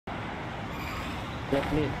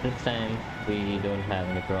Luckily, this time we don't have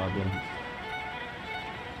any problem.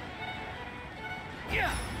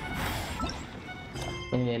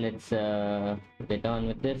 Anyway, let's get on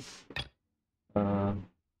with this. Uh,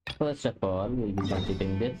 First of all, we'll be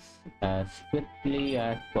completing this as quickly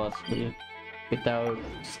as possible without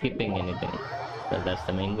skipping anything. So that's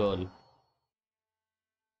the main goal.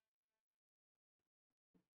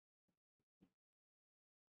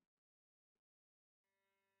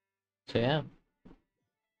 So yeah,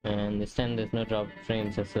 and this time there's no drop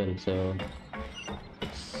frames as well, so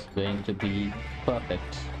it's going to be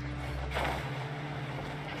perfect.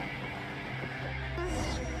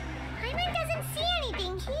 Paimon doesn't see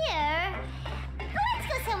anything here. Let's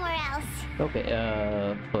go somewhere else.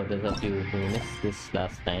 Okay, for those of you who missed this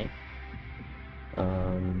last time,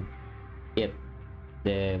 yep,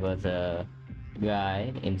 there was a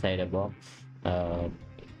guy inside a box.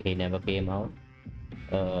 He never came out,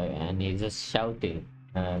 and he's just shouting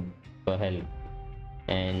for help,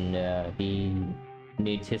 and he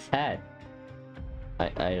needs his hat.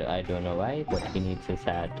 I don't know why, but he needs his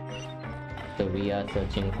hat. So we are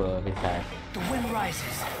searching for his hat. The wind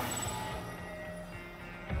rises.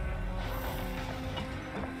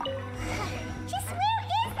 Just where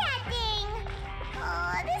is that thing?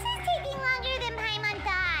 Oh, this is taking longer than Paimon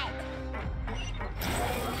thought.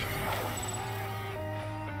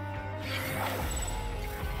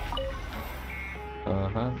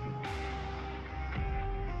 Uh-huh.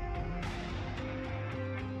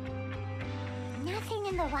 Nothing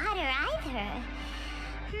in the water either.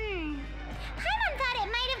 Paimon thought it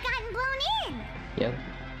might have gotten blown in. Yep.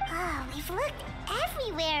 Oh, we've looked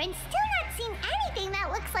everywhere and still not seen anything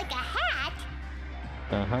that looks like a hat.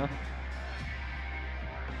 Uh-huh.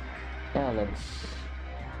 Yeah,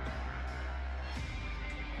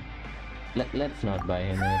 let's not buy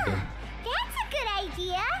him anything. That's a good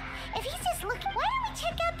idea. If he's just looking, why don't we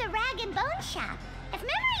check out the rag and bone shop? If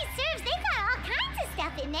memory serves, they got all kinds of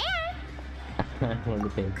stuff in there. I want to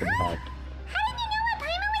pay for the hat. How did you know what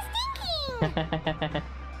Paimon was thinking?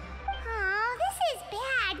 Oh, this is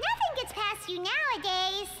bad. Nothing gets past you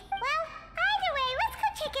nowadays. Well, either way, let's go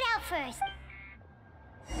check it out first.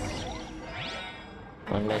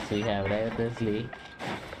 Unless we have Rizzlee,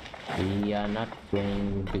 we are not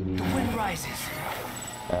going to be The wind rises.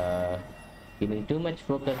 giving too much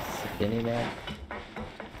focus anywhere.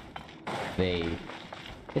 Wait,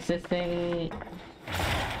 is this thing?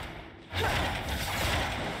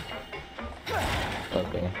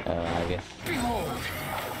 Okay, I guess Behold.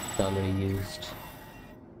 it's already used.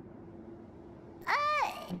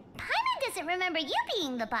 Paimon doesn't remember you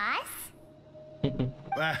being the boss.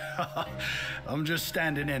 Well, I'm just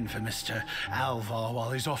standing in for Mr. Alvar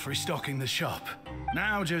while he's off restocking the shop.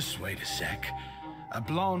 Now, just wait a sec. A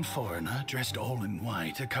blonde foreigner dressed all in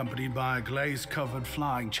white, accompanied by a glaze-covered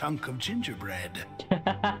flying chunk of gingerbread.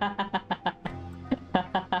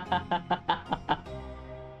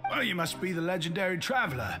 Well, you must be the legendary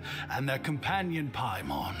traveler and their companion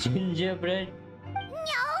Paimon. Gingerbread?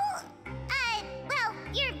 No. Well,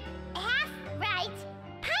 you're half right.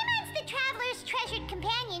 Paimon's the traveler's treasured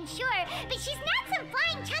companion, sure, but she's not some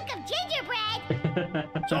flying chunk of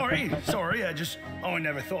gingerbread. Sorry, I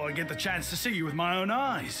never thought I'd get the chance to see you with my own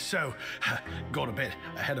eyes, so got a bit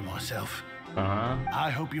ahead of myself. Uh-huh. I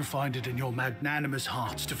hope you find it in your magnanimous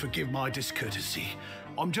hearts to forgive my discourtesy.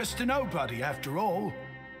 I'm just a nobody after all.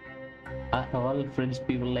 Are all French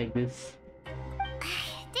people like this?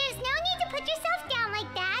 There's no need to put yourself down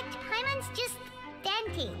like that. Paimon's just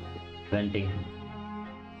venting. Venting.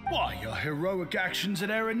 Why, your heroic actions at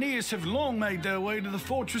Araneus have long made their way to the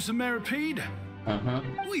fortress of Meripede. Uh-huh.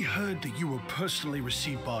 We heard that you were personally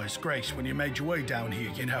received by His Grace when you made your way down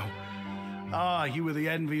here, you know. Ah, you were the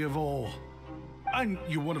envy of all. And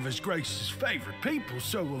you're one of His Grace's favorite people,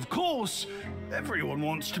 so of course, everyone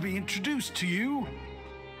wants to be introduced to you.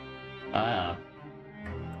 Ah.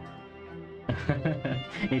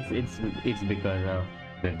 it's because of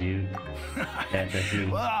the dude. That's the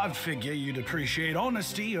dude. Well, I'd figure you'd appreciate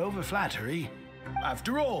honesty over flattery.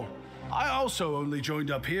 After all, I also only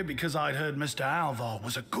joined up here because I'd heard Mr. Alvar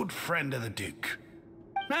was a good friend of the Duke.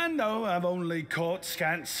 And though I've only caught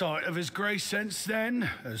scant sight of His Grace since then,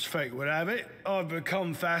 as fate would have it, I've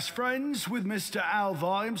become fast friends with Mr.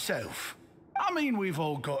 Alvar himself. I mean, we've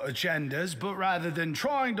all got agendas, but rather than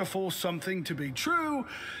trying to force something to be true,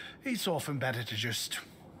 it's often better to just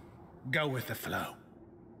go with the flow.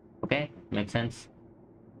 Okay, makes sense.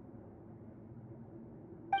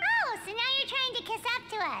 Oh, so now you're trying to kiss up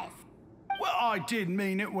to us. Well, I did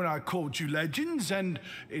mean it when I called you legends, and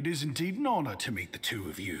it is indeed an honor to meet the two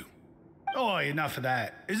of you. Oh, enough of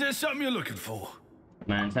that. Is there something you're looking for?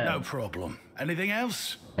 Man's No health. problem. Anything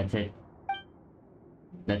else? That's it.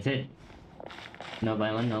 That's it. No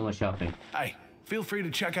buy one, no more shopping. Hey, feel free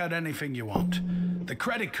to check out anything you want. The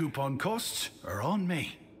credit coupon costs are on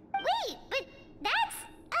me. Wait, but that's,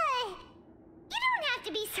 you don't have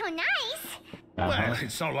to be so nice. Well,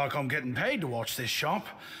 it's not like I'm getting paid to watch this shop.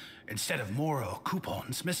 Instead of more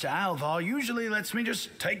coupons, Mr. Alvar usually lets me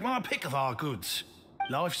just take my pick of our goods.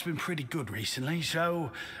 Life's been pretty good recently,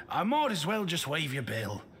 so I might as well just waive your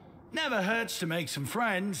bill. Never hurts to make some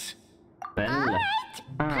friends. Well, All right,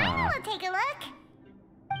 ah, I'll take a look.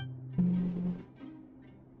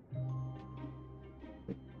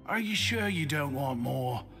 Are you sure you don't want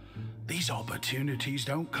more? These opportunities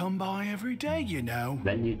don't come by every day, you know.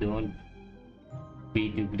 well, you don't be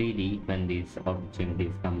too greedy when these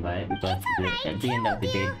opportunities come by, because alright, at the end of the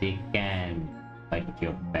day, I'll they can bite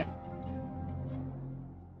your back.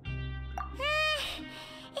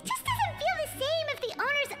 It just doesn't feel the same if the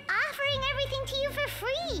owner's offering everything to you for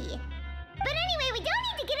free. But anyway, we don't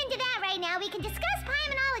need to get into that right now. We can discuss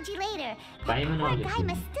Pymonology later. That poor Pymonology? guy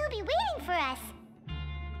must still be waiting for us.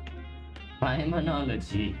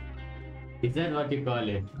 Pymonology. Is that what you call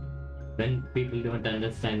it? When people don't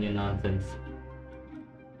understand your nonsense.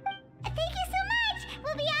 Thank you so much.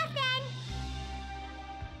 We'll be off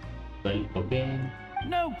then. Well, okay.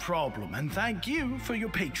 No problem, and thank you for your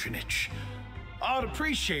patronage. I'd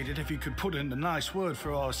appreciate it if you could put in a nice word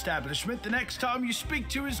for our establishment the next time you speak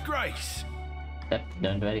to His Grace.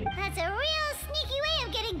 Don't worry. That's a real sneaky way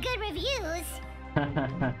of getting good reviews.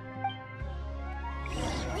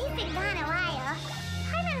 We've been gone a while.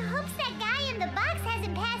 Paimon hopes that guy in the box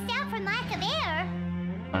hasn't passed out from lack of air.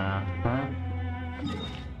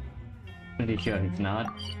 Pretty sure it's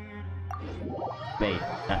not. Wait,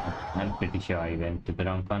 I'm pretty sure I went to the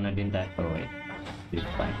wrong corner, didn't I? Oh wait, it's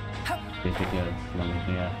fine. Basically, it's coming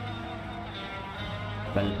here.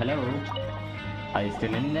 Well, hello. Are you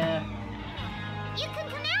still in there? You can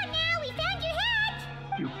come out now. We found your hat.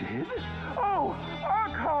 You did? Oh,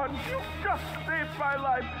 Archon, you just saved my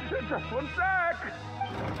life. Just one sec.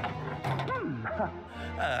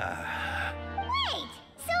 Wait,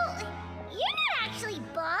 so you're not actually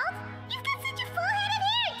bald? You've got such a full head of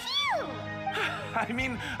hair, too! I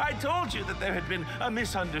mean, I told you that there had been a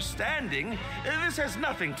misunderstanding. This has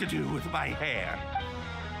nothing to do with my hair.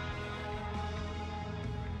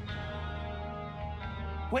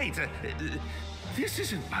 Wait, this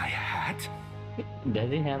isn't my hat. Does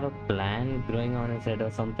he have a plan growing on his head or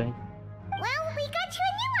something? Well, we got you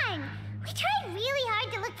a new one. We tried really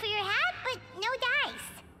hard to look for your hat, but no dice.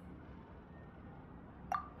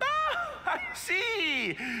 Ah, I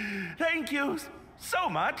see. Thank you so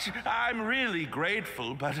much. I'm really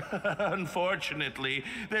grateful, but unfortunately,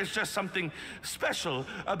 there's just something special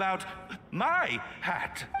about my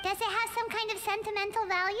hat. Does it have some kind of sentimental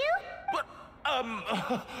value? But,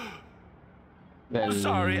 Well,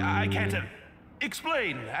 sorry, I can't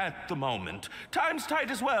explain at the moment. Time's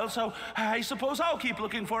tight as well, so I suppose I'll keep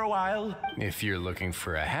looking for a while. If you're looking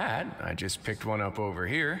for a hat, I just picked one up over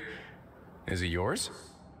here. Is it yours?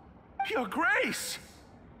 Your Grace!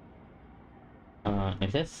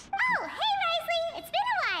 Is this? Oh, hey, Rizzlee! It's been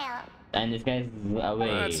a while. And this guy's away.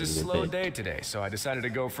 Well, it's a with slow it. day today, so I decided to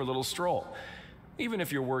go for a little stroll. Even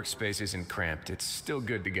if your workspace isn't cramped, it's still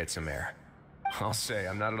good to get some air. I'll say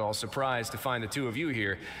I'm not at all surprised to find the two of you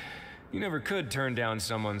here. You never could turn down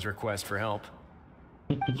someone's request for help.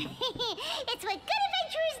 It's what good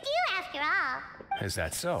adventurers do, after all. Is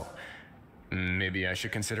that so? Maybe I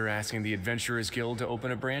should consider asking the Adventurers Guild to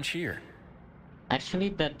open a branch here. Actually,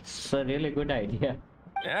 that's a really good idea.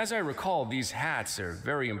 As I recall, these hats are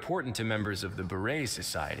very important to members of the Beret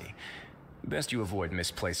Society. Best you avoid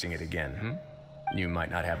misplacing it again, You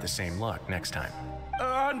might not have the same luck next time.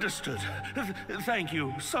 Understood. Thank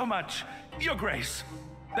you so much, Your Grace.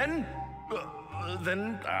 Then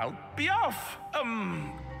I'll be off.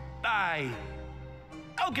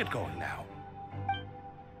 I'll get going now.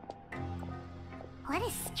 What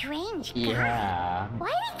a strange guy. Yeah. Why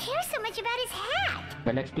did he care so much about his hat?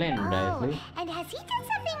 Well, explain, Oh, Rizzlee. and has he done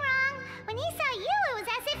something wrong? When he saw you, it was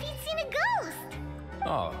as if he'd seen a ghost.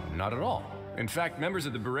 Oh, not at all. In fact, members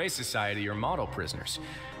of the Beret Society are model prisoners.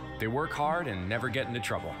 They work hard and never get into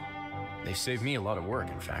trouble. They save me a lot of work,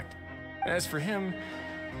 in fact. As for him,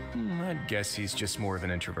 I'd guess he's just more of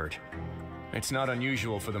an introvert. It's not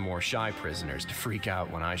unusual for the more shy prisoners to freak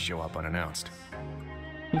out when I show up unannounced.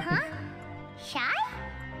 Huh? Shy?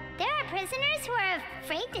 There are prisoners who are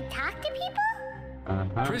afraid to talk to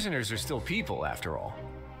people? Prisoners are still people, after all.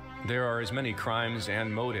 There are as many crimes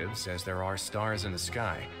and motives as there are stars in the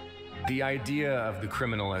sky. The idea of the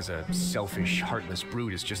criminal as a selfish, heartless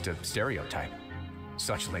brute is just a stereotype.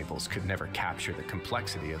 Such labels could never capture the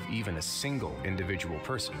complexity of even a single individual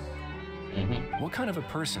person. What kind of a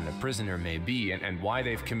person a prisoner may be and why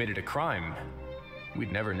they've committed a crime,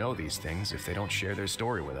 we'd never know these things if they don't share their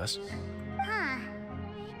story with us. Huh.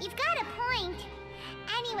 You've got a point.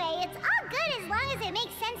 Anyway, it's all good as long as it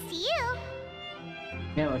makes sense to you.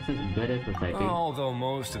 Yeah, what's this better society? Although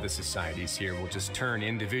most of the societies here will just turn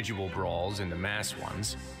individual brawls into mass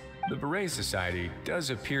ones, the Beret Society does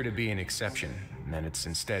appear to be an exception, and it's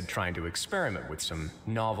instead trying to experiment with some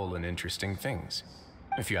novel and interesting things.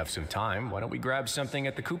 If you have some time, why don't we grab something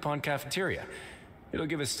at the coupon cafeteria? It'll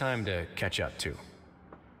give us time to catch up too.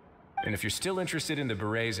 And if you're still interested in the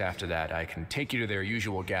Berets after that, I can take you to their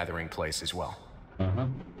usual gathering place as well. Paimon's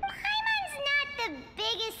not the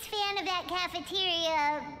biggest fan of that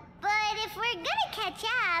cafeteria, but if we're gonna catch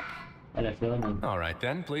up... Let's go then. All right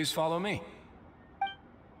then, please follow me.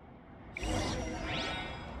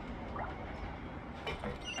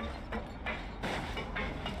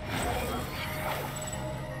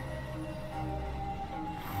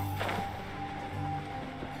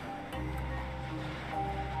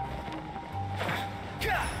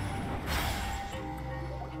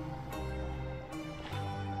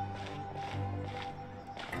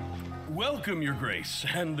 Welcome, Your Grace,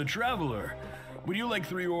 and the Traveler. Would you like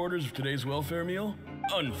 3 orders of today's welfare meal?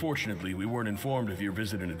 Unfortunately, we weren't informed of your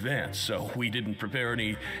visit in advance, so we didn't prepare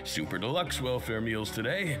any super deluxe welfare meals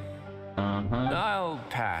today. I'll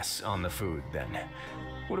pass on the food then.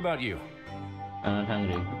 What about you? I'm not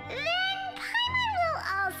hungry. Then Paimon will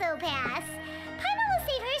also pass. Paimon will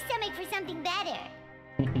save her stomach for something better.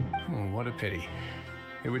 Oh, what a pity.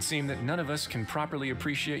 It would seem that none of us can properly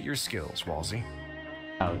appreciate your skills, Walsey.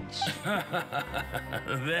 Ouch.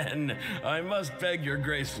 Then, I must beg Your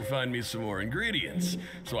Grace to find me some more ingredients,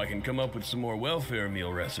 so I can come up with some more welfare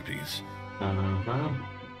meal recipes.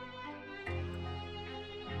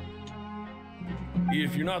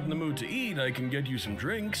 If you're not in the mood to eat, I can get you some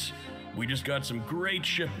drinks. We just got some great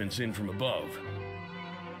shipments in from above.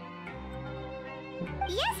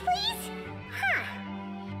 Yes, please? Huh.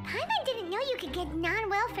 Paimon didn't know you could get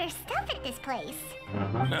non-welfare stuff at this place.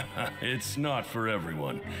 It's not for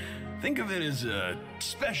everyone. Think of it as a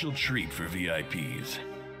special treat for VIPs.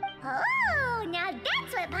 Oh, now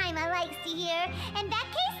that's what Paimon likes to hear. In that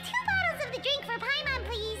case, 2 bottles of the drink for Paimon,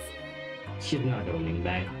 please. She's not holding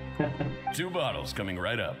back. 2 bottles coming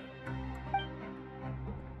right up.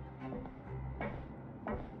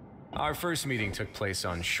 Our first meeting took place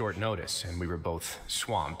on short notice, and we were both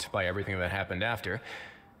swamped by everything that happened after,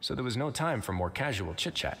 so there was no time for more casual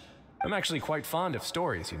chit-chat. I'm actually quite fond of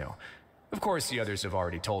stories, you know. Of course, the others have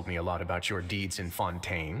already told me a lot about your deeds in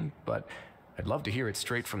Fontaine, but I'd love to hear it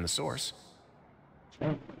straight from the source.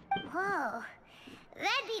 Whoa.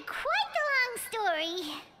 That'd be quite the long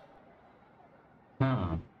story.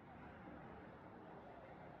 Huh.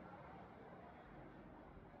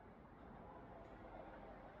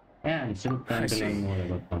 Yeah, I'm still trying I to see. learn more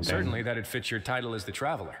about Fontaine. Certainly that'd fit your title as the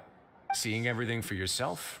Traveler. Seeing everything for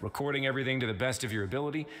yourself, recording everything to the best of your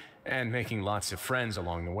ability, and making lots of friends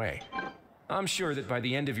along the way. I'm sure that by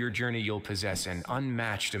the end of your journey, you'll possess an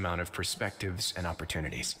unmatched amount of perspectives and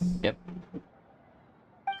opportunities. Yep.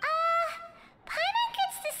 Paimon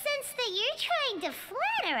gets the sense that you're trying to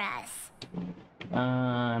flatter us.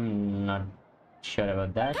 I'm not sure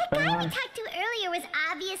about that. That guy we Paimon. talked to earlier was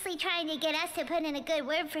obviously trying to get us to put in a good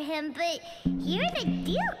word for him, but you're the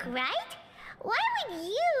Duke, right? Why would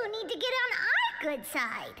you need to get on our good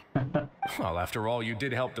side? Well, after all, you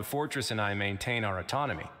did help the fortress and I maintain our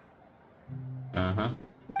autonomy.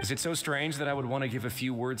 Is it so strange that I would want to give a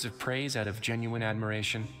few words of praise out of genuine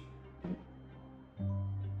admiration?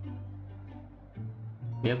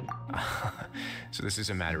 Yep. So this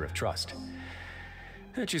is a matter of trust.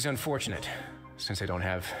 Which is unfortunate, since I don't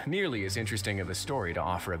have nearly as interesting of a story to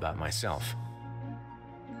offer about myself.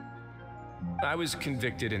 I was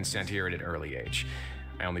convicted and sent here at an early age.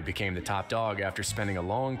 I only became the top dog after spending a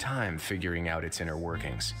long time figuring out its inner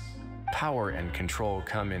workings. Power and control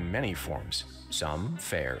come in many forms. Some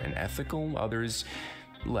fair and ethical, others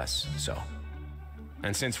less so.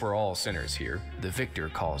 And since we're all sinners here, the victor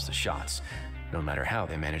calls the shots, no matter how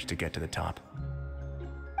they manage to get to the top.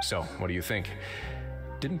 So, what do you think?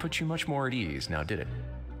 Didn't put you much more at ease, now did it?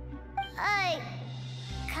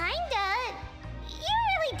 Kinda.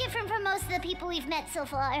 You're really different from most of the people we've met so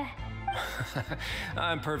far.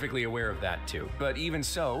 I'm perfectly aware of that too, but even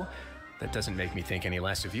so, that doesn't make me think any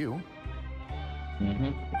less of you.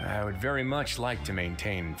 I would very much like to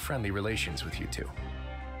maintain friendly relations with you two.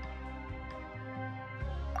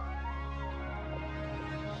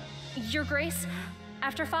 Your Grace,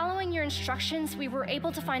 After following your instructions, we were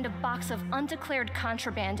able to find a box of undeclared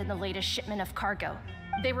contraband in the latest shipment of cargo.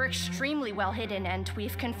 They were extremely well hidden, and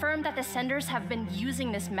we've confirmed that the senders have been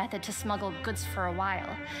using this method to smuggle goods for a while.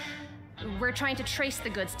 We're trying to trace the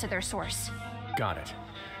goods to their source. Got it.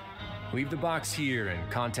 Leave the box here and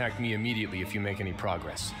contact me immediately if you make any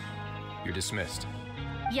progress. You're dismissed.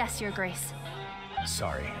 Yes, Your Grace.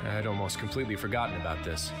 Sorry, I'd almost completely forgotten about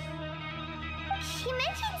this. She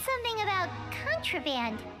mentioned something about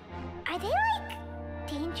contraband. Are they like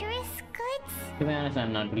dangerous goods? To be honest,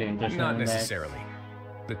 I'm not really interested Not in that. necessarily.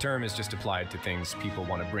 The term is just applied to things people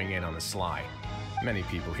want to bring in on the sly. Many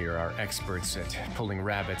people here are experts at pulling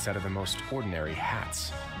rabbits out of the most ordinary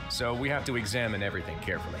hats. So we have to examine everything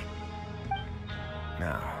carefully.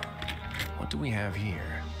 Now, what do we have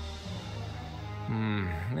here?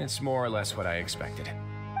 It's more or less what I expected.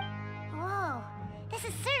 Whoa, this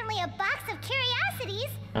is certainly a box of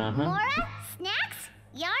curiosities. Uh-huh. Mora, snacks,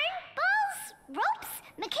 yarn, balls, ropes,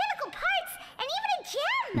 mechanical parts, and even a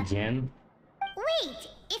gem. Gem? Wait,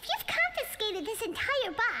 if you've confiscated this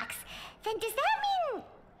entire box, then does that mean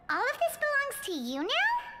all of this belongs to you now?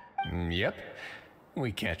 Yep.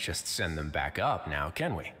 We can't just send them back up now,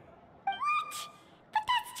 can we? What? But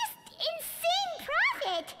that's just insane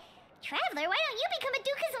profit! Traveler, why don't you become a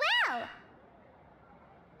duke as well?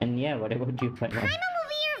 And yeah, what about you? Paimon will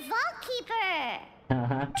be your vault keeper!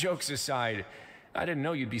 Uh-huh. Jokes aside, I didn't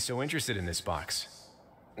know you'd be so interested in this box.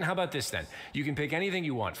 How about this then? You can pick anything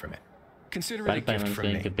you want from it. Consider it a gift Paimon's from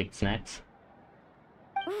going me. to pick snacks.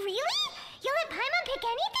 Really? You'll let Paimon pick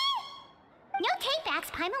anything? No takebacks.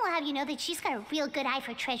 Paimon will have you know that she's got a real good eye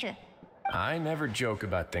for treasure. I never joke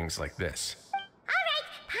about things like this. Alright,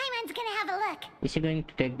 Paimon's gonna have a look. Is she going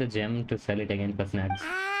to take the gem to sell it again for snacks?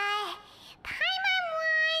 Paimon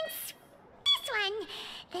wants this one.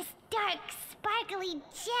 This dark, sparkly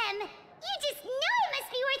gem. You just know it must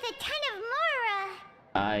be worth a ton of Mora.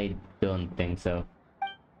 I don't think so.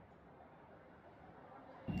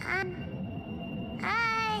 Huh?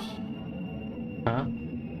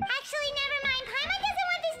 Actually, never mind. Paimon doesn't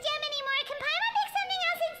want this gem anymore. Can Paimon pick something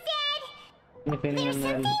else instead? If There's anyone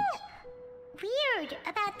something weird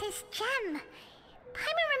about this gem.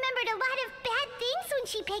 Paimon remembered a lot of bad things when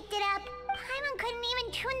she picked it up. Paimon couldn't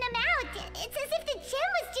even tune them out. It's as if the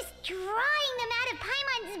gem was just drawing them out of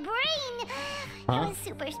Paimon's brain. Huh? It was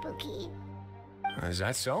super spooky. Is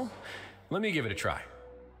that so? Let me give it a try.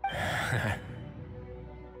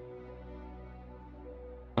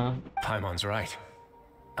 Huh? Paimon's right.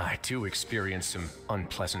 I too experienced some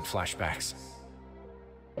unpleasant flashbacks.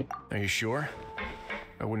 Are you sure?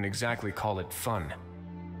 I wouldn't exactly call it fun.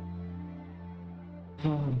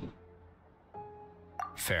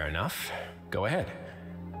 Fair enough. Go ahead.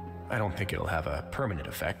 I don't think it'll have a permanent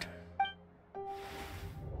effect.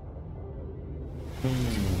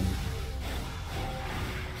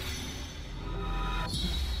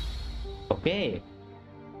 Okay.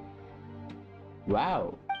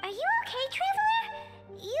 Wow. Are you okay, Traveler?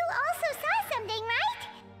 You also saw something, right?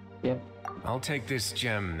 Yep. I'll take this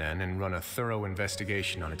gem then and run a thorough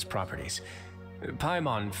investigation on its properties.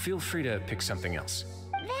 Paimon, feel free to pick something else.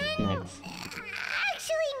 Then... Next.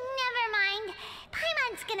 Actually, never mind.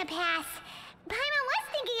 Paimon's gonna pass. Paimon was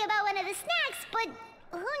thinking about one of the snacks, but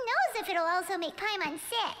who knows if it'll also make Paimon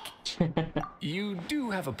sick. You do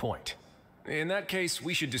have a point. In that case,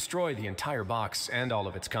 we should destroy the entire box and all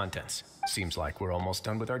of its contents. Seems like we're almost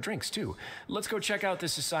done with our drinks, too. Let's go check out the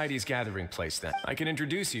Society's gathering place, then. I can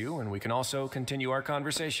introduce you, and we can also continue our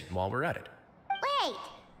conversation while we're at it. Wait,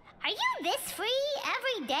 are you this free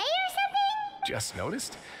every day or something? Just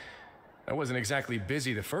noticed? I wasn't exactly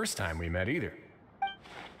busy the first time we met, either.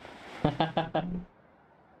 That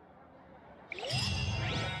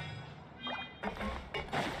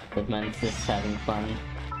man's just having fun.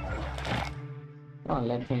 Oh,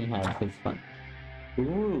 let him have his fun.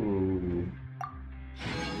 Ooh.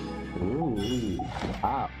 Ooh.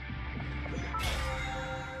 Wow.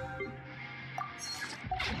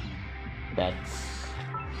 That's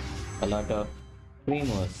a lot of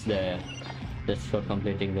primos there, just for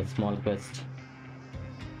completing the small quest.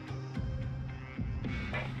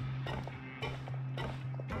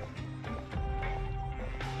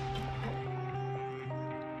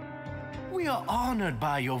 We are honored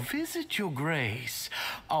by your visit, Your Grace.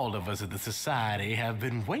 All of us at the Society have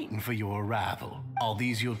been waiting for your arrival. Are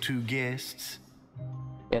these your two guests?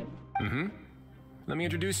 Yep. Let me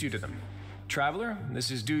introduce you to them. Traveler, this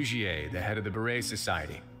is Dugier, the head of the Beret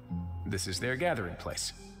Society. This is their gathering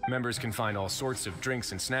place. Members can find all sorts of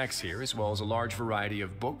drinks and snacks here, as well as a large variety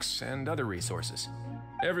of books and other resources.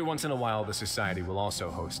 Every once in a while, the Society will also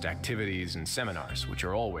host activities and seminars, which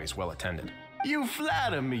are always well attended. You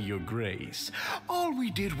flatter me, Your Grace. All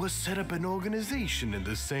we did was set up an organization in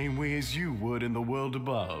the same way as you would in the world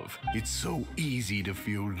above. It's so easy to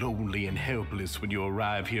feel lonely and helpless when you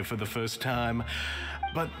arrive here for the first time.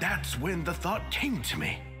 But that's when the thought came to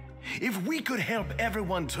me. If we could help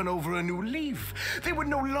everyone turn over a new leaf, they would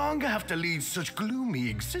no longer have to lead such gloomy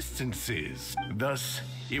existences. Thus,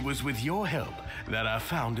 it was with your help that I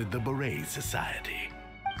founded the Beret Society.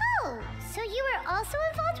 Oh, so you were also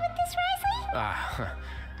involved with this, Rizzlee?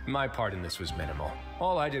 My part in this was minimal.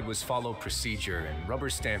 All I did was follow procedure and rubber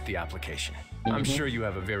stamp the application. I'm sure you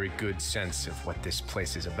have a very good sense of what this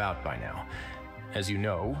place is about by now. As you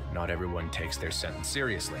know, not everyone takes their sentence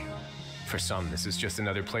seriously. For some, this is just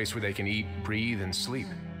another place where they can eat, breathe, and sleep.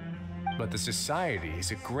 But the society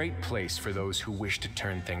is a great place for those who wish to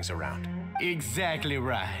turn things around. Exactly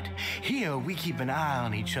right. Here, we keep an eye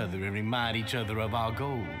on each other and remind each other of our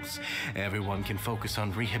goals. Everyone can focus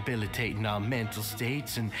on rehabilitating our mental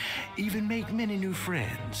states and even make many new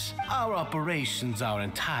friends. Our operations are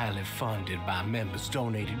entirely funded by members'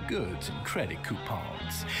 donated goods and credit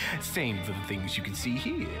coupons. Same for the things you can see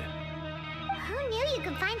here. Who knew you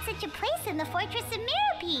could find such a place in the Fortress of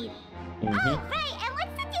Mirapede? Oh, right, and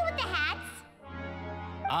what's the deal with the hats?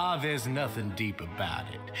 There's nothing deep about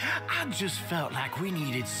it. I just felt like we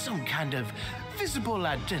needed some kind of visible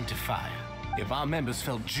identifier. If our members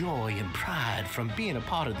felt joy and pride from being a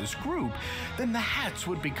part of this group, then the hats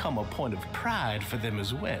would become a point of pride for them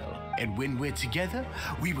as well. And when we're together,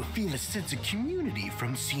 we will feel a sense of community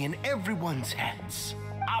from seeing everyone's hats.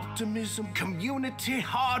 Optimism, community,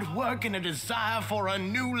 hard work, and a desire for a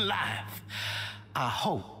new life. I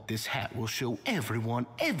hope this hat will show everyone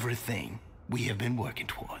everything we have been working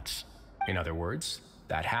towards. In other words,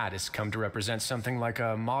 that hat has come to represent something like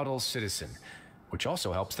a model citizen, which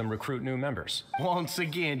also helps them recruit new members. Once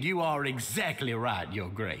again, you are exactly right, Your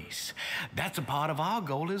Grace. That's a part of our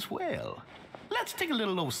goal as well. Let's take a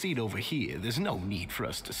little old seat over here. There's no need for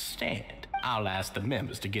us to stand. I'll ask the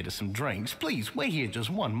members to get us some drinks. Please wait here just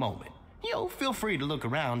one moment. Feel free to look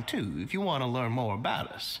around too if you want to learn more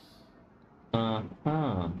about us. Oh,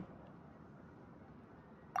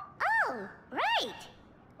 right.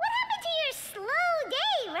 What happened to your slow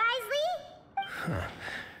day, Rizzlee?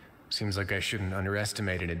 Seems like I shouldn't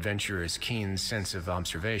underestimate an adventurer's keen sense of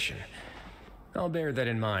observation. I'll bear that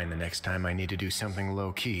in mind the next time I need to do something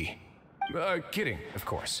low-key. Kidding, of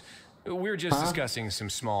course. We're just discussing some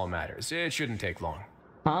small matters. It shouldn't take long.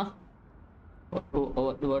 What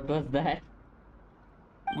was that?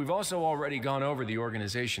 We've also already gone over the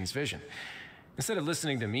organization's vision. Instead of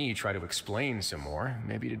listening to me try to explain some more,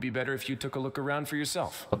 maybe it'd be better if you took a look around for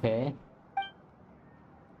yourself. Okay.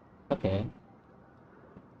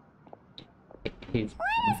 He's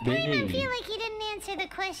Paimon busy. feel like he didn't answer the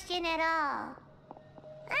question at all.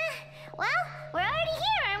 Well, we're already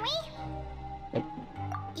here, aren't we?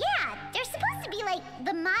 Yeah, they're supposed to be like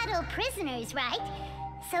the model prisoners, right?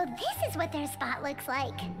 So this is what their spot looks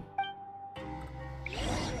like. Hey,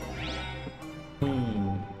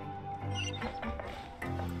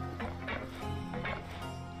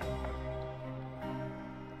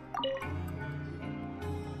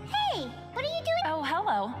 what are you doing? Oh,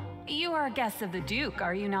 hello. You are guests of the Duke,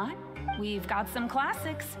 are you not? We've got some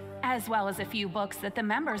classics, as well as a few books that the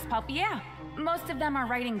members Yeah, most of them are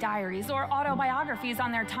writing diaries or autobiographies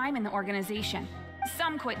on their time in the organization.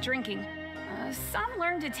 Some quit drinking. Some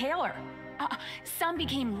learned to tailor. Some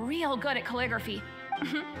became real good at calligraphy.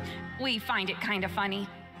 We find it kind of funny.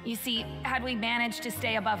 You see, had we managed to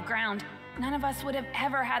stay above ground, none of us would have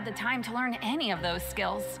ever had the time to learn any of those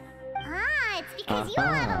skills. It's because you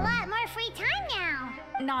all have a lot more free time now.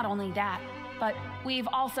 Not only that, but we've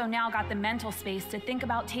also now got the mental space to think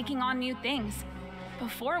about taking on new things.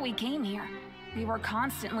 Before we came here, we were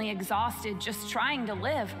constantly exhausted just trying to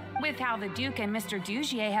live. With how the Duke and Mr.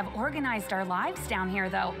 Dugier have organized our lives down here,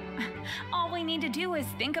 though, all we need to do is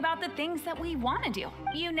think about the things that we want to do.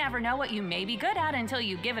 You never know what you may be good at until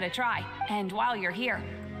you give it a try. And while you're here,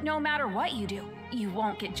 no matter what you do, you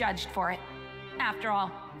won't get judged for it. After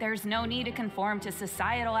all, there's no need to conform to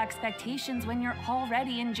societal expectations when you're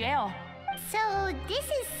already in jail. So this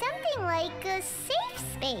is something like a safe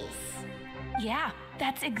space. Yeah,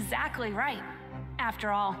 that's exactly right.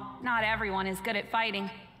 After all, not everyone is good at fighting,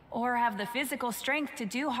 or have the physical strength to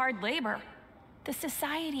do hard labor. The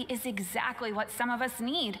society is exactly what some of us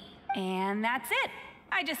need. And that's it.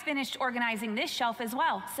 I just finished organizing this shelf as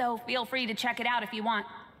well, so feel free to check it out if you want.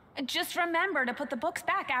 Just remember to put the books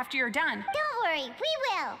back after you're done. Don't worry, we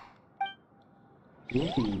will.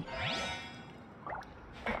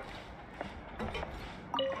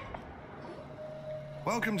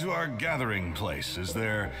 welcome to our gathering place. Is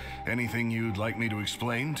there anything you'd like me to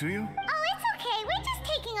explain to you? Oh, it's okay. We're just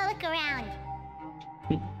taking a look around.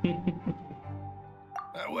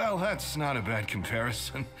 Well, that's not a bad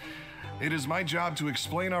comparison. It is my job to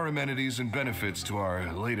explain our amenities and benefits to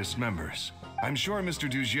our latest members. I'm sure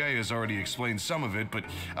Mr. Dugier has already explained some of it, but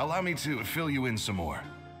allow me to fill you in some more.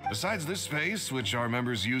 Besides this space, which our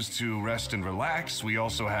members use to rest and relax, we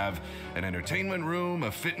also have an entertainment room,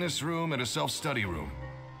 a fitness room, and a self-study room.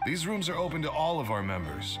 These rooms are open to all of our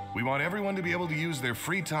members. We want everyone to be able to use their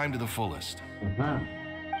free time to the fullest. Wow,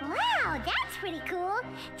 that's pretty cool.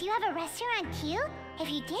 Do you have a restaurant too? If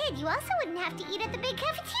you did, you also wouldn't have to eat at the big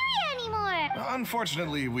cafeteria anymore.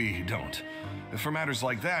 Unfortunately, we don't. For matters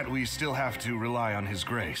like that, we still have to rely on His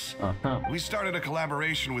grace. We started a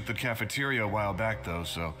collaboration with the cafeteria a while back, though,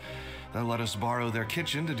 so they'll let us borrow their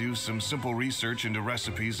kitchen to do some simple research into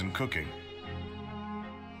recipes and cooking.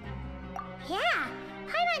 Yeah,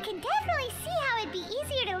 Paimon can definitely see how it'd be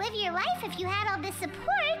easier to live your life if you had all this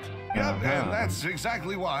support. Yep, and that's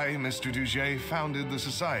exactly why Mr. Dugier founded the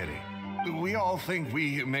society. We all think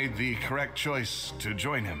we made the correct choice to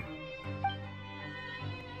join him.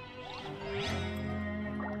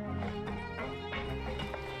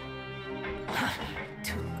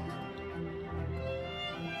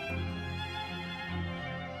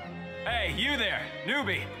 Hey, you there,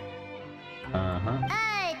 newbie. Hello?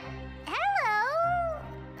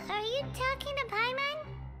 Are you talking to Paimon?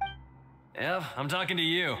 Yep, I'm talking to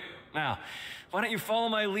you. Now, why don't you follow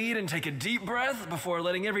my lead and take a deep breath before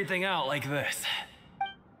letting everything out like this?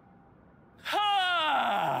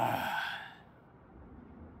 Ha!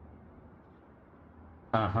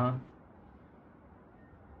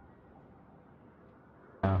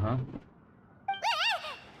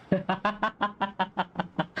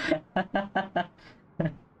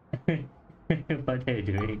 What are you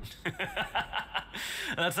doing?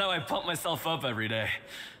 That's how I pump myself up every day.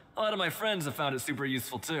 A lot of my friends have found it super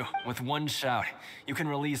useful too. With one shout, you can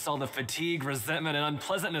release all the fatigue, resentment, and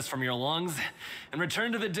unpleasantness from your lungs and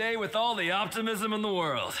return to the day with all the optimism in the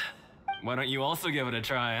world. Why don't you also give it a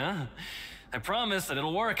try, huh? I promise that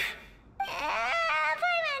it'll work.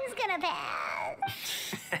 Paimon's gonna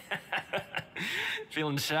pass.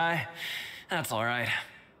 Feeling shy? That's all right.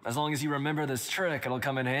 As long as you remember this trick, it'll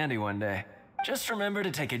come in handy one day. Just remember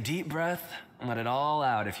to take a deep breath and let it all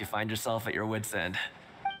out if you find yourself at your wit's end.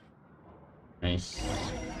 Nice.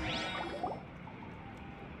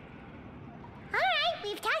 Alright,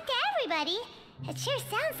 we've talked to everybody. It sure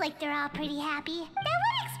sounds like they're all pretty happy. That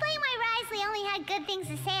would explain why Rizzlee only had good things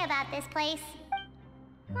to say about this place.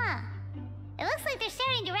 Huh. It looks like they're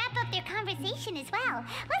starting to wrap up their conversation as well.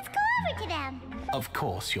 Let's go over to them. Of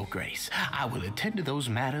course, Your Grace. I will attend to those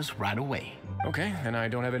matters right away. Okay, and I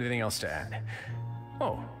don't have anything else to add.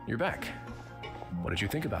 Oh, you're back. What did you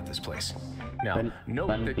think about this place? Now,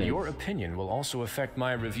 note that your opinion will also affect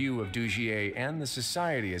my review of Dugier and the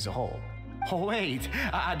society as a whole. Oh, wait,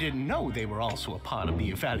 I didn't know they were also a part of the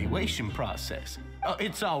evaluation process.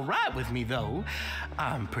 It's all right with me, though.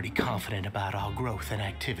 I'm pretty confident about our growth and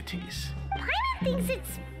activities. Paimon thinks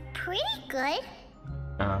it's pretty good.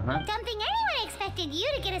 Don't think anyone expected you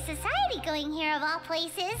to get a society going here of all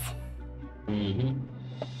places.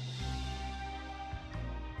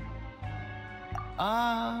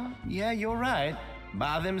 Yeah, you're right.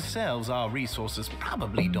 By themselves, our resources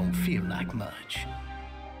probably don't feel like much.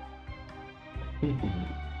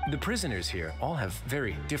 The prisoners here all have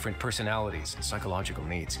very different personalities and psychological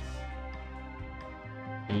needs.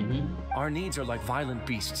 Our needs are like violent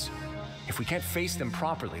beasts. If we can't face them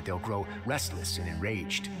properly, they'll grow restless and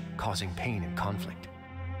enraged, causing pain and conflict.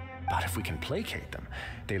 But if we can placate them,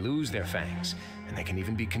 they lose their fangs, and they can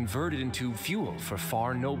even be converted into fuel for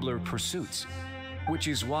far nobler pursuits. Which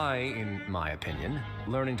is why, in my opinion,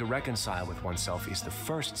 learning to reconcile with oneself is the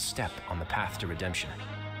first step on the path to redemption.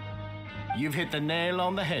 You've hit the nail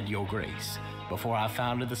on the head, Your Grace. Before I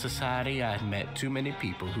founded the society, I'd met too many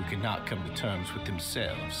people who could not come to terms with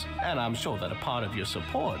themselves. And I'm sure that a part of your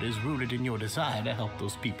support is rooted in your desire to help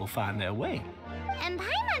those people find their way. And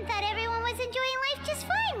Paimon thought everyone was enjoying life just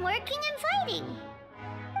fine, working and fighting.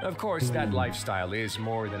 Of course, that lifestyle is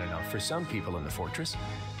more than enough for some people in the fortress.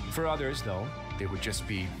 For others, though, they would just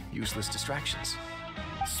be useless distractions.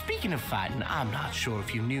 Speaking of fighting, I'm not sure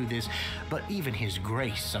if you knew this, but even His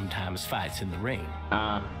Grace sometimes fights in the ring.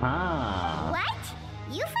 What?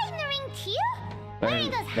 You fight in the ring too?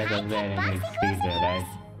 Wearing those high-tech boxing gloves, right?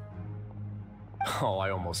 Oh, I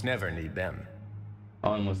almost never need them.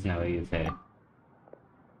 Almost never, you said.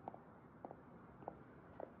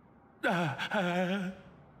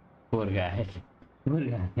 Poor guy. Poor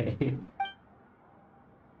guy.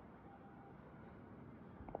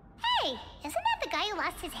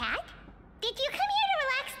 his hat? Did you come here to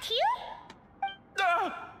relax too?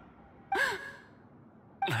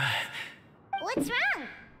 What's wrong?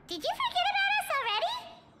 Did you forget about us already?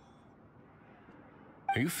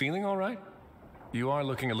 Are you feeling all right? You are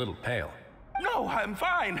looking a little pale. No, I'm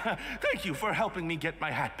fine. Thank you for helping me get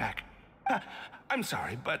my hat back. I'm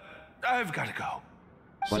sorry, but I've got to go.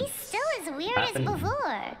 She's still as weird as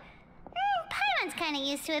before. Paimon's kind of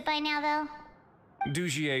used to it by now, though.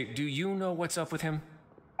 Dugier, do you know what's up with him?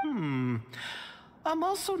 I'm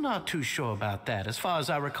also not too sure about that. As far as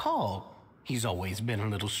I recall, he's always been a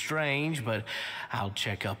little strange, but I'll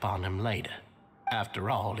check up on him later. After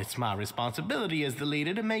all, it's my responsibility as the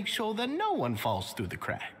leader to make sure that no one falls through the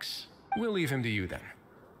cracks. We'll leave him to you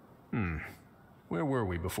then. Where were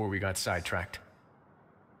we before we got sidetracked?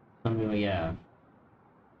 Yeah.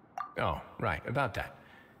 Oh, right, about that.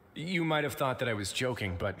 You might have thought that I was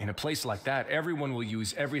joking, but in a place like that, everyone will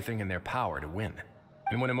use everything in their power to win.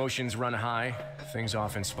 And when emotions run high, things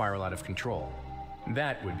often spiral out of control.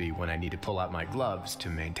 That would be when I need to pull out my gloves to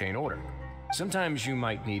maintain order. Sometimes you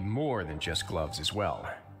might need more than just gloves as well.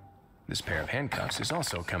 This pair of handcuffs has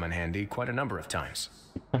also come in handy quite a number of times.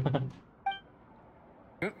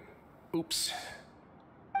 Oops.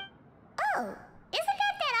 Oh, isn't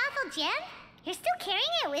that awful gem? You're still carrying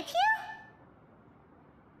it with you?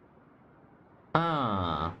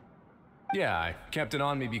 Ah. Yeah, I kept it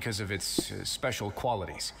on me because of its special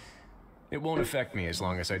qualities. It won't affect me as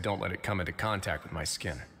long as I don't let it come into contact with my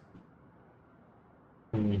skin.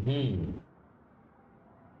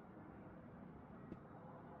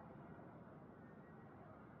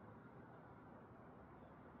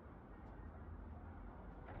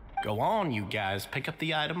 Go on, you guys. Pick up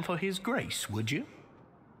the item for His Grace, would you?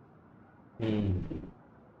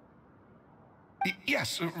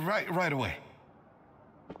 Yes, right away.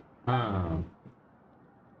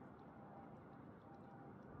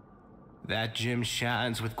 That gem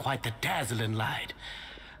shines with quite the dazzling light.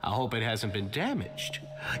 I hope it hasn't been damaged.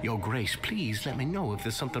 Your Grace, please let me know if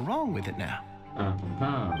there's something wrong with it now.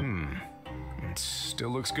 It still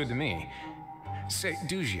looks good to me. Say,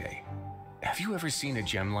 Dugier, have you ever seen a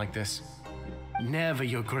gem like this? Never,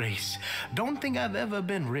 Your Grace. Don't think I've ever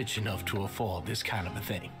been rich enough to afford this kind of a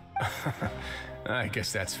thing. I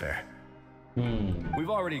guess that's fair. We've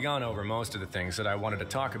already gone over most of the things that I wanted to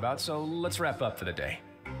talk about, so let's wrap up for the day.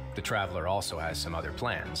 The Traveler also has some other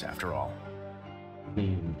plans, after all.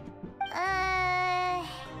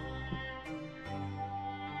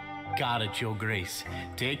 Got it, Your Grace.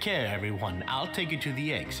 Take care, everyone. I'll take you to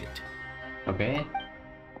the exit. Okay.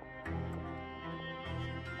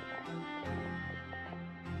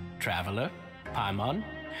 Traveler, Paimon,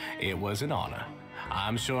 it was an honor.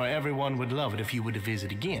 I'm sure everyone would love it if you were to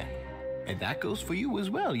visit again. And that goes for you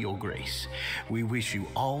as well, Your Grace. We wish you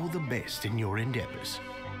all the best in your endeavors.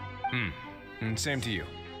 And same to you.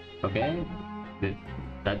 Okay.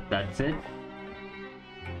 That's it.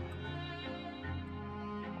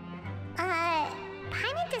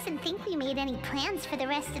 Paimon doesn't think we made any plans for the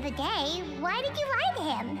rest of the day. Why did you lie to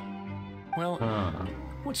him? Well,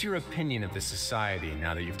 what's your opinion of the society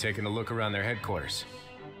now that you've taken a look around their headquarters?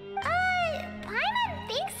 Paimon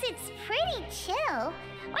thinks it's pretty chill.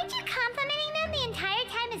 Weren't you complimenting them the entire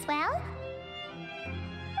time as well?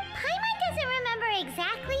 Paimon doesn't remember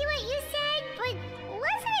exactly what you said, but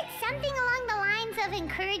wasn't it something along the lines of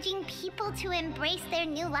encouraging people to embrace their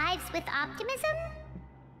new lives with optimism?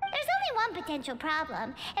 There's only one potential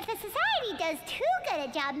problem. If the society does too good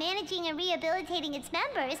a job managing and rehabilitating its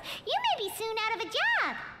members, you may be soon out of a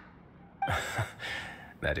job.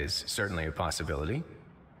 That is certainly a possibility.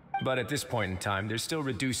 But at this point in time, they're still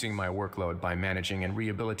reducing my workload by managing and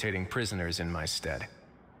rehabilitating prisoners in my stead.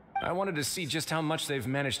 I wanted to see just how much they've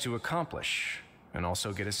managed to accomplish, and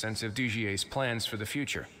also get a sense of Dugier's plans for the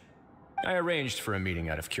future. I arranged for a meeting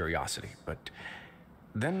out of curiosity, but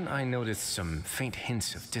then I noticed some faint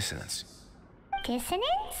hints of dissonance.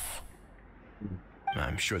 Dissonance?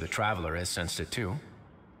 I'm sure the Traveler has sensed it too.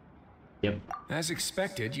 Yep. As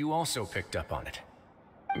expected, you also picked up on it.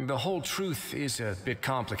 The whole truth is a bit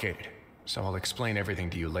complicated, so I'll explain everything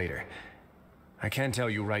to you later. I can tell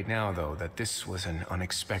you right now, though, that this was an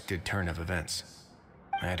unexpected turn of events.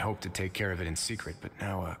 I had hoped to take care of it in secret, but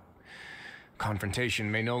now a confrontation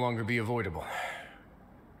may no longer be avoidable.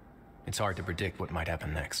 It's hard to predict what might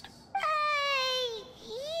happen next.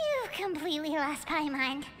 You completely lost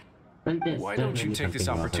Paimon. Why don't you take this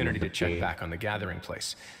opportunity to check back on the gathering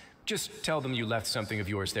place? Just tell them you left something of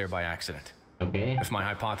yours there by accident. Okay. If my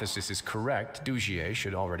hypothesis is correct, Dugier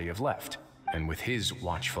should already have left. And with his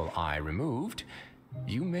watchful eye removed,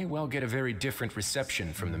 you may well get a very different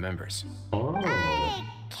reception from the members. Oh. Can't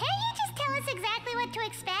you just tell us exactly what to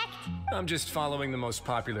expect? I'm just following the most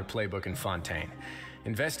popular playbook in Fontaine.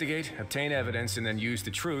 Investigate, obtain evidence, and then use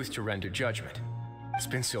the truth to render judgment. It's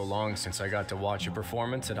been so long since I got to watch a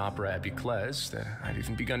performance at Opera Abbey Cles that I've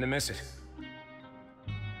even begun to miss it.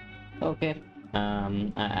 Okay.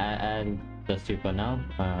 I'll trust you for now.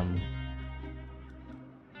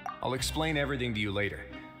 I'll explain everything to you later,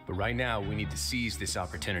 but right now we need to seize this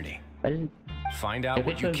opportunity. Well, Find out if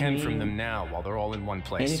what it you was can me, from them now while they're all in one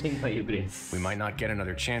place. anything for you, Grace. We might not get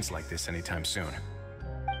another chance like this anytime soon.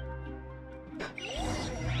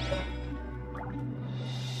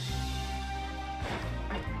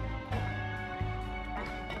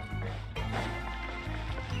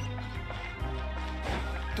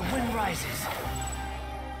 The wind rises.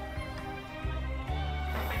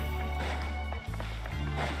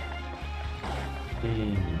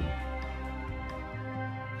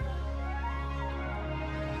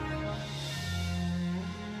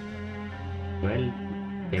 Well,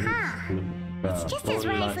 It's just as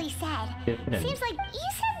whole lot Rizzlee said. different. Seems like you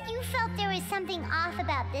said you felt there was something off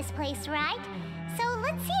about this place, right? So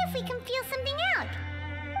let's see if we can feel something out.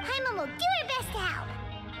 Paimon will do her best to help.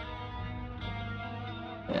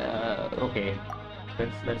 Okay.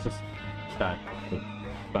 Let's just start with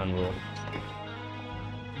convo.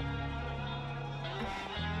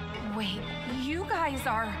 Wait, you guys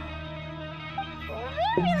are...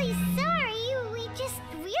 We're really sorry. We just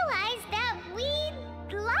realized that we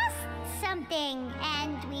lost something,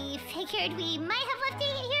 and we figured we might have left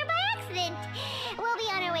it here by accident. We'll be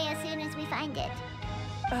on our way as soon as we find it.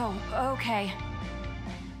 Oh, okay.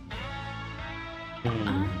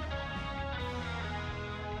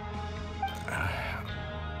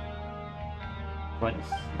 What's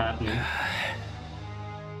happening?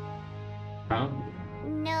 Huh?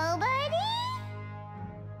 Nobody?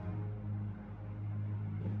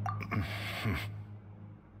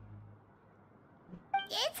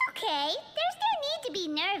 It's okay. There's no need to be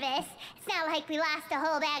nervous. It's not like we lost a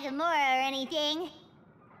whole bag of Mora or anything.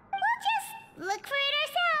 We'll just look for it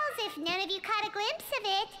ourselves if none of you caught a glimpse of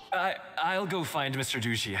it. I'll go find Mr.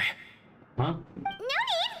 Dugier. Huh? No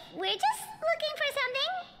need. We're just looking for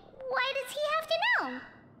something. Why does he have to know?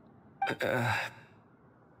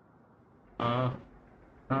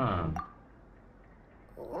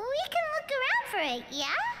 We can look around for it,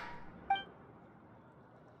 yeah?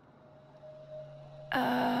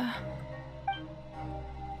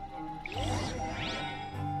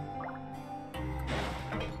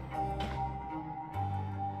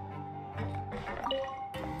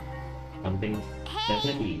 Something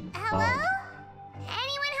definitely. Hello?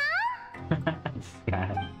 Anyone home?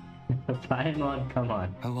 Sky. Paimon, come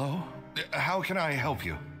on. Hello? How can I help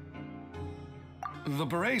you? The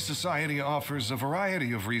Beret Society offers a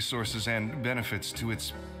variety of resources and benefits to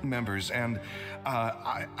its members, and,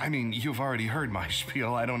 I mean, you've already heard my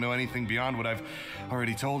spiel. I don't know anything beyond what I've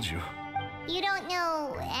already told you. You don't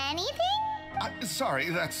know anything? Sorry,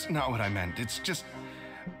 that's not what I meant. It's just...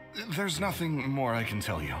 there's nothing more I can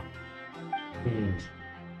tell you.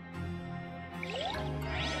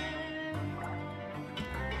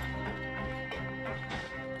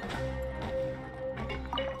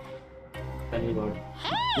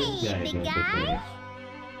 Hey, big guy!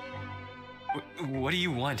 What do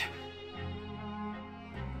you want?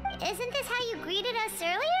 Isn't this how you greeted us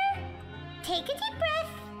earlier? Take a deep breath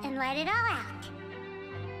and let it all out.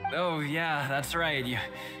 Oh, yeah, that's right. You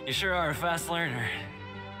sure are a fast learner.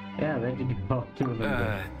 Yeah, where did you go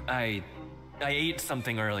to? I ate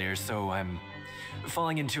something earlier, so I'm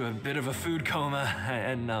falling into a bit of a food coma,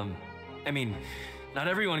 and, I mean, not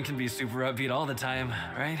everyone can be super upbeat all the time,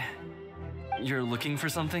 right? You're looking for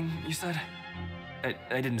something, you said? I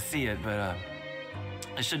didn't see it, but,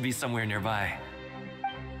 it should be somewhere nearby.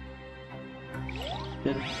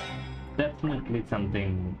 There's definitely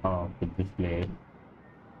something off with this place.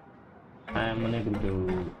 I am unable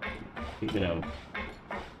to figure out.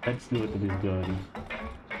 Let's go to this girl.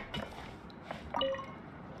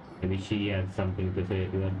 Maybe she has something to say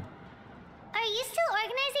to us. Are you still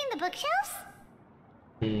organizing the bookshelves?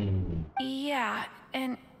 Yeah,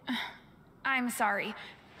 and... I'm sorry.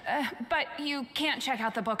 But you can't check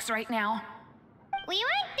out the books right now. We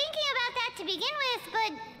weren't thinking about that to begin with,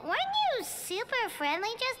 but weren't you super friendly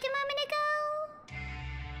just a moment ago?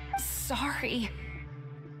 Sorry.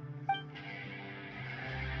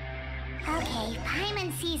 Okay,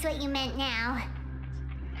 Paimon sees what you meant now.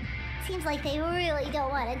 Seems like they really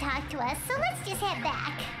don't want to talk to us, so let's just head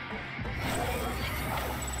back.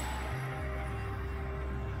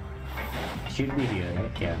 Should be here,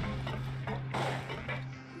 right? Yeah.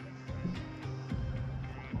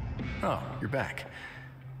 Oh, you're back.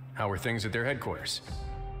 How are things at their headquarters?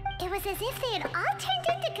 It was as if they had all turned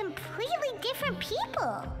into completely different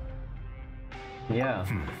people. Yeah.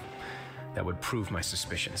 That would prove my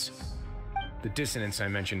suspicions. The dissonance I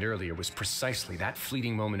mentioned earlier was precisely that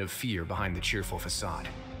fleeting moment of fear behind the cheerful facade.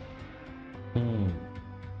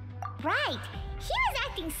 Right. He was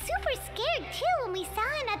acting super scared too when we saw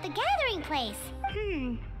him at the gathering place.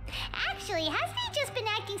 Actually, hasn't he just been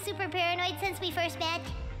acting super paranoid since we first met?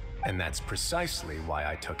 And that's precisely why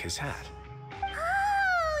I took his hat.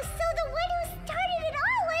 Oh, so the one who started it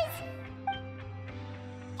all was...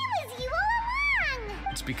 It was you all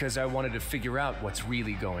along! It's because I wanted to figure out what's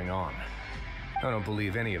really going on. I don't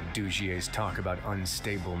believe any of Dugier's talk about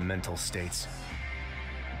unstable mental states.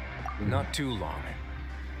 Not too long.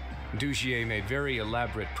 Dugier made very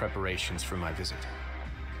elaborate preparations for my visit.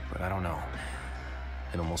 But I don't know.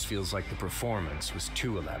 It almost feels like the performance was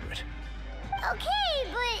too elaborate. Okay,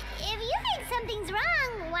 but if you think something's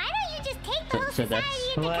wrong, why don't you just take the whole So society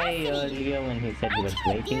that's into why custody? earlier when he said he was Okay,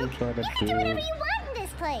 waiting Duke, for the you can do whatever two, you want in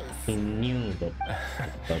this place. he knew that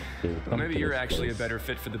to Well, come maybe to you're this actually a place. better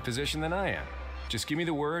fit for the position than I am. Just give me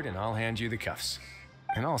the word and I'll hand you the cuffs.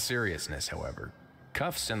 In all seriousness, however,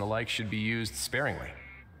 cuffs and the like should be used sparingly.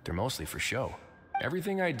 They're mostly for show.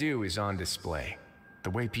 Everything I do is on display. The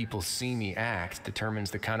way people see me act determines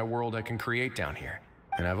the kind of world I can create down here.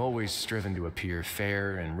 And I've always striven to appear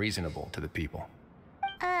fair and reasonable to the people.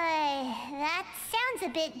 That sounds a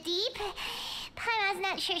bit deep. Paimon's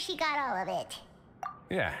not sure she got all of it.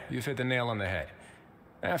 Yeah, you've hit the nail on the head.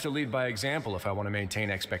 I have to lead by example if I want to maintain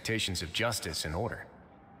expectations of justice and order.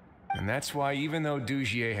 And that's why even though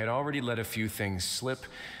Dugier had already let a few things slip,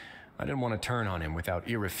 I didn't want to turn on him without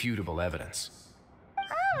irrefutable evidence.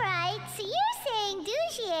 Alright, so you're saying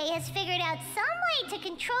Dugier has figured out some way to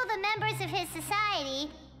control the members of his society.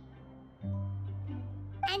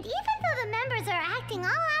 And even though the members are acting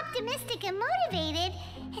all optimistic and motivated,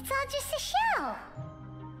 it's all just a show.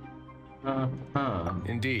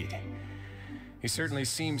 Indeed. He certainly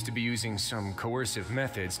seems to be using some coercive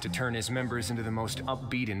methods to turn his members into the most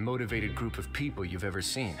upbeat and motivated group of people you've ever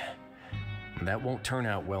seen. And that won't turn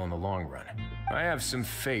out well in the long run. I have some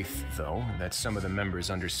faith, though, that some of the members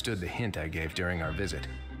understood the hint I gave during our visit.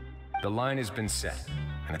 The line has been set,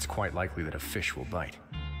 and it's quite likely that a fish will bite.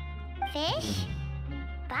 Fish?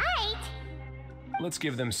 Bite? Let's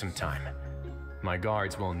give them some time. My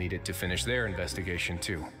guards will need it to finish their investigation,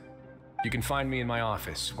 too. You can find me in my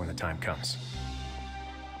office when the time comes.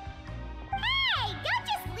 Hey! Don't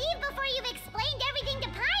just leave before you've explained everything to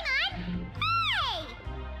Paimon! Hey!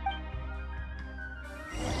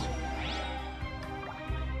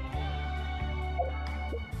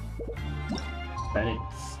 But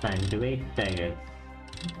it's time to wait, I guess.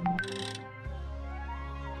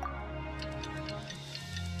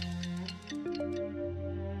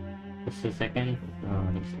 Just a second. Oh,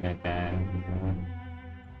 it's like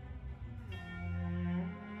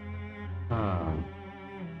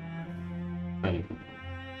Wait.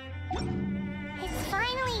 It's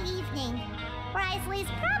finally evening. Rizzlee's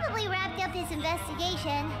probably wrapped up his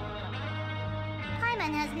investigation.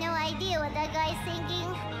 Paimon has no idea what that guy's thinking.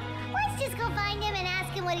 Let's just go find him and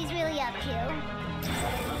ask him what he's really up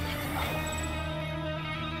to.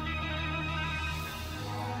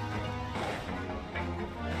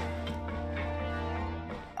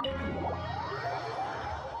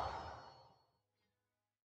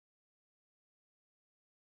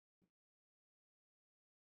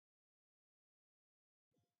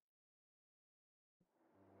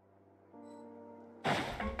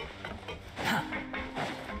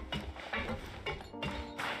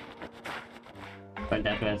 But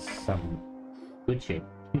that was some good shit.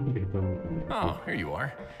 Oh, here you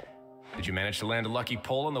are. Did you manage to land a lucky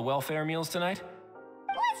pull on the welfare meals tonight?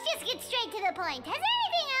 Let's just get straight to the point. Has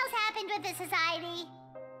anything else happened with the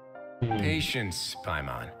society? Patience,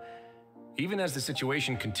 Paimon. Even as the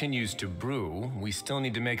situation continues to brew, we still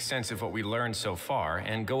need to make sense of what we learned so far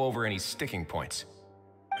and go over any sticking points.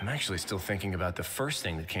 I'm actually still thinking about the first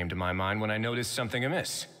thing that came to my mind when I noticed something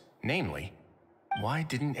amiss. Namely, why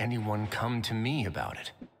didn't anyone come to me about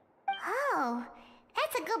it? Oh,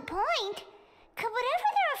 that's a good point. Could whatever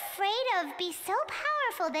they're afraid of be so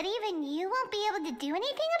powerful that even you won't be able to do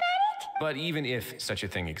anything about it? But even if such a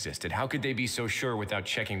thing existed, how could they be so sure without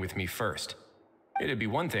checking with me first? It'd be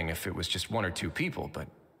one thing if it was just one or two people, but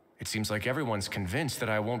it seems like everyone's convinced that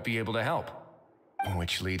I won't be able to help.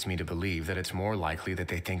 Which leads me to believe that it's more likely that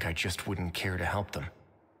they think I just wouldn't care to help them.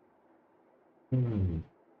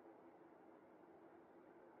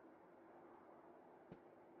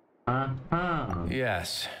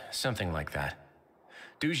 Yes, something like that.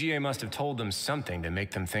 Dugier must have told them something to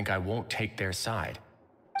make them think I won't take their side.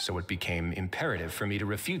 so it became imperative for me to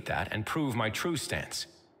refute that and prove my true stance.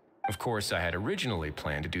 Of course, I had originally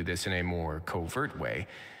planned to do this in a more covert way,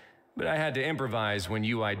 but I had to improvise when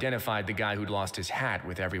you identified the guy who'd lost his hat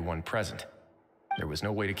with everyone present. There was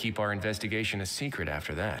no way to keep our investigation a secret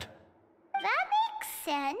after that. That makes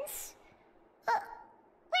sense.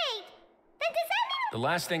 Wait, then does that mean... The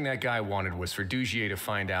last thing that guy wanted was for Dugier to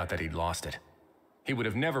find out that he'd lost it. He would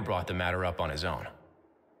have never brought the matter up on his own.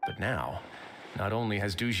 But now, not only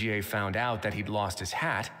has Dugier found out that he'd lost his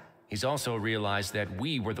hat, he's also realized that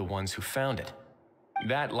we were the ones who found it.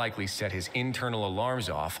 That likely set his internal alarms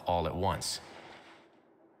off all at once.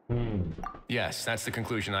 Yes, that's the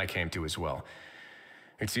conclusion I came to as well.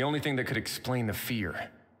 It's the only thing that could explain the fear.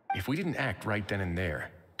 If we didn't act right then and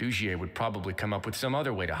there, Dugier would probably come up with some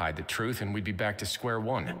other way to hide the truth and we'd be back to square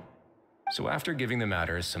one. So after giving the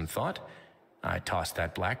matter some thought, I tossed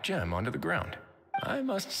that black gem onto the ground. I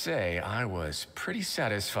must say, I was pretty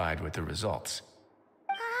satisfied with the results.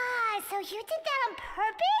 Ah, so you did that on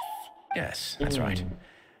purpose? Yes, that's right.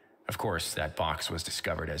 Of course, that box was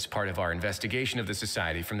discovered as part of our investigation of the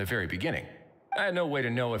Society from the very beginning. I had no way to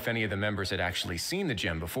know if any of the members had actually seen the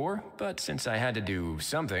gem before, but since I had to do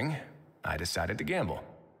something, I decided to gamble.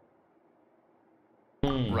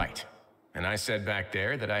 Right. And I said back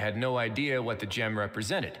there that I had no idea what the gem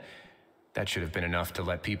represented. That should have been enough to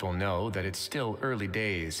let people know that it's still early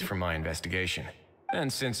days for my investigation.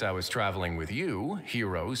 And since I was traveling with you,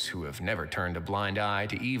 heroes who have never turned a blind eye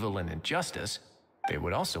to evil and injustice, they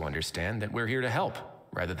would also understand that we're here to help,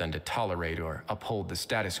 rather than to tolerate or uphold the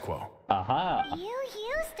status quo. Aha! You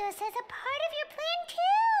used us as a part of your plan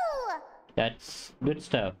too! That's good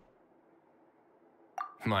stuff.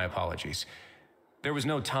 My apologies. There was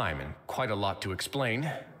no time and quite a lot to explain,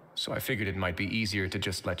 so I figured it might be easier to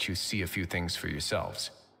just let you see a few things for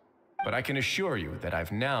yourselves. But I can assure you that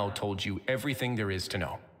I've now told you everything there is to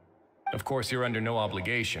know. Of course, you're under no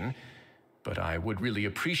obligation, but I would really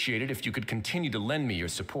appreciate it if you could continue to lend me your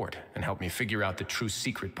support and help me figure out the true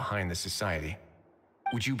secret behind the Society.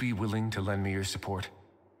 Would you be willing to lend me your support?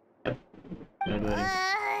 But Paimon's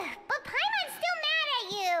still mad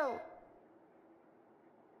at you!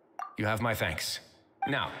 You have my thanks.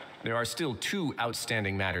 Now, there are still two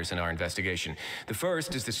outstanding matters in our investigation. The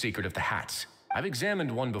first is the secret of the hats. I've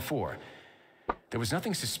examined one before. There was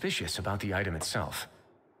nothing suspicious about the item itself.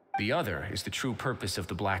 The other is the true purpose of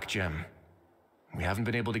the black gem. We haven't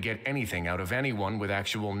been able to get anything out of anyone with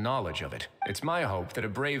actual knowledge of it. It's my hope that a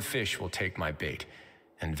brave fish will take my bait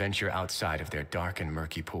and venture outside of their dark and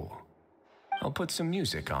murky pool. I'll put some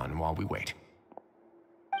music on while we wait.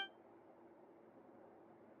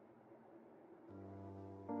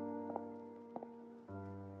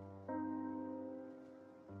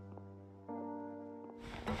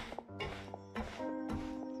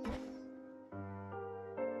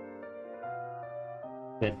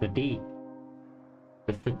 That's the D.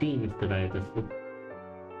 That's the D, Mr. Writers.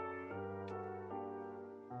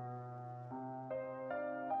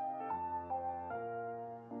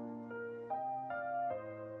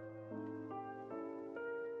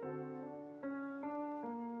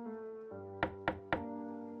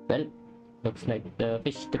 Well, looks like the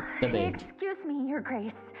fish took the bait. Excuse me, Your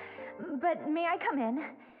Grace, but may I come in?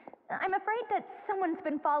 I'm afraid that someone's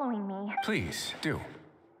been following me. Please, do.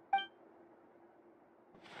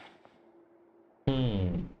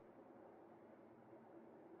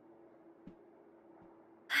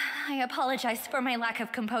 I apologize for my lack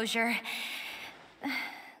of composure.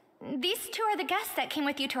 These two are the guests that came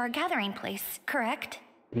with you to our gathering place, correct?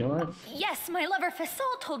 You know what? Yes, my lover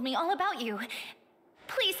Fasol told me all about you.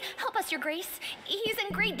 Please, help us, Your Grace. He's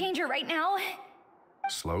in great danger right now.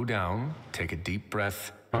 Slow down, take a deep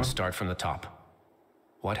breath, and start from the top.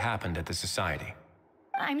 What happened at the Society?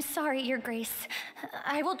 I'm sorry, Your Grace.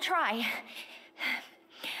 I will try.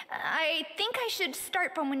 I think I should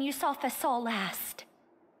start from when you saw Fasol last.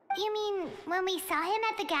 You mean when we saw him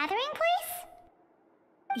at the gathering place?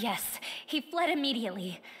 Yes, he fled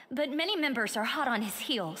immediately, but many members are hot on his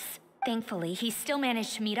heels. Thankfully, he still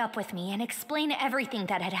managed to meet up with me and explain everything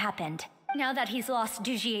that had happened. Now that he's lost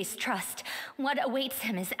Dugier's trust, what awaits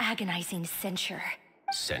him is agonizing censure.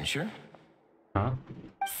 Censure? Huh?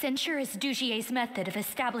 Censure is Dugier's method of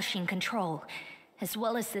establishing control, as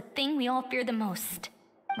well as the thing we all fear the most.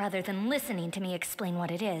 Rather than listening to me explain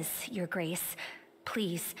what it is, Your Grace,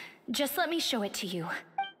 please, just let me show it to you.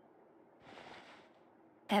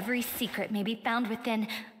 Every secret may be found within...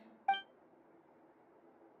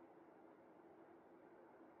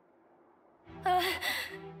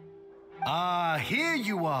 Here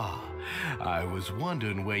you are. I was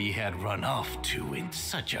wondering where you had run off to in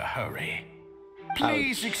such a hurry.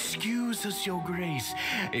 Please excuse us, Your Grace.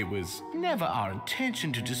 It was never our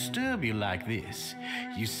intention to disturb you like this.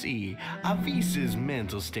 You see, Avisa's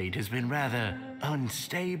mental state has been rather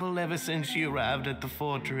unstable ever since she arrived at the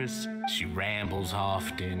fortress. She rambles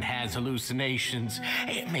often, has hallucinations.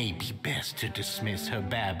 It may be best to dismiss her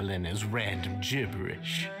babbling as random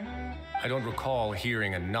gibberish. I don't recall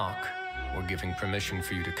hearing a knock or giving permission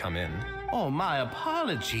for you to come in. Oh, my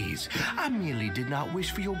apologies. I merely did not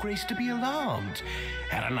wish for Your Grace to be alarmed.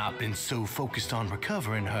 Had I not been so focused on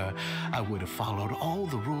recovering her, I would have followed all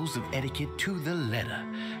the rules of etiquette to the letter.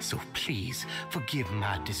 So please forgive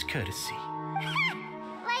my discourtesy.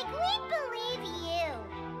 Like we believe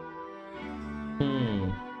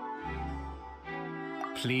you.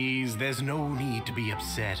 Please, there's no need to be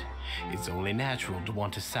upset. It's only natural to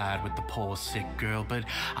want to side with the poor sick girl, but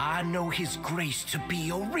I know His Grace to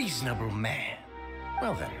be a reasonable man.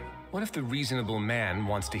 Well then, what if the reasonable man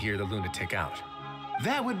wants to hear the lunatic out?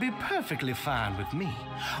 That would be perfectly fine with me.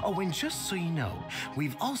 Oh, and just so you know,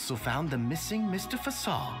 we've also found the missing Mr.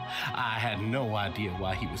 Fasal. I had no idea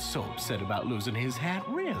why he was so upset about losing his hat,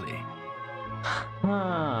 really.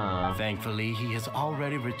 Thankfully, he has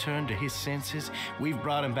already returned to his senses. We've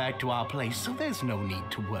brought him back to our place, so there's no need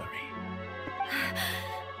to worry.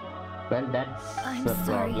 Well, that's I'm the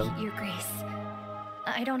sorry, problem. Your Grace.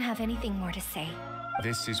 I don't have anything more to say.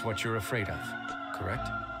 This is what you're afraid of, correct?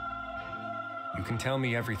 You can tell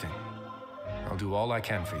me everything. I'll do all I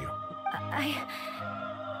can for you.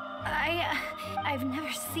 I've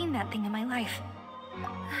never seen that thing in my life.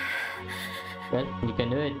 Well, you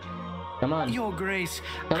can do it. Come on. Your Grace,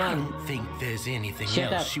 I don't think there's anything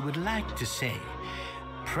else she would like to say.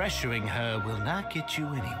 Pressuring her will not get you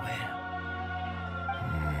anywhere.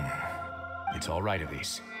 It's all right,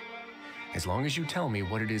 Avise. As long as you tell me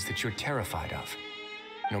what it is that you're terrified of,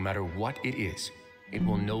 no matter what it is, it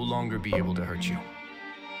will no longer be able to hurt you.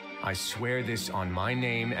 I swear this on my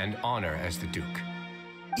name and honor as the Duke.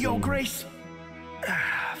 Your Grace,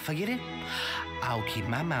 forget it. I'll keep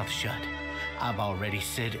my mouth shut. I've already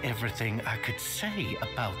said everything I could say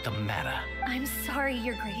about the matter. I'm sorry,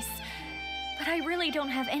 Your Grace, but I really don't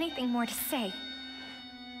have anything more to say.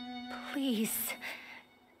 Please,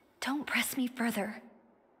 don't press me further.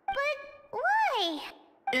 But why?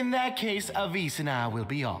 In that case, Avise and I will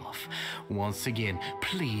be off. Once again,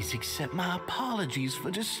 please accept my apologies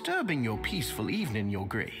for disturbing your peaceful evening, Your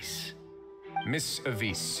Grace. Miss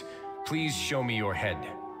Avise, please show me your head.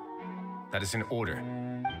 That is an order.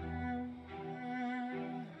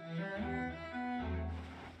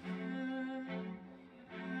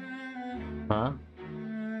 Huh?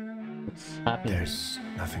 What's happening? There's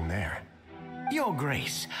nothing there. Your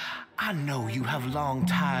Grace, I know you have long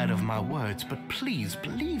tired of my words, but please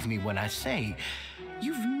believe me when I say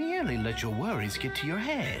you've merely let your worries get to your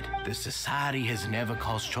head. The Society has never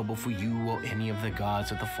caused trouble for you or any of the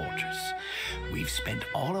guards at the fortress. We've spent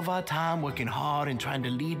all of our time working hard and trying to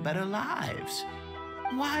lead better lives.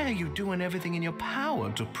 Why are you doing everything in your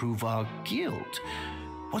power to prove our guilt?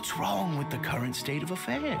 What's wrong with the current state of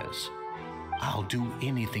affairs? I'll do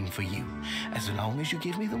anything for you, as long as you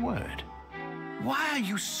give me the word. Why are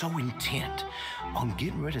you so intent on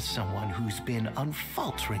getting rid of someone who's been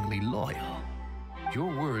unfalteringly loyal?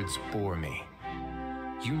 Your words bore me.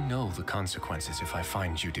 You know the consequences if I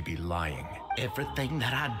find you to be lying. Everything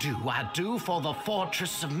that I do for the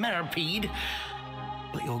Fortress of Meripede.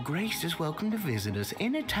 But Your Grace is welcome to visit us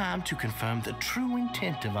any time to confirm the true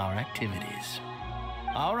intent of our activities.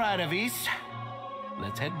 All right, Avise,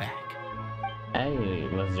 let's head back. I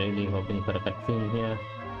was really hoping for a cutscene here.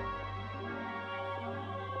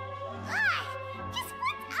 Just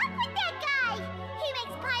what's up with that guy? He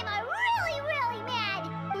makes Paimon really, really mad.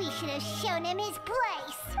 We should have shown him his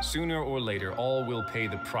place. Sooner or later, all will pay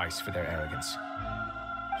the price for their arrogance.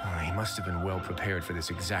 He must have been well prepared for this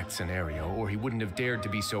exact scenario, or he wouldn't have dared to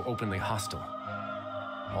be so openly hostile.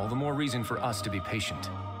 All the more reason for us to be patient.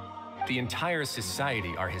 The entire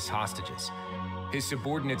society are his hostages. His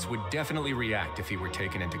subordinates would definitely react if he were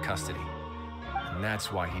taken into custody. And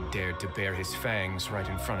that's why he dared to bare his fangs right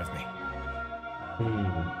in front of me.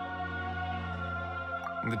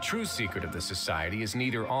 The true secret of the society is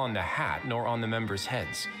neither on the hat nor on the members'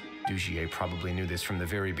 heads. Dugier probably knew this from the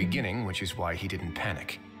very beginning, which is why he didn't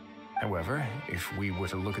panic. However, if we were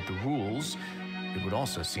to look at the rules, it would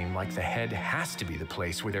also seem like the head has to be the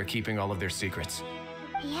place where they're keeping all of their secrets.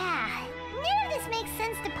 Yeah, none of this makes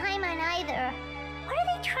sense to Paimon either. What are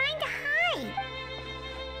they trying to hide?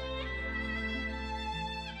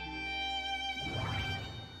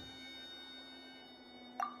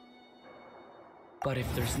 But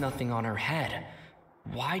if there's nothing on her head,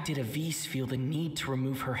 why did Avise feel the need to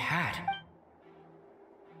remove her hat?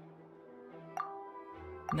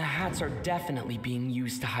 The hats are definitely being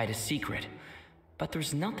used to hide a secret, but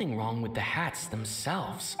there's nothing wrong with the hats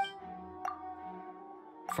themselves.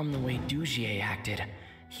 From the way Dugier acted,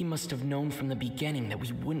 he must have known from the beginning that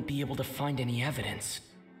we wouldn't be able to find any evidence.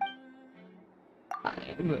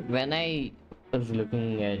 When I was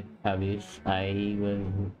looking at Abyss, I was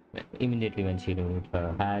immediately when she removed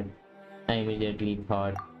her hat, I immediately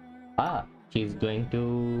thought, she's going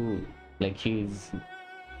to, like, she's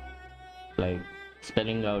like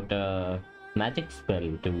spelling out a magic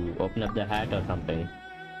spell to open up the hat or something.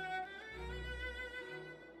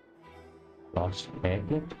 Lost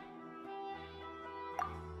haircut?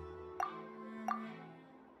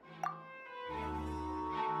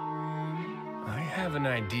 I have an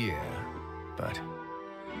idea, but...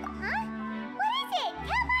 Huh? What is it?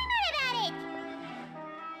 Tell Paimon about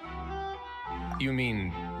it! You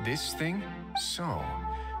mean this thing? So,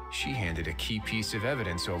 she handed a key piece of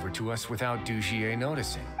evidence over to us without Dugier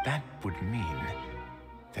noticing. That would mean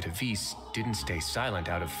that Avis didn't stay silent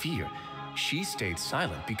out of fear. She stayed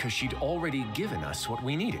silent because she'd already given us what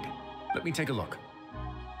we needed. Let me take a look.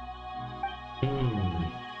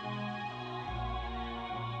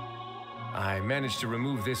 I managed to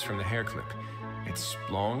remove this from the hair clip. It's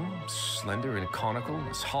long, slender, and conical.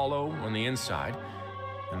 It's hollow on the inside,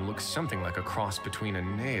 and looks something like a cross between a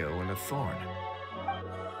nail and a thorn.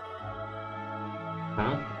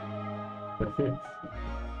 Huh? What's this?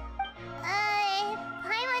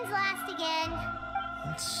 Paimon's lost again.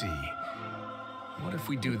 Let's see. What if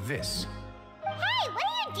we do this? Hey, what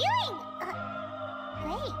are you doing?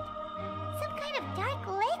 Wait. Some kind of dark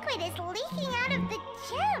liquid is leaking out of the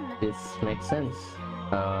gem. This makes sense.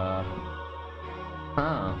 Oh.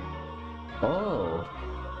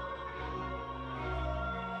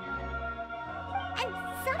 And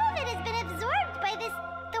some of it has been absorbed by this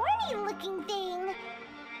thorny-looking thing.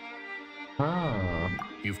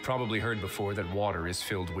 You've probably heard before that water is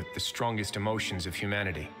filled with the strongest emotions of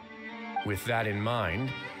humanity. With that in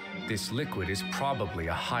mind, this liquid is probably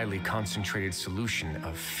a highly concentrated solution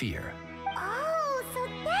of fear. Oh, so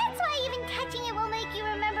that's why even touching it will make you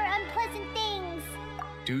remember unpleasant things.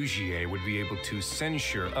 Dugier would be able to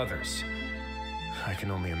censure others. I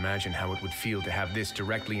can only imagine how it would feel to have this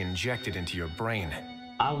directly injected into your brain.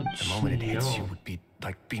 Ouch. The moment it hits you would be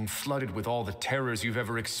like being flooded with all the terrors you've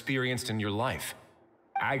ever experienced in your life.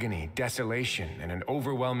 Agony, desolation, and an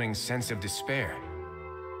overwhelming sense of despair.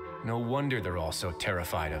 No wonder they're all so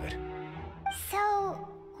terrified of it. So,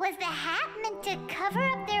 was the hat meant to cover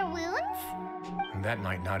up their wounds? That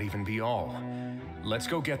might not even be all. Let's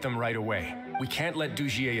go get them right away. We can't let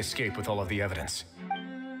Dugier escape with all of the evidence.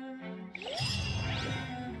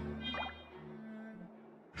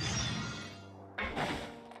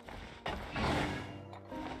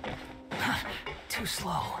 Too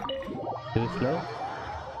slow. Too slow?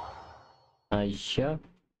 Are you sure?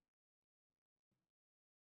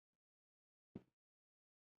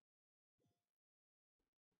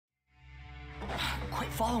 Quit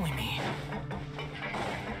following me.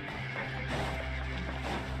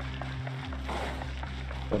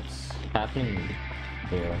 What's happening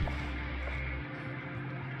here?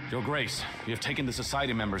 Your Grace, we have taken the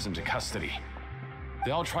Society members into custody.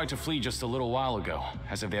 They all tried to flee just a little while ago,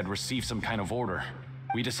 as if they had received some kind of order.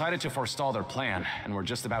 We decided to forestall their plan, and were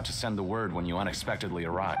just about to send the word when you unexpectedly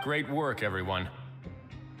arrived. Great work, everyone.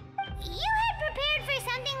 You had prepared for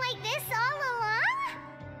something like this all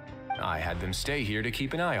along? I had them stay here to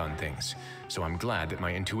keep an eye on things, so I'm glad that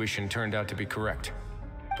my intuition turned out to be correct.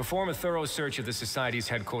 Perform a thorough search of the Society's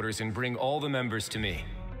headquarters and bring all the members to me.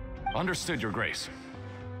 Understood, Your Grace.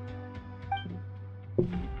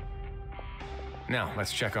 Now,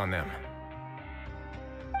 let's check on them.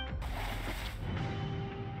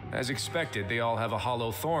 As expected, they all have a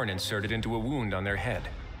hollow thorn inserted into a wound on their head.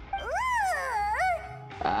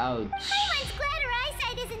 Ooh! Ouch. Paimon's glad her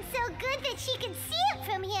eyesight isn't so good that she can see it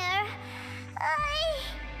from here.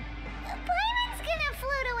 Paimon's gonna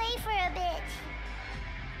float away for a bit.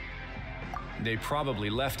 They probably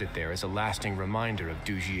left it there as a lasting reminder of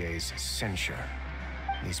Dugier's censure.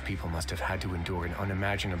 These people must have had to endure an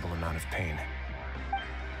unimaginable amount of pain.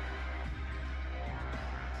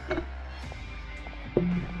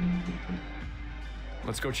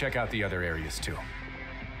 Let's go check out the other areas too.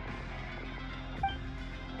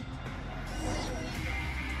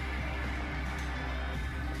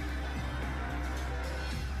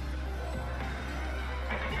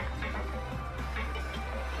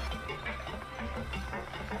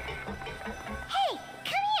 Hey,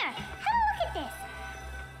 come here. Have a look at this.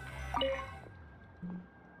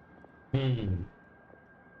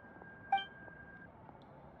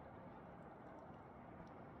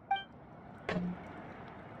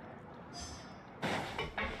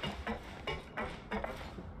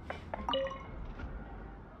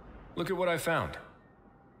 Look at what I found.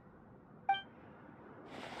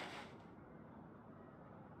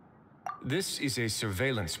 This is a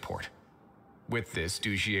surveillance port. With this,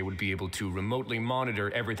 Dugier would be able to remotely monitor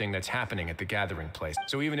everything that's happening at the gathering place.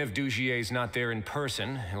 So even if Dugier's not there in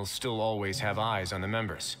person, he'll still always have eyes on the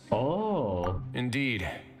members. Oh. Indeed.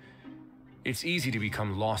 It's easy to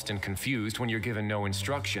become lost and confused when you're given no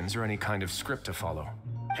instructions or any kind of script to follow.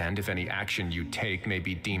 And if any action you take may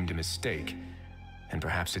be deemed a mistake, then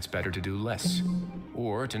perhaps it's better to do less.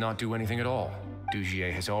 Or to not do anything at all. Dugier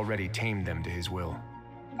has already tamed them to his will.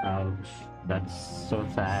 Ouch. That's so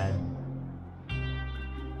sad.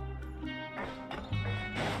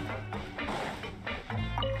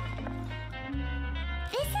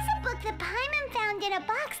 This is a book that Paimon found in a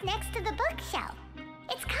box next to the bookshelf.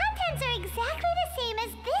 Its contents are exactly the same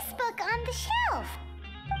as this book on the shelf.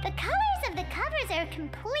 The colors of the covers are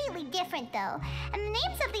completely different though, and the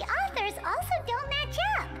names of the authors also don't match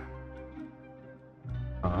up.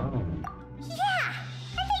 Oh. Yeah,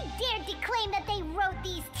 and they dared to claim that they wrote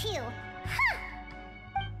these too. Huh!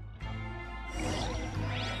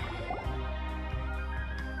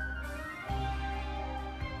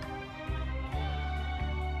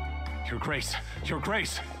 Your Grace, Your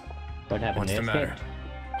Grace! What happened? What's the matter?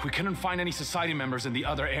 We couldn't find any society members in the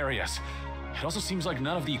other areas. It also seems like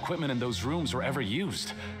none of the equipment in those rooms were ever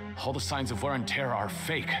used. All the signs of wear and tear are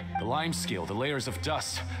fake. The lime scale, the layers of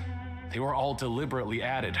dust, they were all deliberately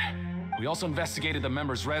added. We also investigated the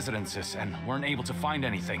members' residences and weren't able to find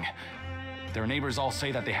anything. Their neighbors all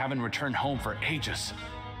say that they haven't returned home for ages.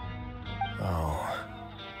 Oh.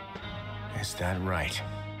 Is that right?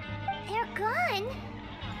 They're gone?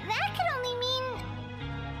 That could only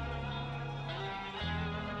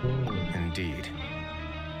mean... Indeed.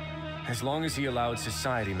 As long as he allowed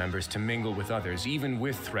society members to mingle with others, even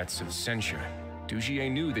with threats of censure, Dugier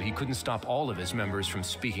knew that he couldn't stop all of his members from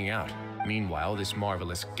speaking out. Meanwhile, this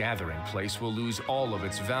marvelous gathering place will lose all of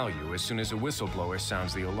its value as soon as a whistleblower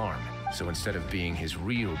sounds the alarm. So instead of being his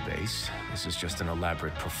real base, this is just an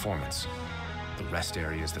elaborate performance. The rest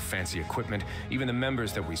areas, the fancy equipment, even the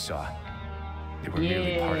members that we saw, they were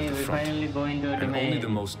merely part of the front. And only the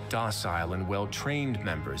most docile and well-trained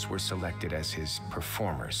members were selected as his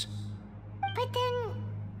performers. But then,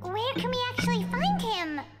 where can we actually find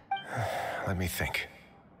him? Let me think.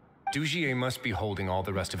 Dugier must be holding all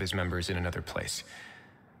the rest of his members in another place.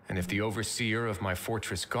 And if the overseer of my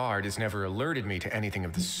fortress guard has never alerted me to anything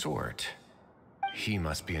of the sort, he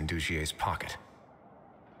must be in Dugier's pocket.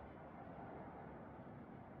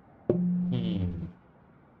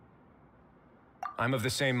 I'm of the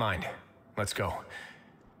same mind. Let's go.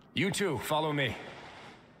 You two, follow me.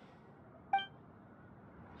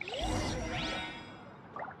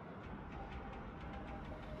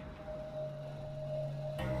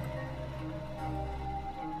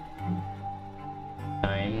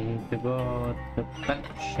 Time to go to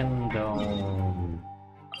Protection Dome.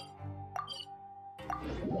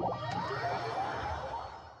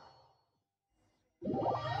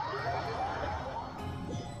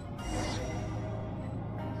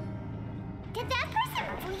 Did that person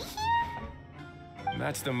flee here?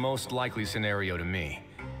 That's the most likely scenario to me.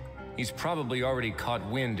 He's probably already caught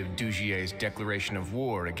wind of Dugier's declaration of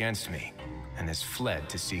war against me, and has fled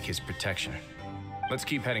to seek his protection. Let's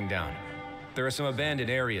keep heading down. There are some abandoned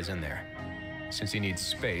areas in there. Since he needs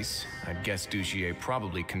space, I'd guess Dugier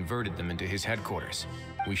probably converted them into his headquarters.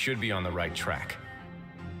 We should be on the right track.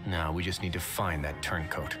 Now we just need to find that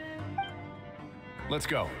turncoat. Let's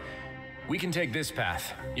go. We can take this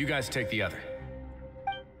path. You guys take the other.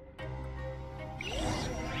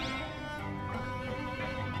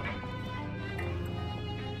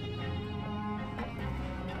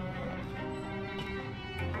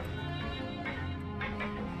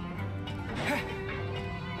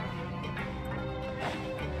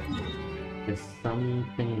 There's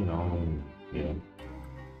something wrong here.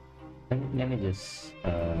 Let me just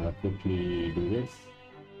quickly do this.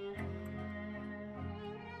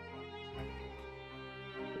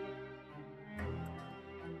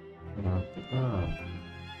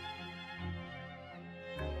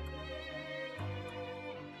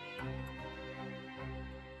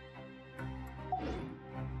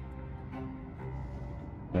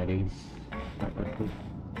 Ready?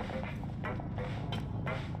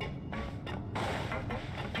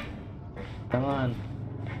 Come on.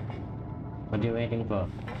 What are you waiting for?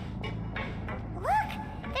 Look!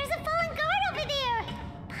 There's a fallen guard over there!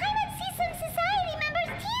 Paimon sees some society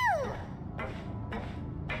members too!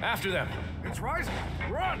 After them! It's rising!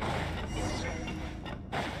 Run!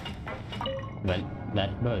 Well,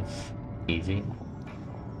 that was easy.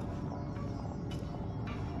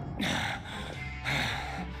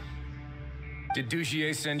 Did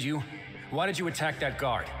Dugier send you? Why did you attack that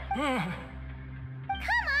guard? Come on,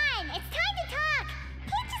 it's time to talk.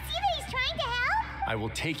 Can't you see that he's trying to help? I will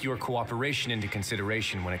take your cooperation into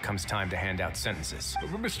consideration when it comes time to hand out sentences.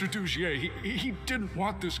 Mr. Dugier, he didn't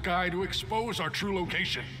want this guy to expose our true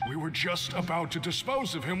location. We were just about to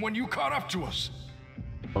dispose of him when you caught up to us.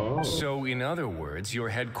 Oh. So, in other words, your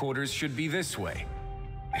headquarters should be this way.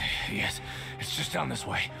 Yes, it's just down this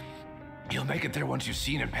way. You'll make it there once you've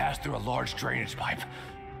seen it pass through a large drainage pipe.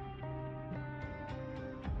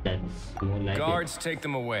 That's more like Guards, take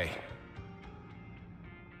them away.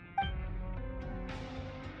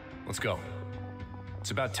 Let's go.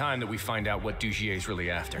 It's about time that we find out what Dugier's really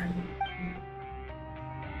after.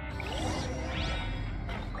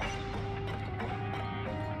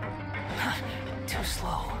 Too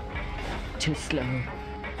slow. Too slow.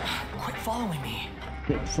 Quit following me.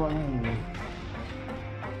 Quit following me.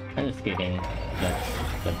 I'm just kidding.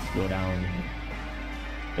 Let's go down.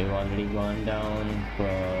 We've already gone down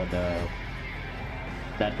for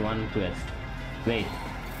that one quest. Wait.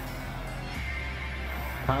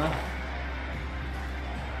 Huh?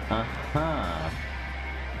 Uh-huh.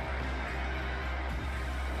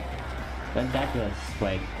 Well, that was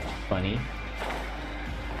quite funny.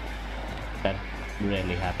 That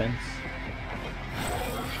rarely happens.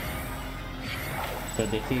 So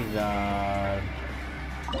this is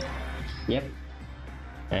yep.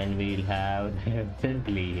 And we'll have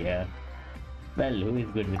Rizzlee here. Well, who is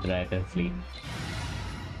good with Rizzlee?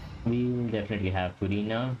 We'll definitely have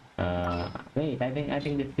Purina. Wait, I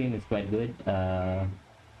think this team is quite good.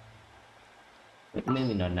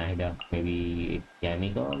 Maybe not Nida. Maybe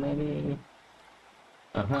Yamiko, maybe?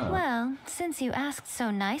 Well, since you asked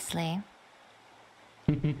so nicely.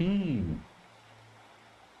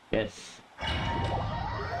 Yes.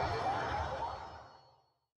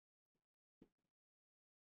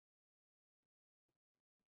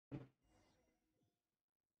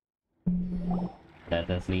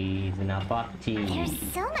 Rizzlee is in a party. There's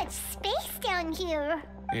so much space down here.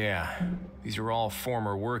 Yeah, these are all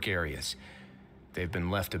former work areas. They've been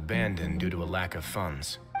left abandoned due to a lack of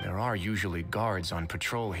funds. There are usually guards on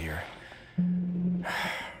patrol here.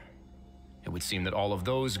 It would seem that all of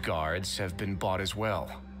those guards have been bought as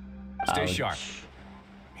well. Stay sharp.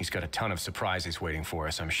 He's got a ton of surprises waiting for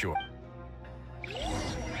us, I'm sure.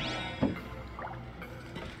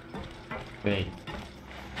 Wait.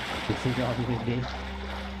 This is all we did?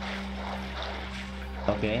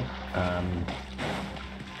 Okay,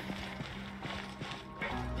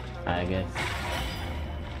 I guess.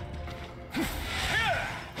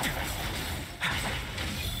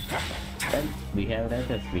 Well, we have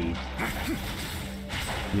SSV,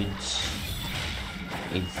 which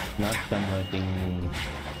is not converting.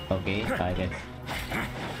 Okay, I guess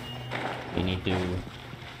we need to.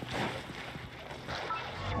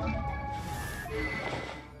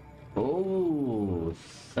 Oh,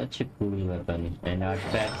 such a cool weapon. And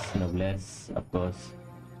artifacts, noblesse, of course.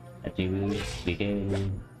 Attributes,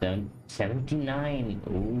 detail, 79.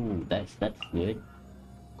 Ooh, that's good.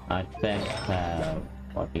 Artifact,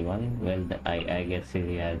 41. Well, I guess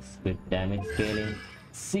he has good damage scaling.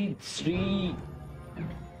 Seed 3.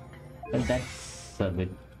 Well, that's a bit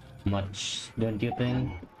much, don't you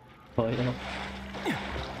think? For you.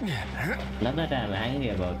 Not that I'm angry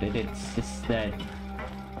about it, it's just that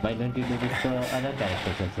why don't you do this for other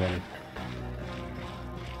characters as well?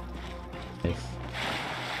 There's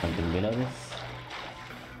something below this?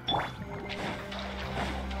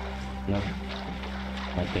 Nope.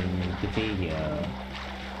 Nothing to see here.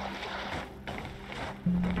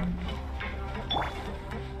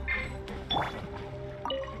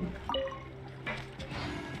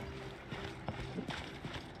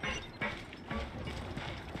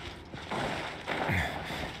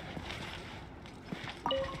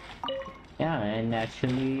 Yeah, and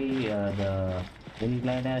actually the wind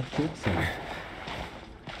glider shoots him.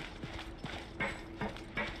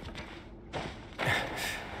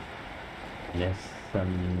 There's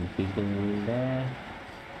some people there.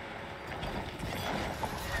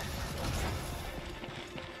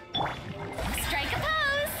 Strike a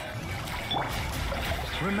pose!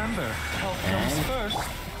 Remember, health comes first.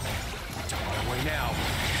 Don't run away now.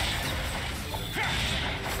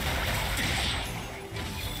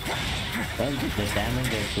 Well, the damage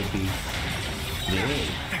there should be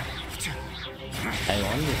great. I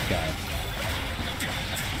want this guy.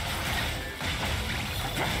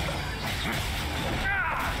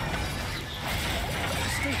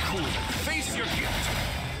 Stay cool. Face your guilt.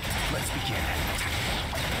 Let's begin.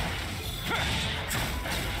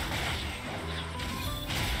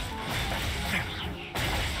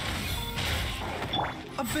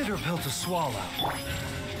 A bitter pill to swallow.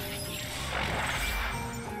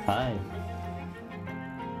 Hi.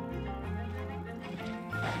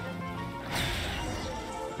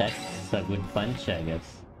 That's a good punch, I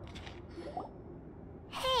guess.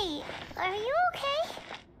 Hey, are you okay?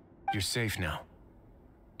 You're safe now.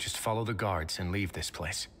 Just follow the guards and leave this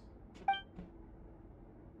place.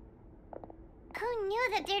 Who knew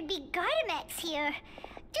that there'd be Gardamex here?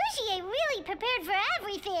 Dujier really prepared for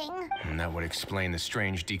everything. And that would explain the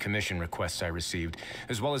strange decommission requests I received,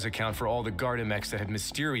 as well as account for all the Gardamex that have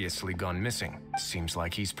mysteriously gone missing. Seems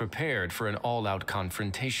like he's prepared for an all-out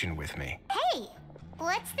confrontation with me. Hey,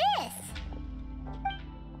 what's this?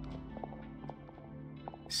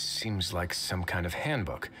 Seems like some kind of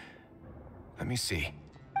handbook. Let me see.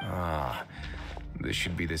 Ah, this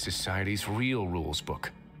should be the Society's real rules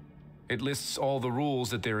book. It lists all the rules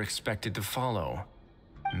that they're expected to follow.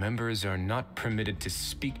 Members are not permitted to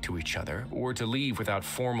speak to each other or to leave without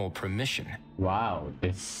formal permission. Wow,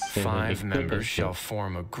 this 5 members shall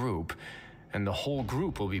form a group, and the whole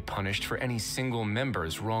group will be punished for any single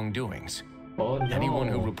member's wrongdoings. Oh, no. Anyone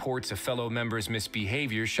who reports a fellow member's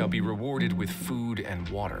misbehavior shall be rewarded with food and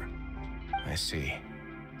water. I see.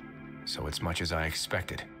 So it's much as I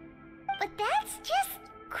expected. But that's just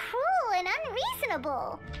cruel and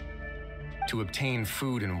unreasonable. To obtain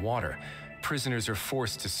food and water, prisoners are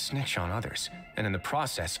forced to snitch on others, and in the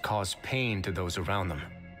process cause pain to those around them.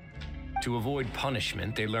 To avoid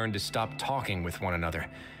punishment, they learn to stop talking with one another.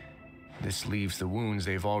 This leaves the wounds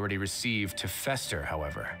they've already received to fester,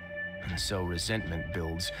 however, and so resentment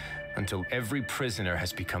builds until every prisoner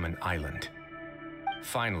has become an island.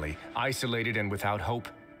 Finally, isolated and without hope,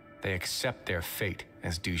 they accept their fate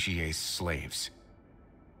as Dujier's slaves.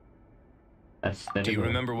 Do you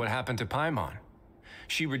remember what happened to Paimon?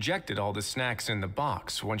 She rejected all the snacks in the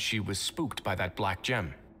box once she was spooked by that black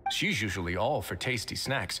gem. She's usually all for tasty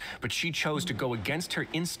snacks, but she chose to go against her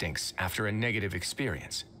instincts after a negative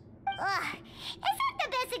experience. Ugh, is that the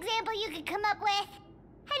best example you could come up with?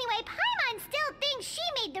 Anyway, Paimon still thinks she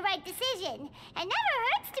made the right decision. It never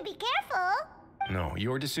hurts to be careful. No,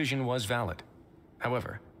 your decision was valid.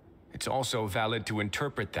 However, it's also valid to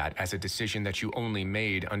interpret that as a decision that you only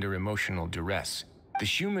made under emotional duress. The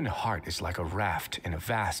human heart is like a raft in a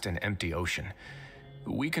vast and empty ocean.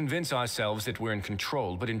 We convince ourselves that we're in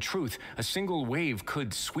control, but in truth, a single wave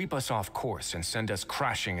could sweep us off course and send us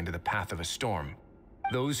crashing into the path of a storm.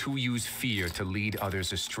 Those who use fear to lead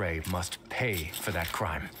others astray must pay for that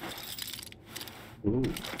crime. Ooh.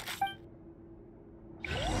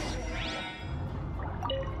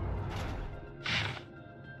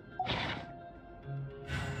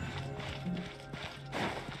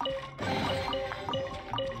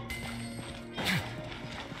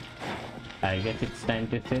 I guess it's time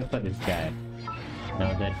to save for this guy.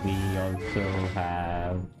 Now that we also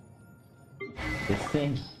have this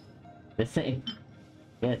thing.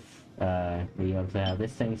 Yes, we also have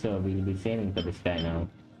this thing, so we'll be saving for this guy now.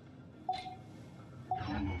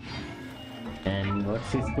 And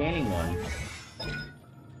what's his scaling on?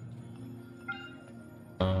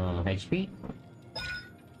 HP?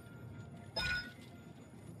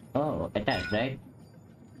 Oh, attack, right?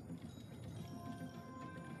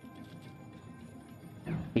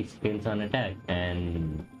 He skills on attack,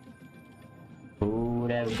 and who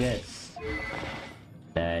would have guessed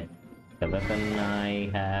that the weapon I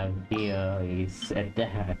have here is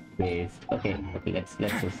attack based. Okay, let's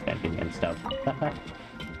just continue and stop.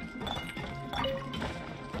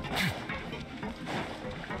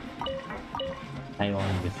 I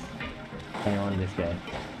want this guy.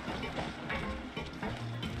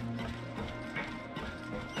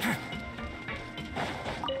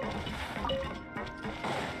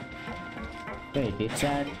 Wait, is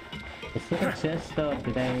it a chest or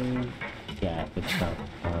did I... Yeah, it's not.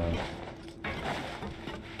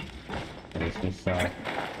 At least we saw.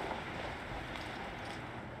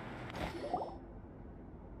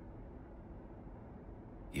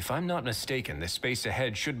 If I'm not mistaken, the space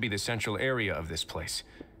ahead should be the central area of this place,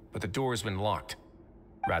 but the door's been locked.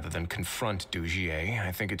 Rather than confront Dujier,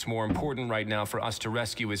 I think it's more important right now for us to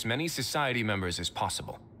rescue as many Society members as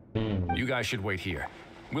possible. You guys should wait here.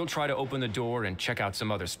 We'll try to open the door and check out some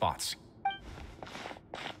other spots.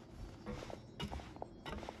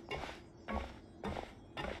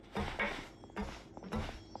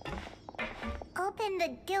 Open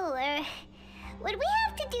the door. Would we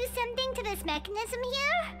have to do something to this mechanism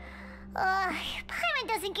here? Paimon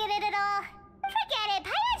doesn't get it at all. Forget it,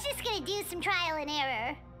 Paimon's just gonna do some trial and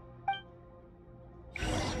error.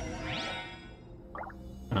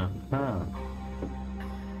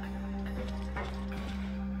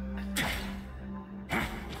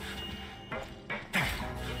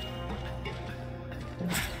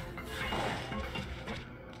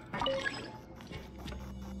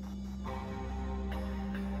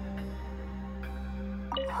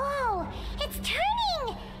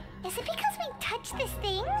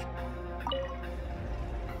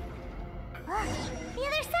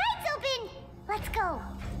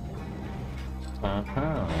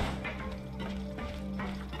 Uh-huh.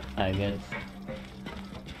 I guess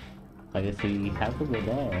we have to go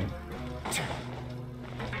there.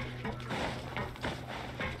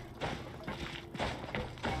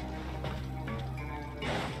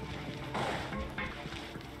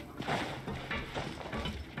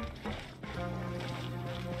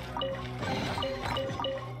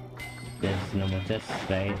 There's no more chests,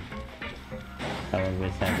 right? I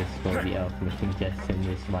always have this phobia of missing chests in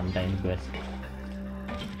this one-time quest.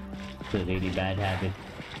 It's a really bad habit.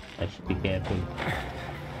 I should be careful.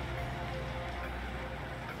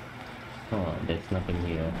 Oh, there's nothing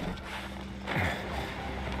here.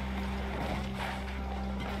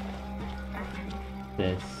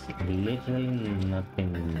 There's literally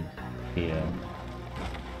nothing here.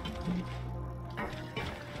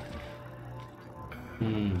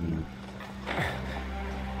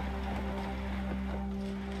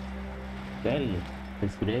 Well,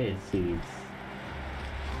 this Grace is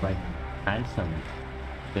quite handsome.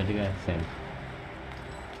 Pretty accent.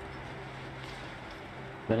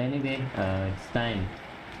 But anyway, it's time.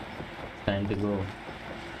 It's time to go.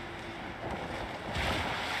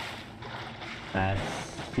 As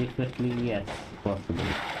secretly as possible.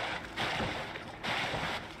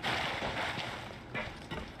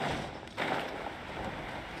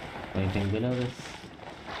 Anything below this?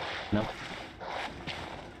 Nope.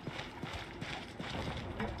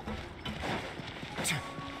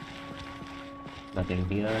 Nothing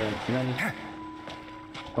here as well.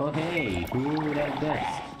 Oh hey, who would have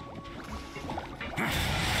guessed?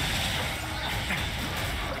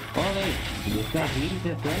 Oh wait, this guy heals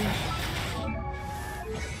as well?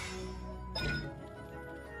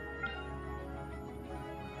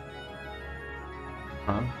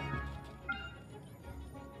 Huh?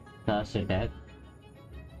 Fast attack.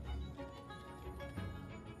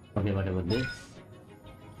 Okay, what about this?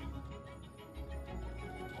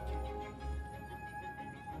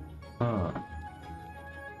 Huh.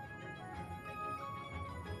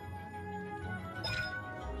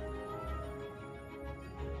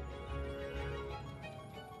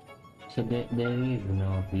 So there is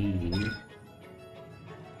no heal.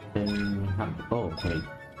 Then oh wait.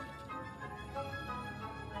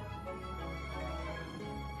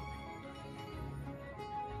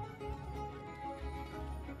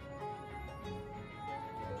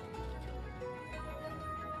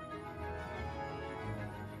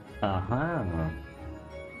 Uh-huh.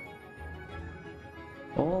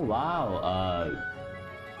 Oh wow,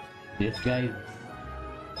 this guy's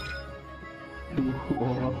too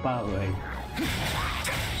overpowered.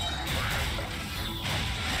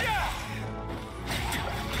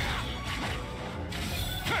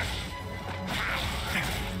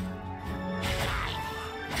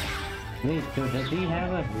 Wait, so does he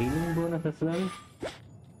have a healing bonus as well?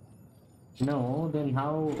 No, then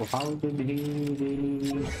how did he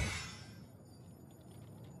really...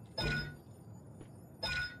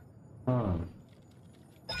 Huh.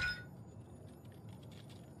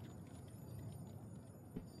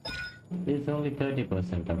 It's only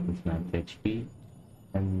 30% of his max HP.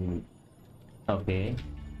 And... okay.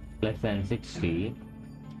 Less than 60.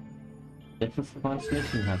 This is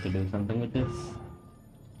Constellation have to do something with this.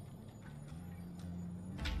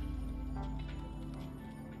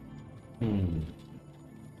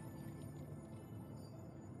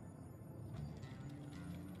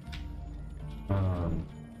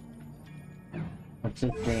 What's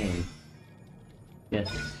his name? Yes,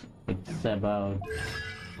 it's about...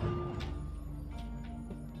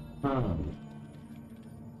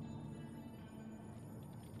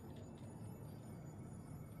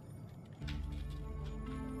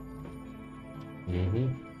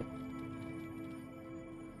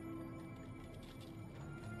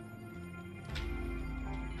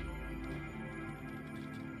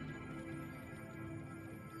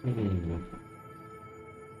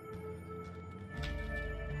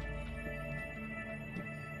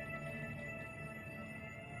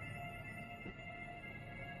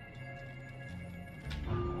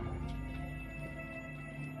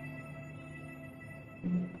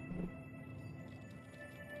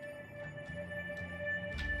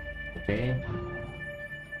 Okay.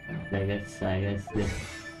 I guess this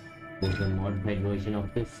is a modified version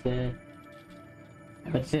of this there.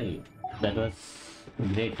 But still, that was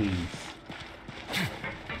great wheels.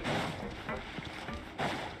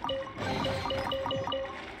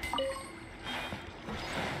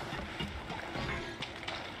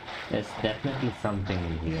 There's definitely something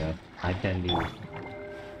in here, I tell you.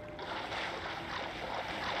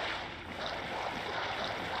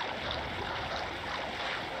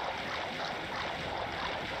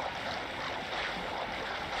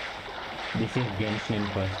 This is Genshin in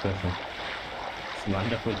first person. It's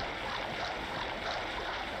wonderful.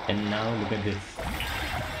 And now look at this.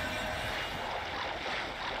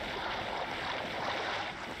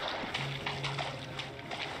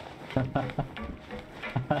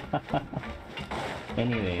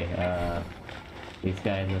 Anyway, these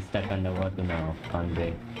guys are stuck underwater now, aren't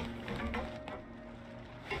they?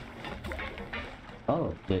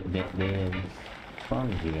 Oh, they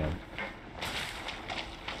spawned here.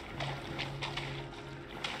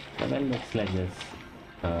 Well, looks like this.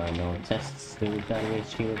 No chests to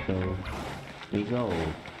salvage here, so we go.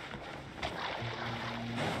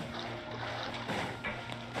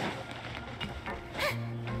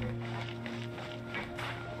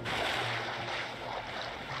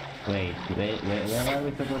 Wait, where are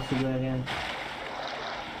we supposed to go again?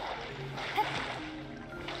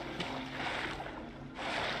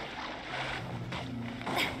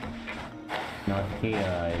 Not here,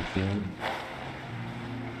 I assume.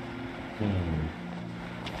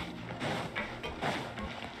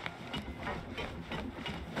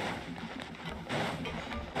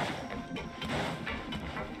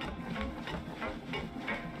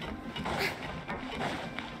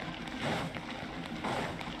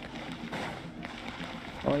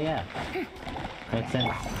 Oh yeah, makes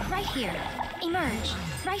sense. Right here. Emerge.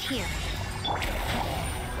 Right here.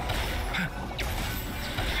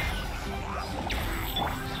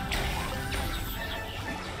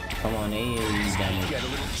 Come on, AoE damage. Get a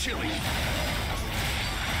little chilly.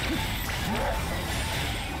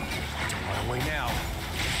 Don't run away now.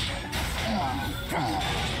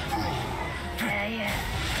 Yeah.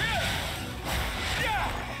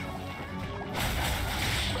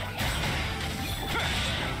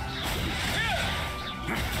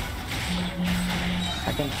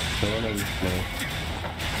 I can totally play.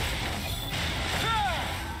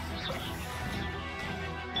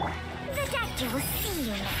 The doctor will see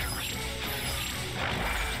you now.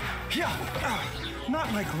 Yeah, not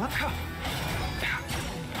like luck.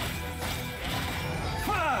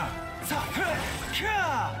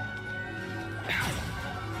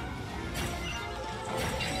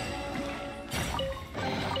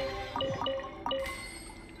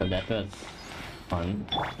 So that was fun.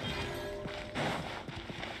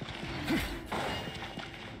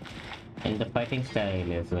 And the fighting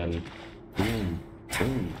style as well. Boom,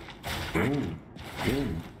 boom, boom,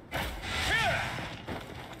 boom.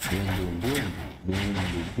 Boom, boom, boom, boom,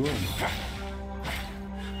 boom, boom.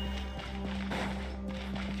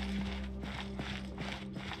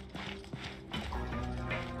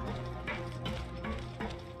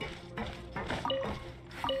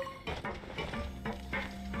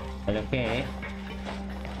 But okay.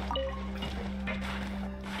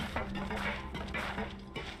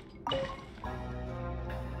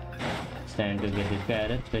 It's time to get this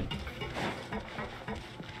carrot, but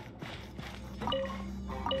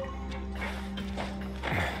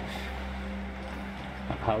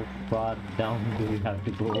how far down do we have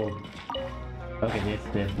to go? Okay,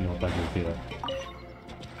 there's no puzzles here.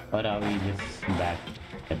 Or are we just back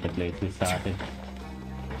at the place we started?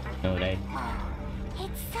 No, right?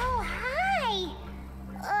 It's so high.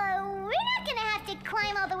 We're not gonna have to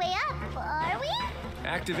climb all the way up, are we?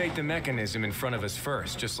 Activate the mechanism in front of us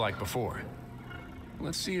first, just like before.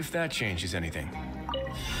 Let's see if that changes anything.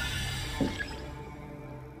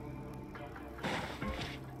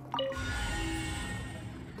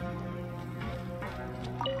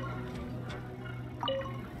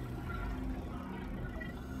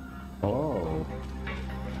 Oh.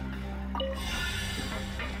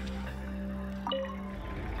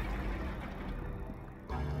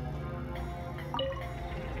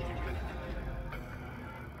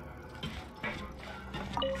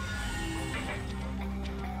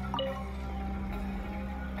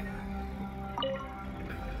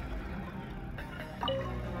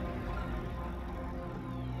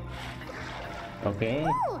 Okay.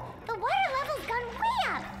 Ooh, the water level's gone way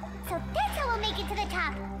up. So that's how we'll make it to the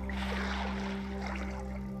top.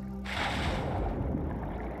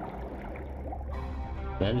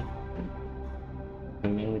 Well,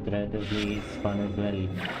 swimming with relatively is fun as well.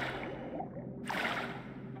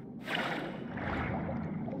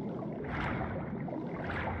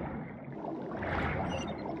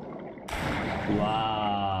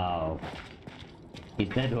 Wow. Is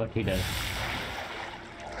that what he does?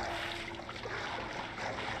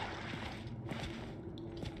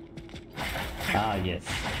 Ah, yes.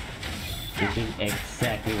 This is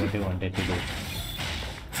exactly what he wanted to do.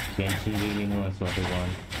 Genshin really knows what he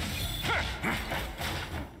wants.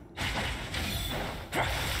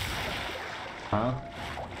 Huh?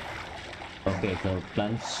 Okay, so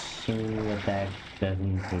plunge slashing attack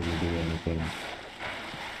doesn't really do anything.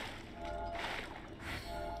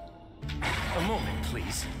 A moment,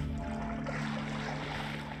 please.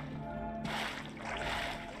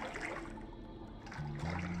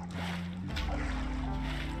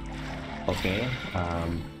 Okay,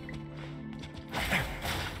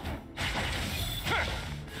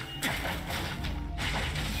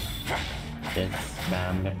 just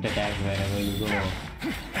spam left attack wherever you go.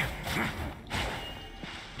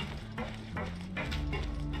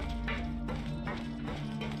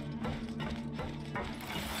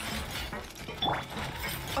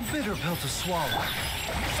 A bitter pill to swallow.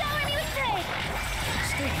 Shower me with strength!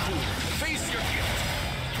 Stay cool. Face your guilt.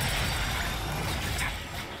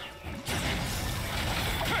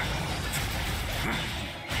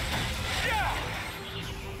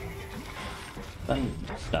 Fun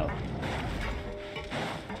stuff.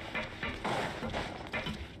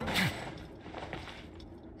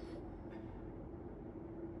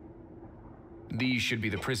 These should be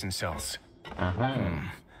the prison cells.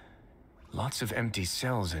 Lots of empty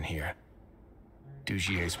cells in here.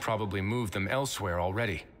 Dugier's probably moved them elsewhere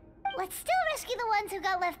already. Let's still rescue the ones who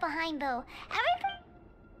got left behind, though.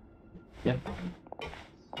 Yep.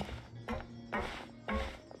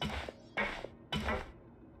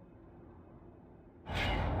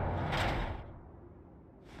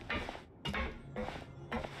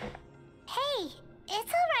 Hey,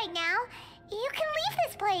 it's all right now. You can leave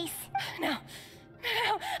this place. No,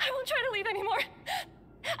 I won't try to leave anymore.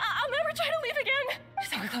 I'll never try to leave again.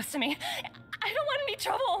 So close to me. I don't want any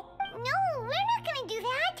trouble. No, we're not gonna do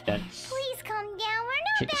that. Please calm down. We're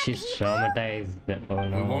not bad She's people. traumatized. Oh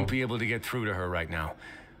no. We won't be able to get through to her right now.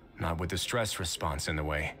 Not with the stress response in the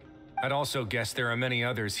way. I'd also guess there are many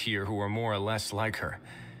others here who are more or less like her.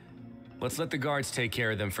 Let's let the guards take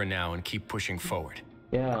care of them for now and keep pushing forward.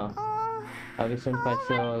 Yeah. I was in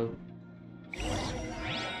patrol.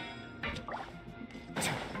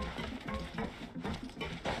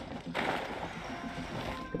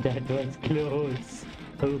 That was close.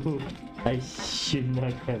 Oh, I should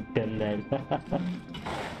not have done that.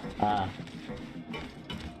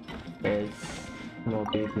 There's more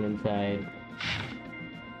people inside.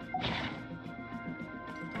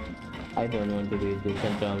 I don't want to read this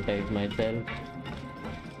and traumatize myself.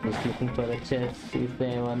 Just looking for a chest. Is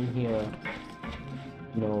there one here?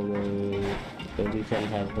 No way. Every cell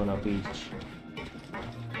has one of each.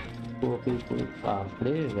 Poor people.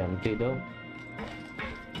 This is empty though.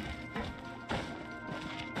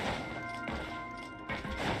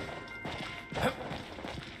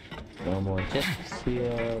 No more chests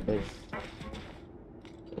here. There's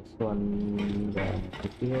one back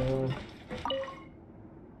here.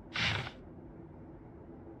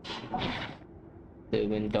 They've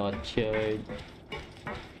been tortured.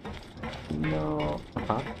 No.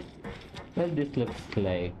 Well, this looks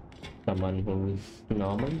like someone who's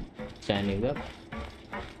normal, standing up.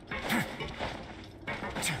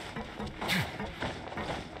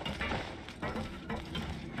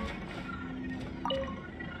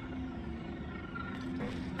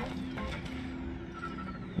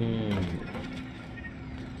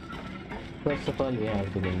 First of all, we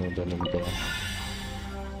have to remove the limiter.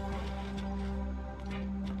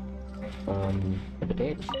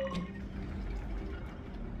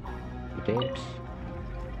 Rotate.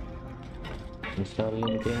 Install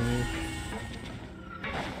limiting.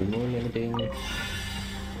 Remove limiting.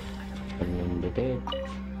 And then rotate.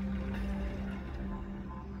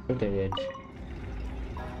 Rotate.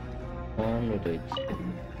 And rotate.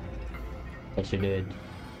 That should do it.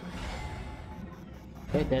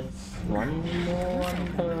 Wait, that's one more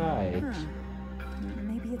on the right.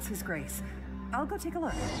 Maybe it's His Grace. I'll go take a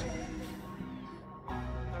look.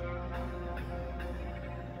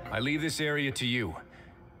 I leave this area to you.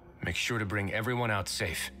 Make sure to bring everyone out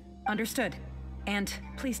safe. Understood. And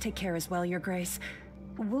please take care as well, Your Grace.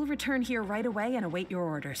 We'll return here right away and await your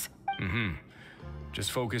orders.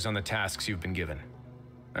 Just focus on the tasks you've been given.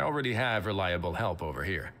 I already have reliable help over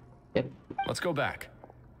here. Yep. Let's go back.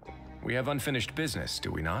 We have unfinished business,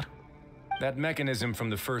 do we not? That mechanism from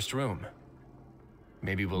the first room.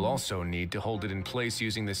 Maybe we'll also need to hold it in place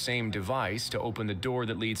using the same device to open the door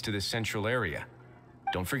that leads to the central area.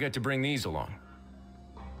 Don't forget to bring these along.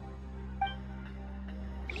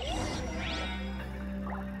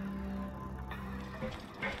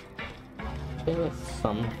 There was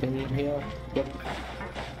something here. Yep.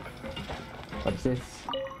 What's this?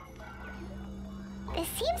 This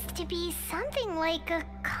seems to be something like a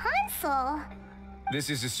console. This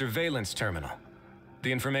is a surveillance terminal.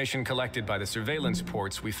 The information collected by the surveillance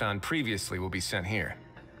ports we found previously will be sent here.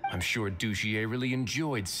 I'm sure Dugier really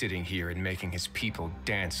enjoyed sitting here and making his people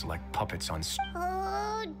dance like puppets on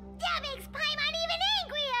Oh, that makes Paimon even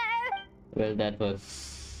angrier! Well, that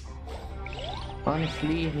was...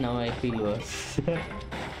 Honestly, now I feel worse.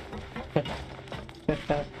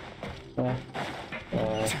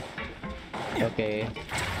 Okay.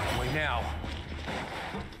 Wait now.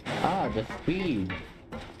 Ah, the speed.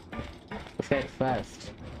 This guy's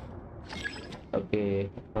fast. Okay,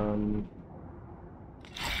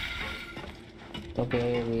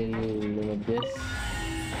 okay, we'll limit this.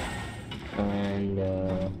 And,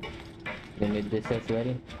 limit this as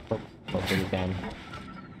well. Hopefully we can.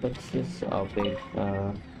 What's this? Oh, wait,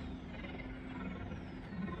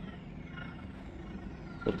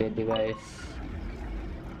 rotate device.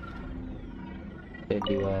 Rotate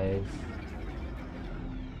device.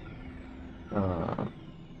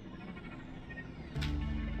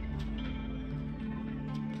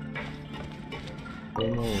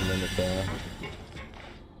 Remove limiter.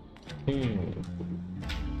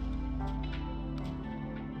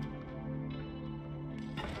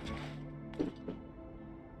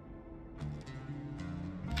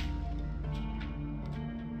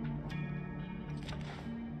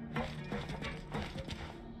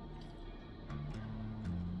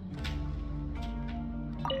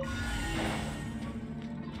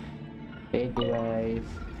 Rotate device.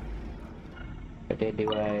 Rotate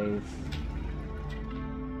device.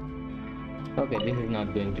 Okay, this is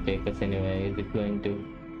not going to take us anywhere, is it going to?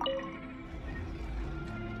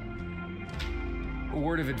 A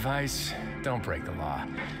word of advice, don't break the law.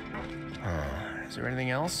 Is there anything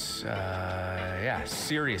else? Yeah,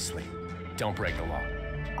 seriously, don't break the law.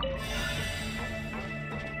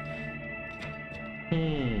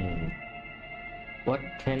 What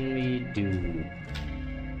can we do?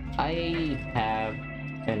 I have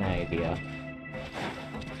an idea.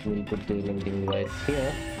 We'll put the limiting device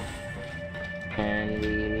here. And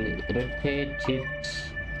we'll rotate it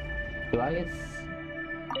twice.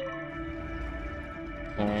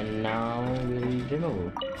 And now we'll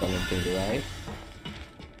remove the limiting device.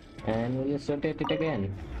 And we'll just rotate it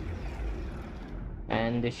again.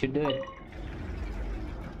 And this should do it.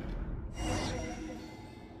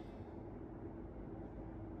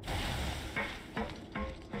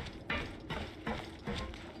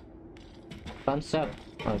 Thumbs up.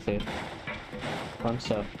 Okay.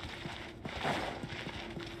 Thumbs up.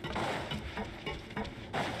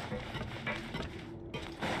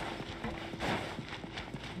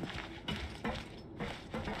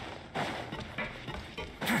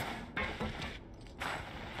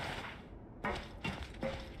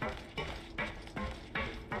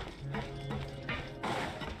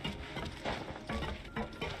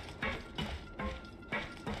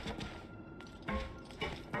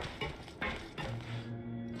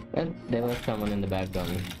 Well, there was someone in the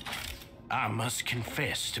background. I must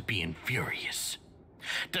confess to being furious.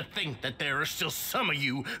 To think that there are still some of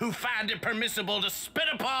you who find it permissible to spit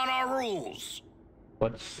upon our rules.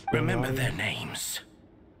 Remember their names.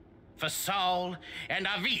 Fasal and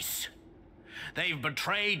Avis. They've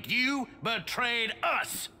betrayed you, betrayed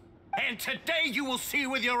us. And today you will see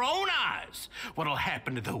with your own eyes what'll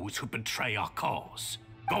happen to those who betray our cause.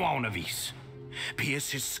 Go on, Avis.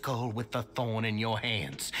 Pierce his skull with the thorn in your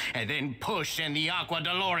hands, and then push in the Aqua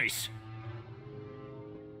Dolores.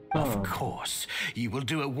 Of course, you will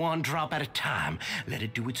do it one drop at a time. Let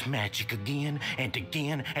it do its magic again, and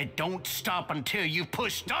don't stop until you've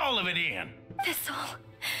pushed all of it in. Thistle,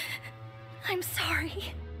 I'm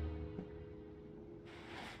sorry.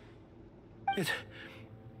 It's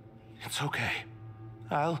okay.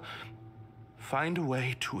 I'll find a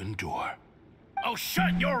way to endure. Oh,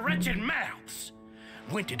 shut your wretched mouths!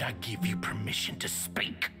 When did I give you permission to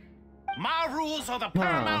speak? My rules are the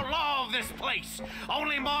paramount law of this place.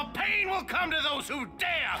 Only more pain will come to those who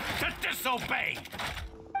dare to disobey.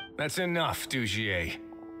 That's enough, Dugier.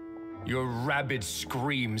 Your rabid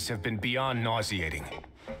screams have been beyond nauseating.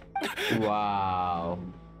 Wow.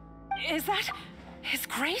 Is that His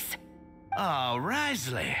Grace? Oh,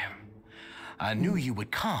 Rizzlee. I knew you would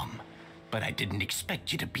come, but I didn't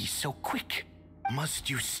expect you to be so quick. Must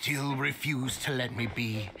you still refuse to let me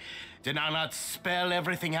be? Did I not spell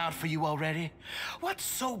everything out for you already? What's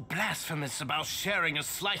so blasphemous about sharing a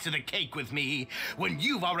slice of the cake with me when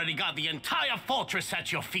you've already got the entire fortress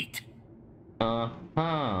at your feet?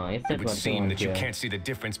 It would seem that you can't see the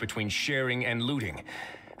difference between sharing and looting.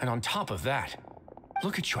 And on top of that,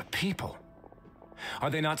 look at your people. Are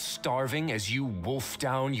they not starving as you wolf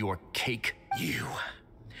down your cake? You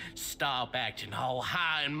stop acting all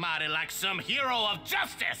high and mighty like some hero of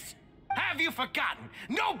justice. Have you forgotten?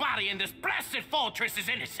 Nobody in this blasted fortress is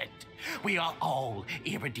innocent. We are all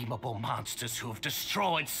irredeemable monsters who have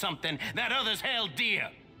destroyed something that others held dear.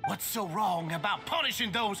 What's so wrong about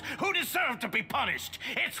punishing those who deserve to be punished?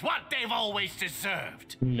 It's what they've always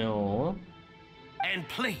deserved. No. And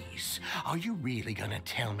please, are you really gonna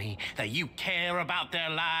tell me that you care about their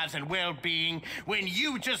lives and well-being when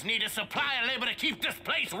you just need a supply of labor to keep this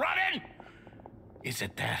place running? Is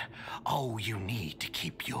it that all you need to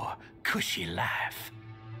keep your cushy life?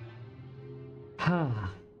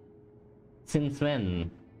 Since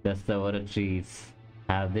when does the authorities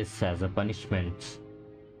have this as a punishment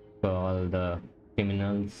for all the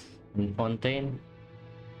criminals in Fontaine?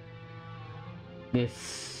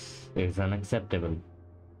 This is unacceptable.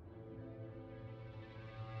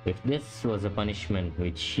 If this was a punishment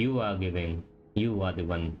which you are giving, you are the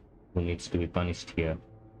one who needs to be punished here.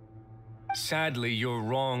 Sadly, you're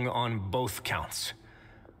wrong on both counts.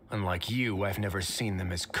 Unlike you, I've never seen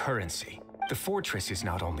them as currency. The fortress is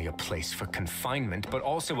not only a place for confinement, but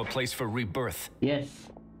also a place for rebirth. Yes,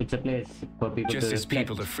 it's a place for people Just to as reflect.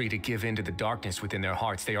 people are free to give in to the darkness within their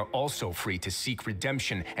hearts, they are also free to seek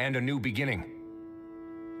redemption and a new beginning.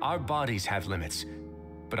 Our bodies have limits,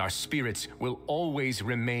 but our spirits will always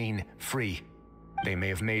remain free. They may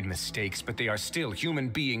have made mistakes, but they are still human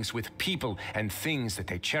beings with people and things that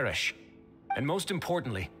they cherish. And most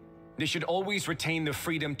importantly, they should always retain the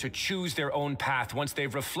freedom to choose their own path once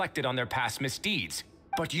they've reflected on their past misdeeds.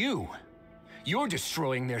 But you're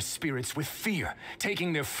destroying their spirits with fear,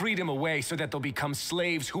 taking their freedom away so that they'll become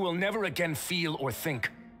slaves who will never again feel or think.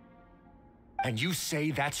 And you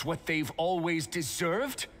say that's what they've always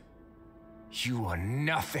deserved? You are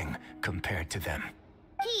nothing compared to them.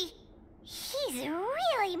 He's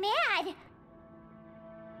really mad.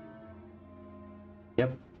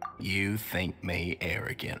 Yep. You think me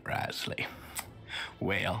arrogant, Rizzlee?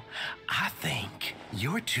 Well, I think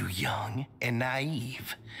you're too young and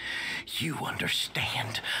naive. You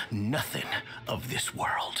understand nothing of this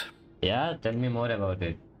world. Yeah, tell me more about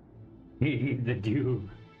it. He's the Duke.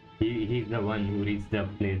 He's the one who reached the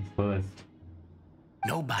place first.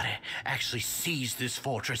 Nobody actually sees this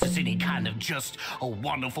fortress as any kind of just a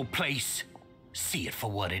wonderful place. See it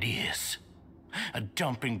for what it is. A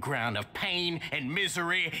dumping ground of pain and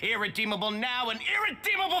misery, irredeemable now and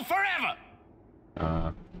irredeemable forever!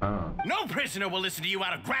 No prisoner will listen to you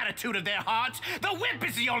out of gratitude of their hearts. The whip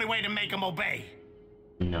is the only way to make them obey.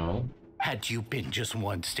 No. Had you been just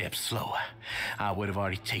one step slower, I would have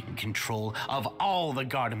already taken control of all the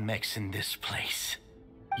garden mechs in this place.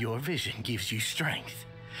 Your vision gives you strength.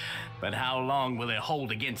 But how long will it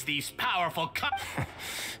hold against these powerful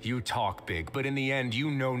You talk big, but in the end, you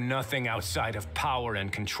know nothing outside of power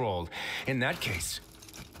and control. In that case,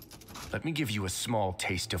 let me give you a small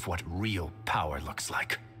taste of what real power looks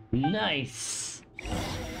like. Nice!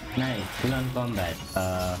 Nice, full on combat.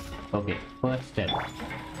 Okay, first step.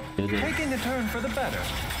 Do this. Taking a turn for the better.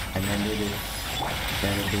 And then do this.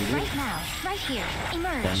 Then do this. Right now, right here,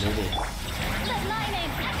 emerge. Then do this. Let my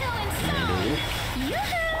name echo in And then do this.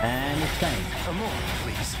 Yoo-hoo! And it's time. A moment,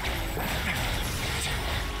 please.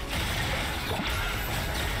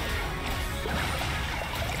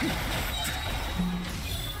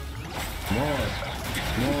 More.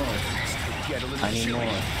 Get a little I need chilly. more.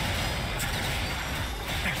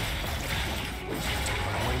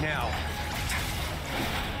 Run away now.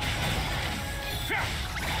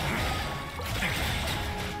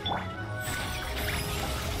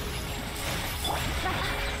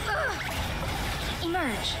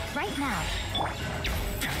 Emerge, right now.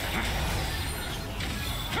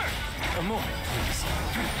 A moment, please.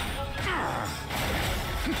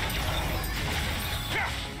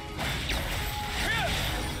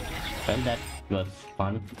 Well, that was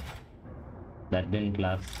fun. That didn't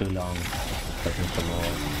last too long. Looking for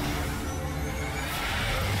more.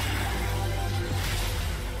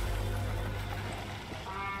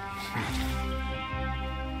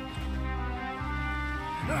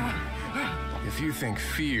 If you think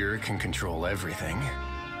fear can control everything,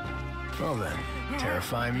 well then,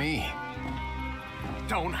 terrify me.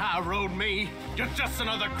 Don't high road me. You're just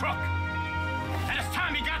another crook. And it's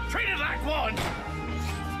time you got treated like one.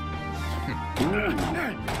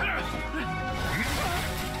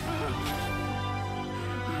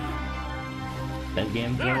 That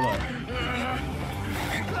game's over.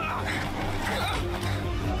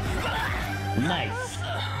 Nice.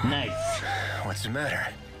 Nice. What's the matter?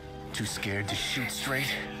 Too scared to shoot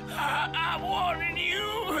straight? I'm warning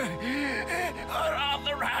you.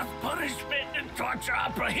 Unauthorized punishment and torture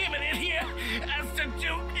are prohibited here. As the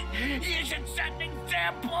Duke, you should set an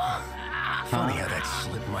example. Funny how that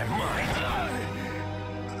slipped my mind.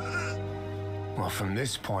 Well, from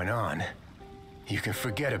this point on, you can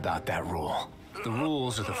forget about that rule. The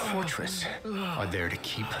rules of the fortress are there to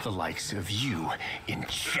keep the likes of you in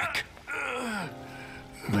check.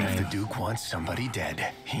 But if the Duke wants somebody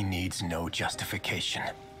dead, he needs no justification.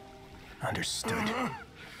 Understood?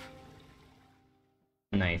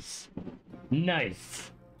 Nice. Nice.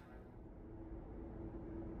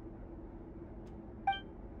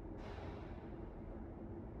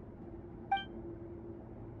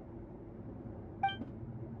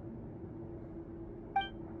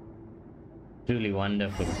 Truly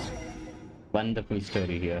wonderful. Wonderful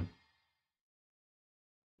story here.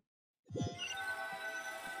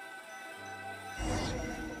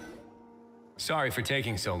 Sorry for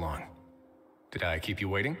taking so long. Did I keep you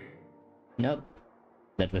waiting? Nope.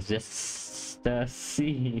 That was just a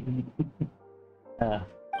scene. No,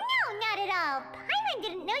 not at all. Paimon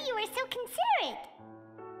didn't know you were so considerate.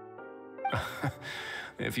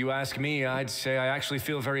 If you ask me, I'd say I actually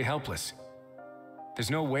feel very helpless. There's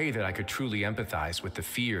no way that I could truly empathize with the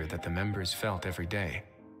fear that the members felt every day.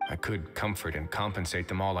 I could comfort and compensate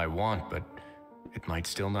them all I want, but it might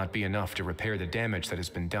still not be enough to repair the damage that has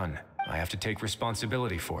been done. I have to take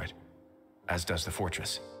responsibility for it, as does the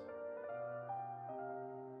fortress.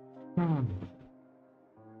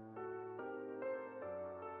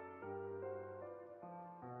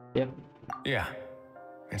 Yep. Yeah,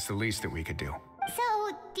 it's the least that we could do. So,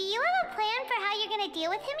 do you have a plan for how you're gonna deal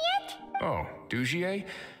with him yet? Oh, Dugier?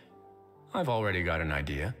 I've already got an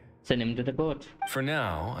idea. Send him to the court. For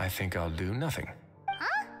now, I think I'll do nothing.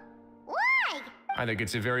 Huh? Why? I think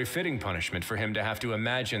it's a very fitting punishment for him to have to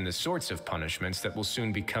imagine the sorts of punishments that will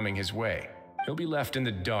soon be coming his way. He'll be left in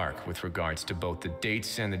the dark with regards to both the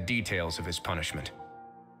dates and the details of his punishment.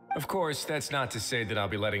 Of course, that's not to say that I'll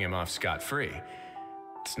be letting him off scot-free.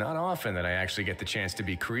 It's not often that I actually get the chance to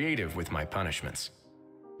be creative with my punishments.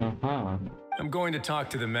 I'm going to talk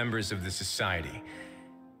to the members of the society.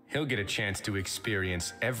 He'll get a chance to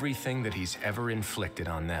experience everything that he's ever inflicted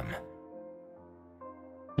on them.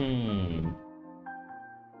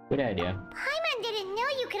 Good idea. Paimon didn't know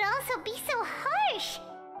you could also be so harsh.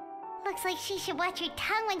 Looks like she should watch her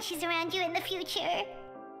tongue when she's around you in the future.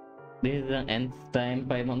 This is the nth time,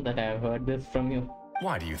 Paimon, that I've heard this from you.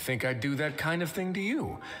 Why do you think I'd do that kind of thing to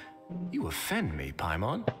you? You offend me,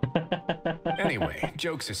 Paimon. Anyway,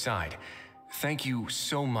 jokes aside, thank you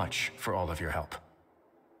so much for all of your help.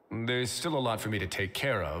 There's still a lot for me to take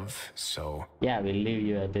care of, so... Yeah, we'll leave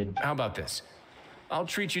you at it. How about this? I'll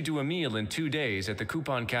treat you to a meal in 2 days at the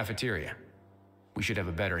Coupon Cafeteria. We should have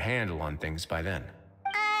a better handle on things by then.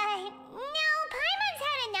 No, Paimon's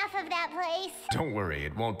had enough of that place. Don't worry,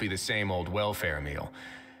 it won't be the same old welfare meal.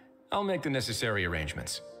 I'll make the necessary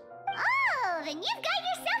arrangements. Oh, then you've got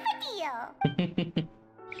yourself a deal.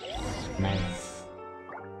 Nice.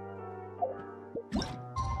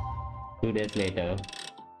 2 days later.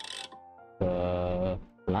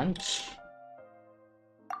 Lunch?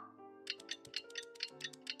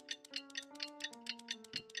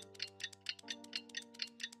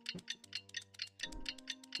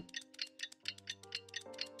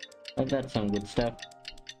 Oh, that's some good stuff.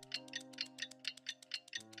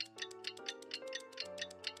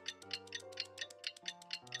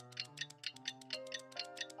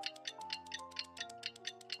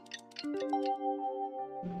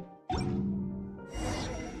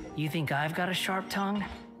 You think I've got a sharp tongue?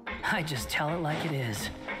 I just tell it like it is.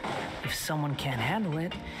 If someone can't handle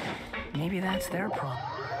it, maybe that's their problem.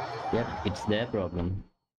 Yep, it's their problem.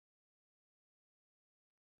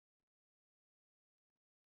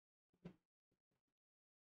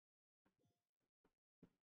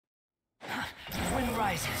 Wind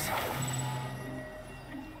rises.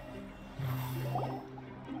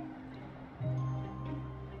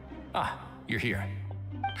 Ah, you're here.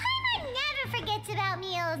 Paimon never forgets about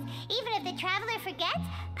meals. Even if the traveler forgets,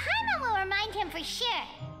 Paimon will remind him for sure.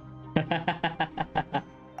 That's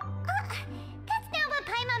not what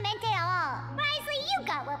Paimon meant at all. Rizzlee, you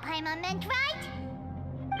got what Paimon meant, right?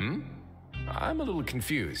 I'm a little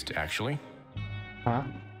confused, actually. Huh?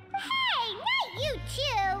 Hey, not you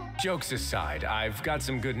too. Jokes aside, I've got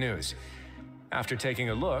some good news. After taking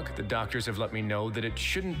a look, the doctors have let me know that it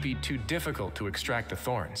shouldn't be too difficult to extract the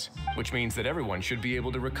thorns, which means that everyone should be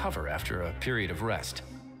able to recover after a period of rest.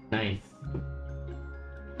 Nice.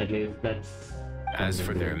 At least that's... As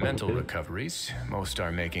for their mental recoveries, most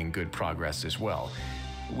are making good progress as well.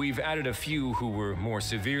 We've added a few who were more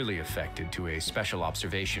severely affected to a special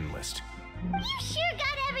observation list. You sure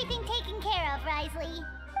got everything taken care of, Rizzlee.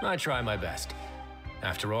 I try my best.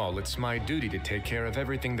 After all, it's my duty to take care of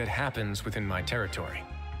everything that happens within my territory.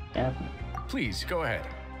 Yep. Please, go ahead.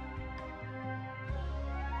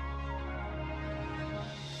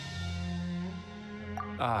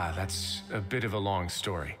 Ah, that's a bit of a long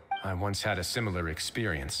story. I once had a similar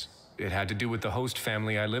experience. It had to do with the host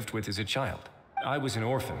family I lived with as a child. I was an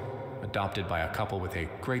orphan, adopted by a couple with a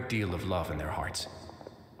great deal of love in their hearts.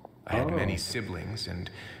 I had many siblings,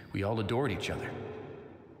 and we all adored each other.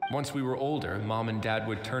 Once we were older, Mom and Dad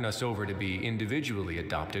would turn us over to be individually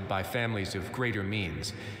adopted by families of greater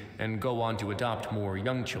means, and go on to adopt more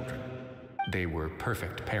young children. They were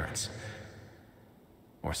perfect parents.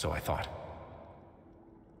 Or so I thought.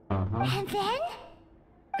 And then?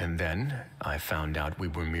 And then, I found out we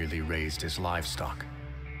were merely raised as livestock.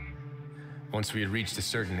 Once we had reached a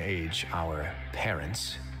certain age, our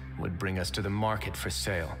parents would bring us to the market for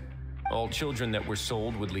sale. All children that were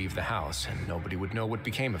sold would leave the house, and nobody would know what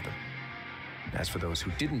became of them. As for those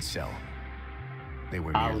who didn't sell, they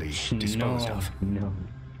were merely disposed of. No.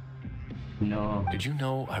 Did you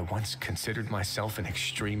know I once considered myself an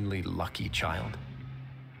extremely lucky child?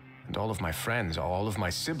 And all of my friends, all of my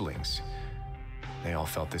siblings, they all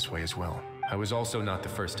felt this way as well. I was also not the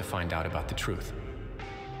first to find out about the truth.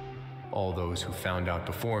 All those who found out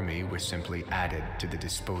before me were simply added to the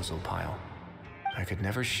disposal pile. I could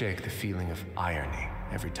never shake the feeling of irony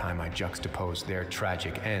every time I juxtaposed their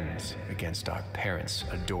tragic ends against our parents'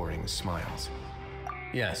 adoring smiles.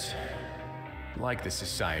 Yes, like the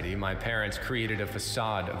society, my parents created a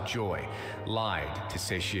facade of joy, lied to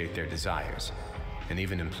satiate their desires, and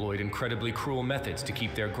even employed incredibly cruel methods to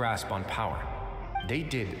keep their grasp on power. They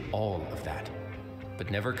did all of that,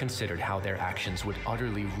 but never considered how their actions would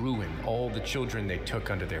utterly ruin all the children they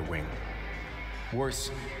took under their wing.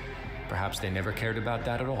 Worse, perhaps they never cared about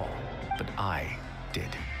that at all, but I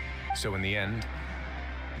did. So in the end,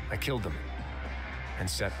 I killed them and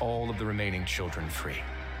set all of the remaining children free.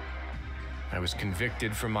 I was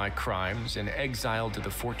convicted for my crimes and exiled to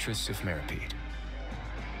the fortress of Meripede.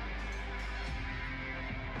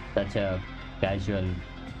 Such a casual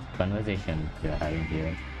conversation you're having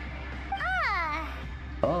here.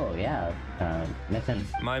 Oh, yeah. Makes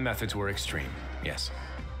sense. My methods were extreme, yes.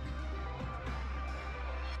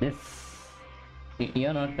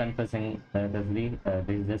 You're not confessing, Rizzlee.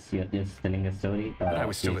 You're just telling a story. I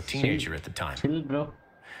was still a teenager at the time. Chill, bro.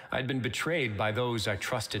 I'd been betrayed by those I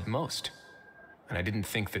trusted most, and I didn't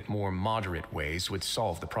think that more moderate ways would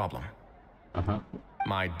solve the problem.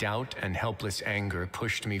 My doubt and helpless anger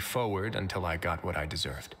pushed me forward until I got what I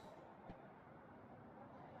deserved.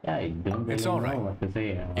 Yeah, I don't really it's all know right. what to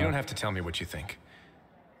say. You don't have to tell me what you think.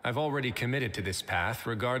 I've already committed to this path,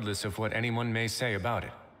 regardless of what anyone may say about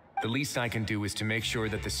it. The least I can do is to make sure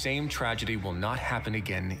that the same tragedy will not happen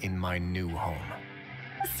again in my new home.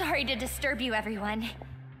 Sorry to disturb you, everyone.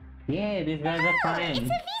 Yeah, these guys are fine. It's a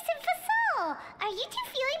visa Fasol. Are you two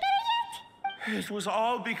feeling better yet? It was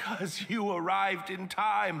all because you arrived in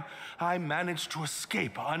time. I managed to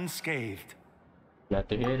escape unscathed. Glad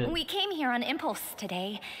to hear it. We came here on impulse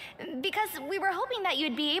today because we were hoping that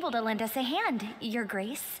you'd be able to lend us a hand, Your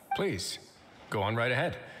Grace. Please, go on right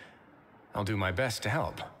ahead. I'll do my best to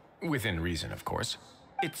help. Within reason, of course.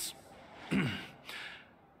 It's...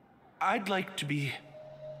 I'd like to be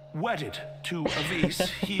wedded to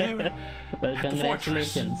Avis here Well, at the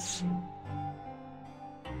fortress. congratulations.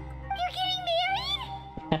 You're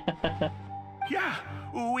getting married? Yeah,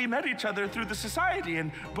 we met each other through the society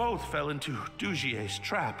and both fell into Dugier's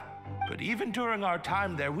trap. But even during our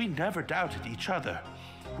time there, we never doubted each other.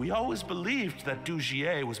 We always believed that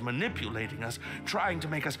Dugier was manipulating us, trying to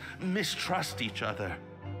make us mistrust each other.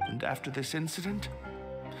 And after this incident,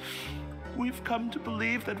 we've come to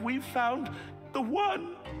believe that we've found the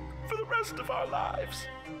one for the rest of our lives.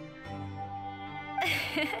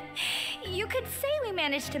 You could say we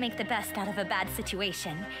managed to make the best out of a bad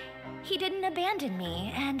situation. He didn't abandon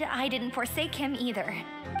me, and I didn't forsake him either.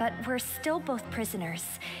 But we're still both prisoners.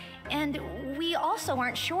 And we also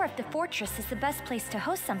aren't sure if the fortress is the best place to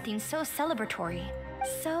host something so celebratory.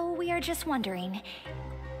 So we are just wondering,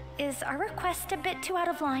 is our request a bit too out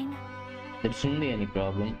of line? There shouldn't be any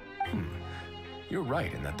problem. You're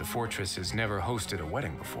right in that the fortress has never hosted a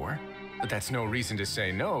wedding before. But that's no reason to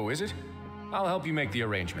say no, is it? I'll help you make the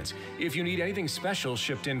arrangements. If you need anything special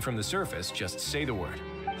shipped in from the surface, just say the word.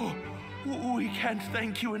 Oh, we can't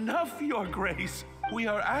thank you enough, Your Grace. We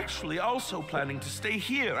are actually also planning to stay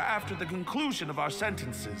here after the conclusion of our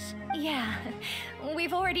sentences. Yeah,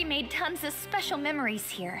 we've already made tons of special memories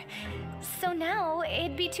here. So now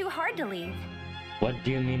it'd be too hard to leave. What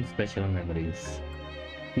do you mean special memories?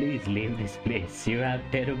 Please leave this place. You have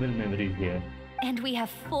terrible memories here. And we have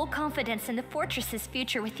full confidence in the fortress's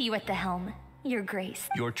future with you at the helm, Your Grace.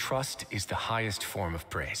 Your trust is the highest form of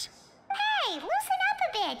praise. Hey, loosen up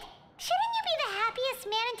a bit. Shouldn't you be the happiest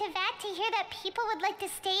man in Teyvat to hear that people would like to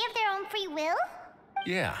stay of their own free will?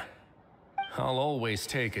 Yeah. I'll always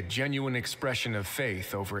take a genuine expression of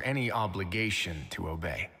faith over any obligation to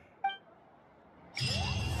obey.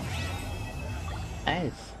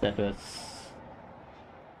 Nice, that was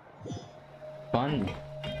fun.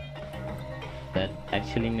 That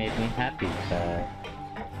actually made me happy.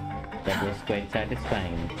 That was quite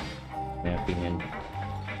satisfying, in my opinion.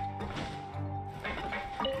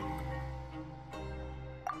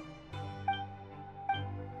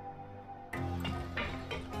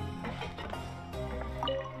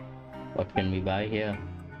 What can we buy here?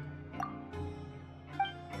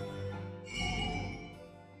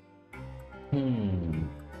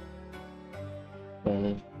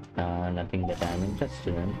 Well, nothing that I'm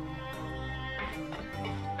interested in.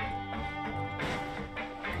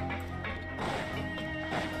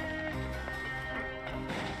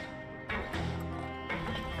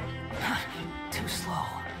 Too slow.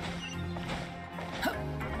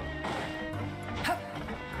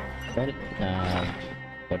 Well,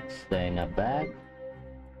 what's there in a bag?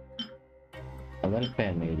 A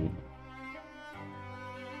welfare maybe.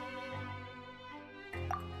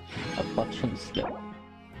 A fortune slip.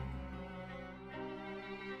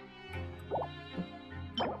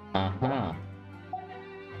 Uh-huh.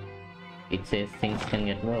 It says things can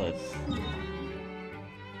get worse.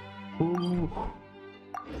 Who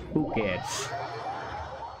cares?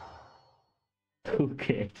 Who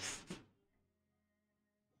cares?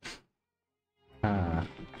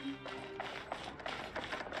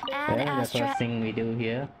 Well, the first thing we do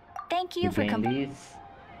here, thank you for these.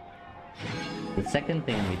 The second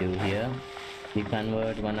thing we do here, we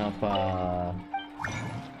convert one of our...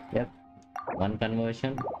 Yep, one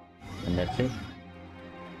conversion, and that's it.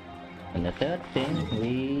 And the third thing,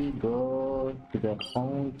 we go to the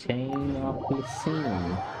Fountain of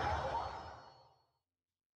Lycine.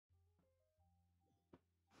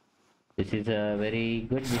 This is a very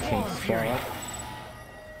good wishing spot.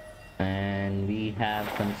 And we have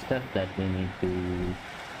some stuff that we need to...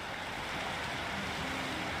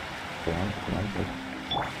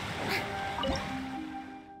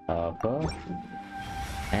 Okay.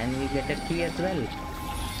 And we get a key as well.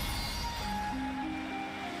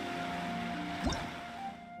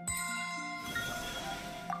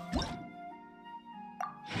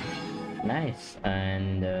 Nice.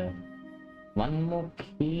 And one more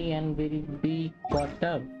key and we'll be caught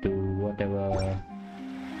up to whatever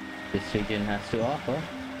this region has to offer.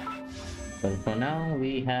 But for now,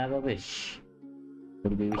 we have a wish.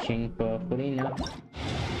 We'll be wishing for Furina.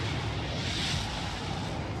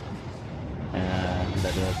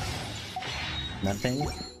 That was nothing.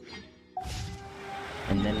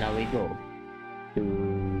 And then now we go to...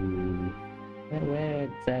 Where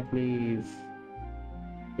exactly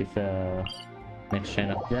is next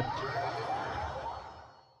shrine of depth?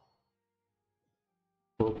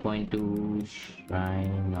 4.2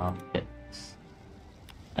 Shrine of Depths.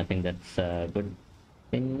 I think that's a good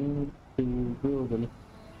thing to Google.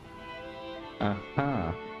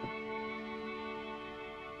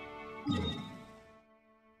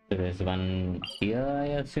 There is one here, I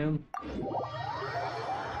assume.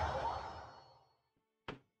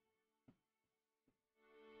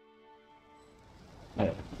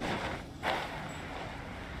 Oh.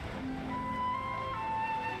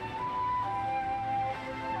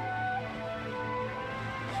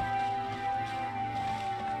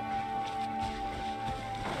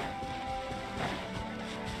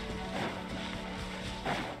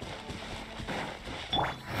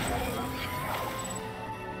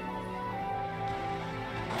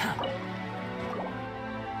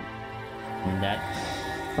 That's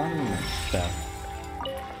fun stuff.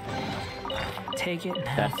 Take it.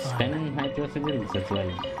 That's 10 hydro sigils as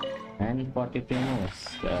well, and 40 primos.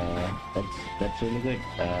 That's really good.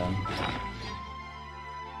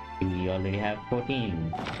 We already have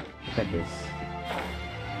 14. Look at this.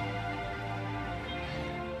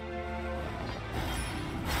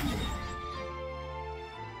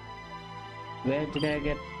 Where did I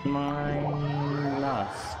get my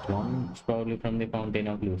last one? It's probably from the Fountain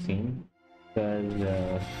of Lucine.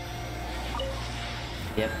 Because,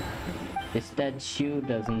 yep, this statue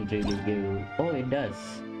doesn't really give... Oh, it does.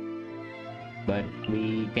 But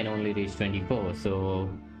we can only reach 24, so...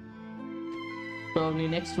 Probably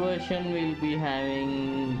next version we'll be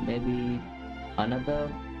having maybe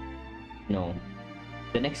another... No.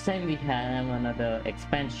 The next time we have another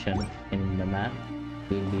expansion in the map,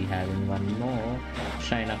 we'll be having one more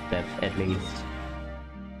Shrine of Depth at least.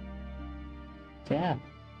 So yeah.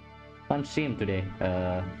 Fun stream today.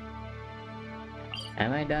 Am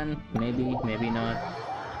I done? Maybe, maybe not.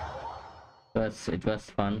 It was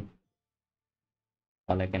fun.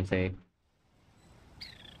 All I can say.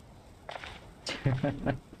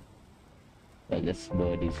 Well, this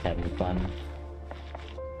bird is having fun.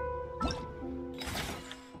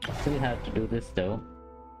 Still have to do this though.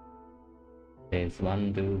 There's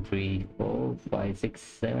 1, 2, 3, 4, 5, 6,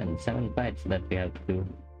 7 fights that we have to do.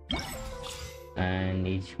 And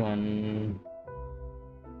each one...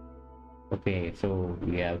 Okay, so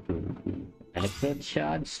we have to do electro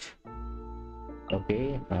charged.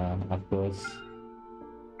 Okay, of course.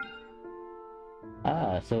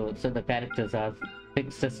 So the characters are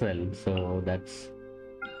fixed as well, so that's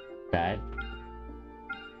that.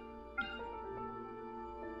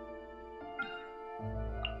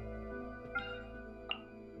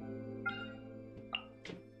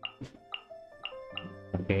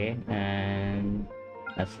 Okay, and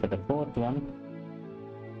as for the fourth one,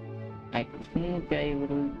 I think I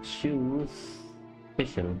will choose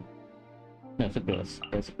Special. No, Sucrose.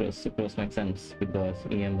 Yes, Sucrose makes sense because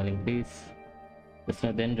EM will increase. There's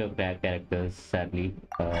no Dendro characters, sadly.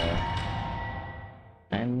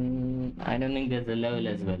 And I don't think there's a level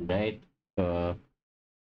as well, right?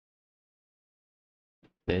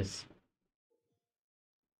 This.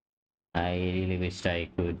 I really wished I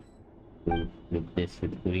could do this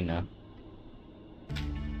with Purina.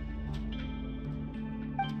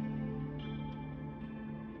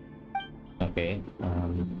 Okay.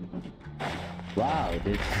 Wow,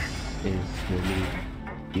 this is really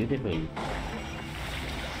beautiful.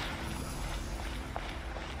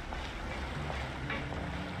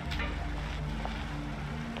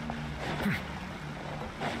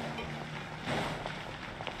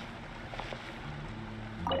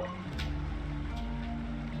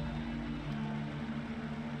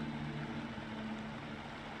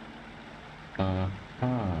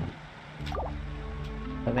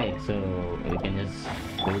 Okay, so we can just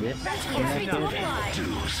do this. Stand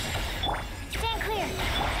clear.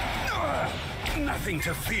 Nothing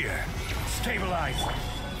to fear. Stabilize.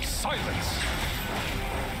 Silence.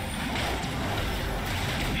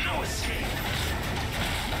 No escape.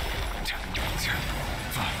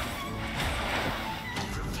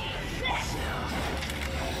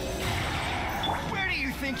 Where do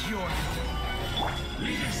you think you're?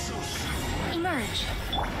 Emerge.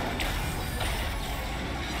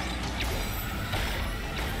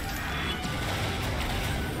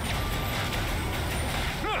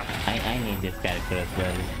 I need this character as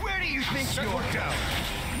well. Where do you think you're down?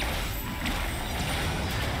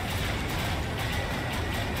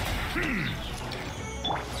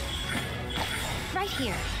 Right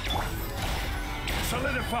here.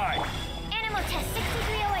 Solidify. Animal test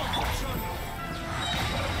 6308.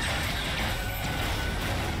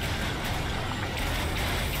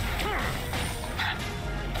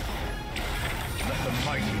 Let the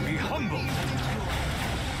mighty be humbled.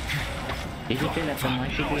 Did you say that the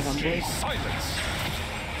mighty be humbled? Silence.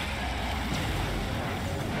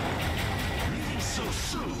 So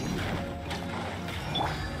soon.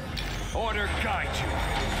 Order guide you.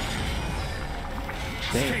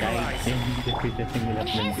 Wait, I didn't defeat a single of them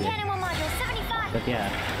Enhanced yet. animal module 75. But yeah.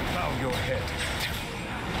 Bow your head.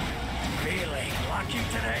 Feeling lucky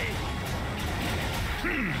today?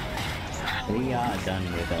 We are done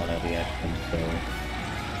with all our reactions, so...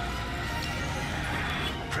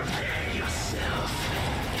 Prepare yourself.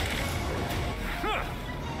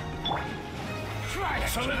 Try to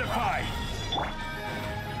solidify.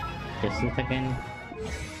 Just a second.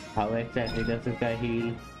 How exactly does this guy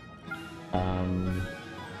heal?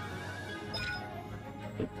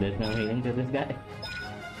 There's no healing to this guy.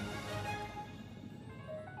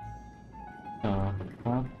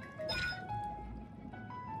 Huh?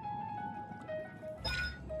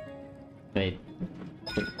 Wait.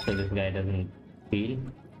 So this guy doesn't heal?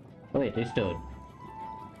 Oh wait, restored.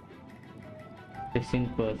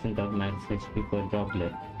 16% of max HP per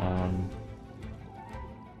droplet.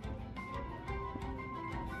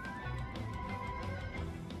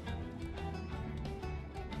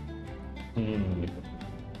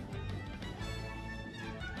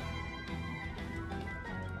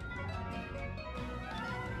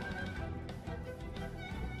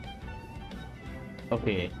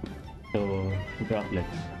 Okay, so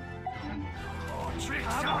droplets.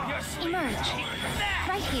 Emerge.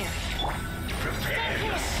 Right here. Stand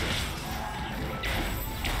clear.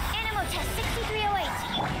 Animal test 6308.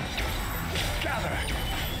 Gather.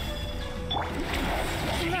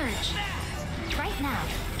 Emerge. Right now.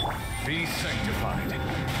 Be sanctified.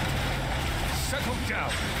 Settle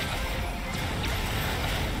down.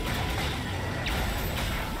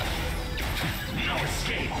 No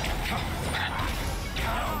escape.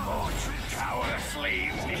 No more cower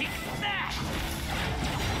sleeve. Take that.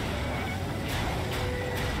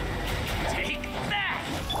 Take that.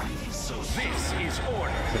 So this is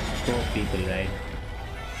order. Just 4 people, right?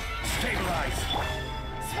 Stabilize.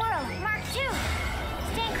 Swirl, Mark 2.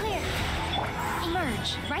 Stand clear.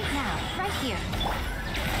 Emerge, right now, right here.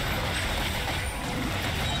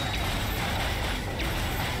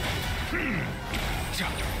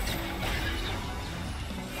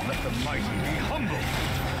 Let the mighty be humble.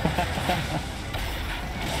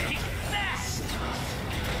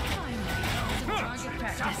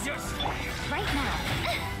 Right now.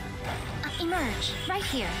 Emerge, right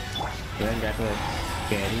here. Well, that was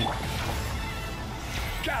scary.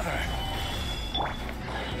 Gather.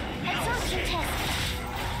 Absorption test.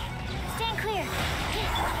 Stand clear.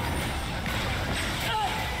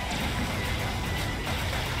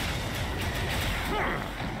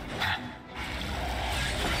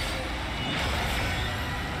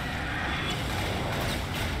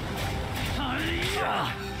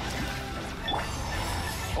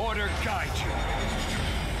 Order guide you.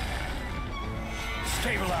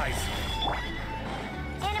 Stabilize.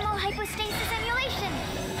 Animal hypostasis emulation.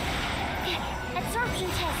 Absorption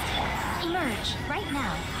test. Emerge, right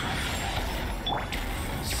now.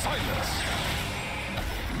 Silence.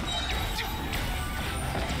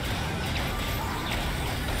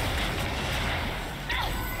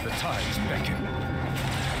 The tides beckon.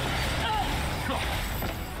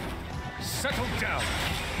 Settle down.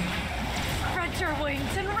 Spread your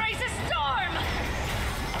wings and raise a storm!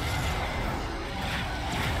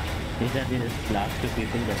 These are the last 2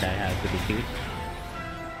 people that I have to defeat.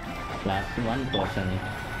 Last 1 person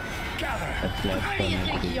that's left for me to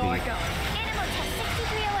defeat. Animal test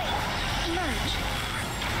 6308. Emerge.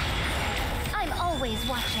 I'm always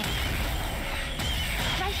watching.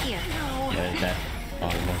 Right here. Well, that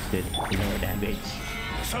almost did no damage.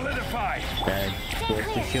 Solidify. That goes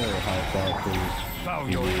to show how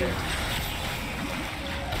powerful he is.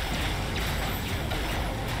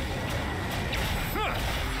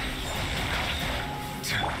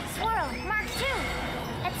 Swirl, Mark 2.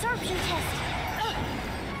 Absorption test.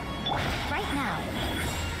 Right now.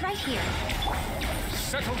 Right here.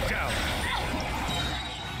 Settle down.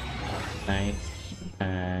 Nice.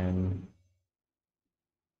 And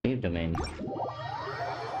save domain.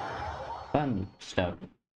 Fun stuff.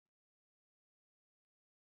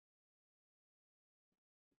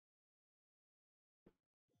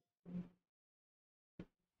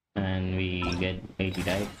 And we get 80,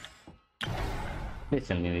 right? Please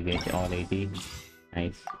tell me we get all 80.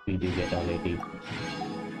 Nice, we do get all 80.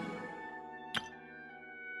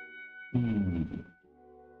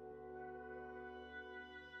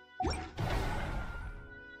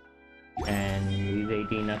 And is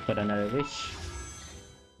 80 enough for another wish?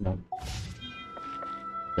 No.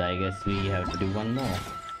 So I guess we have to do one more.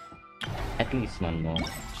 At least one more.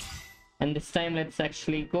 And this time let's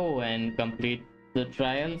actually go and complete the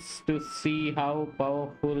trials to see how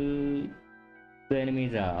powerful the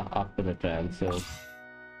enemies are after the trial. So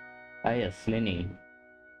yes, Lenny.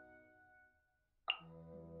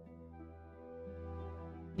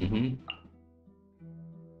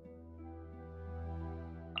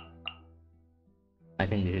 I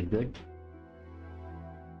think this is good.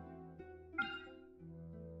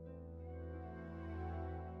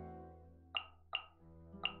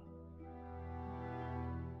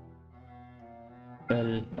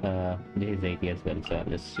 Well, this is 80 as well, so I'll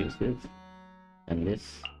just use this and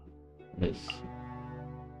this.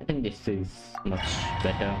 I think this is much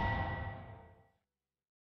better.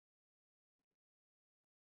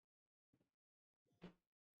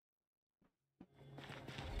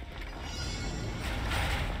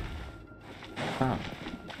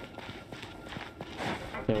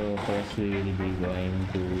 So first we will be going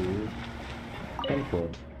to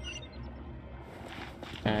teleport.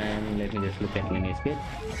 And let me just look at Lenny's kit.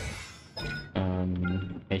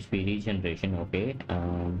 HP regeneration, okay.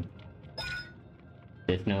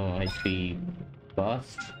 There's no HP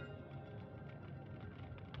burst.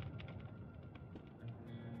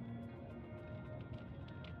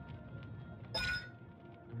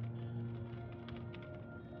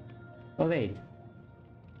 Oh wait.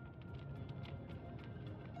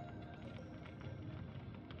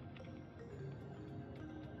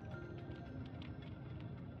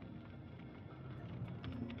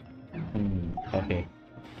 Okay.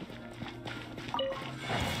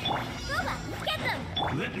 Booba, get them!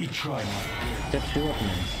 Let me try my Just 2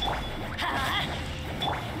 openings.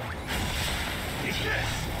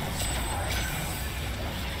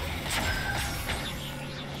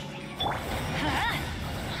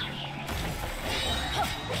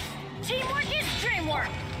 Teamwork is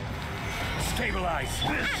dreamwork! Stabilize.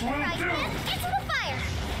 This will Right, do. into the fire!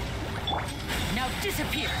 Now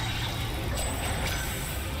disappear!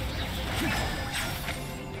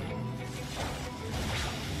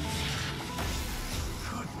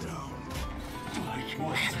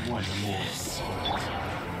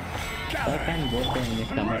 I can go to any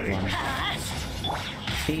stomach one.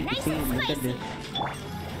 See, look at this.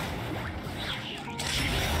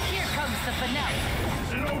 Here comes the finale.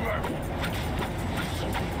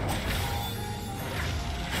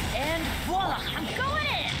 And voila, I'm going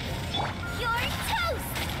in. You're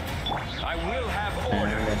toast. I will have And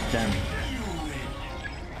order. that's done.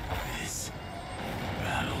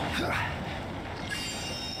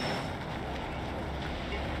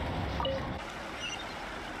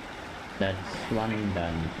 That's one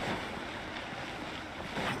done.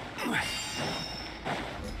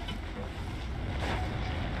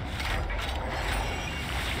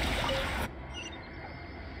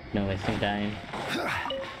 No wasting time.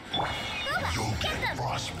 You'll get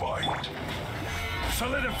frostbite.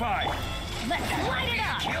 Solidify. Let's light it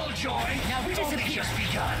up. Killjoy. Now We've only disappear. just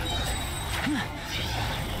begun.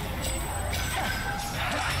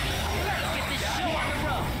 Let's get this show on the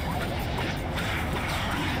road.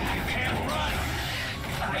 You can't run.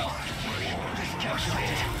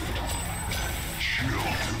 Discalculated. Chill to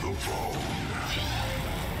the bone.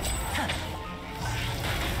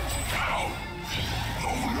 Ow!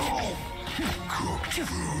 Oh no! Cooked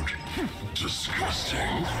food.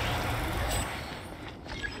 Disgusting.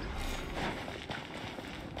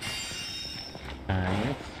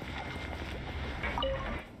 Nice.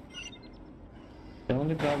 The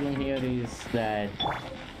only problem here is that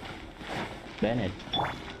Bennett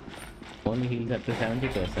only heals up to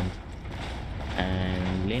 70%,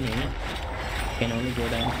 and Lenny can only go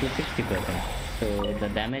down to 60%. So the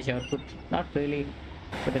damage output not really,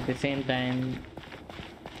 but at the same time,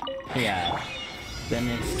 yeah,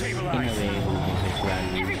 Bennett in a way loses his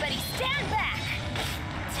value. Everybody stand back.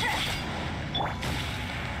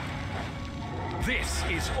 This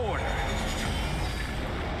is order.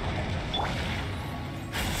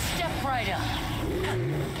 Step right up.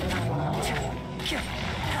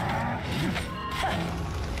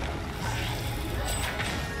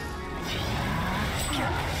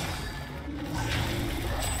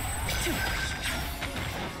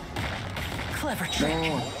 Clever trick.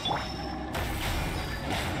 No.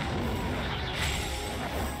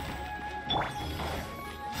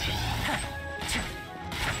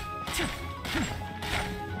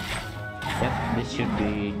 Yep, this should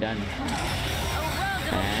be done.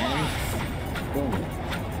 And boom.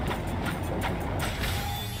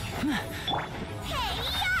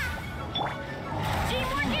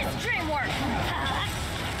 Teamwork is dreamwork.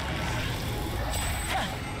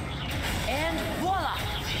 And voila.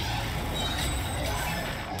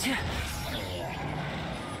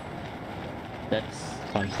 That's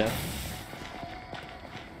fun stuff.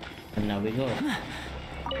 And now we go.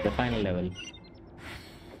 The final level.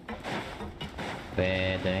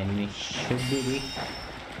 Where the enemy should be weak.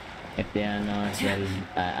 If they are not, well,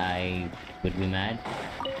 I would be mad.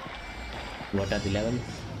 What are the levels?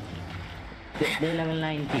 They're level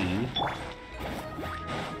 90.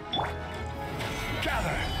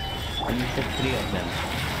 Gather. And you said 3 of them.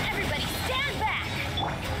 Everybody stand back.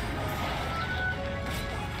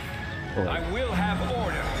 Oh, I will have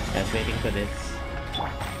order. I was waiting for this.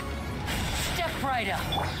 Step right up.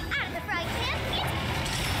 Out of the frying pan.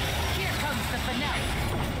 Here comes the finale.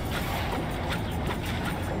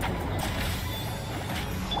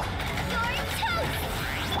 You're toast.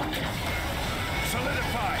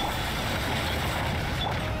 Solidify.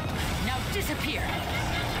 Now disappear.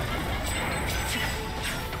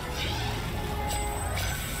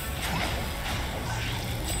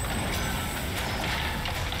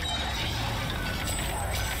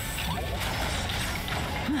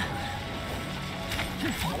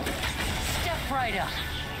 Step right up.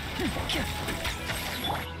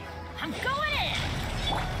 I'm going in.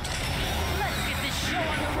 Let's get this show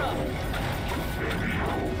on the road.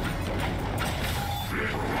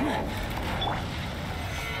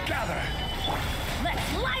 Gather.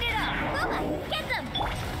 Let's light it up. Booba, get them.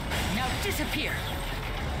 Now disappear.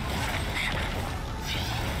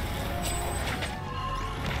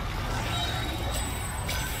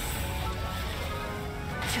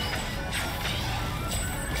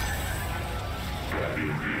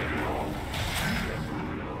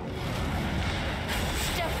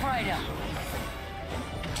 Step right up.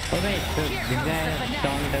 Oh wait, so Here this comes guy the has finale.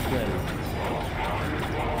 taunt as well.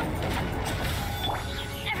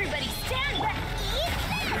 Everybody stand back. Eat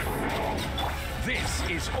this. This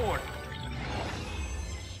is order.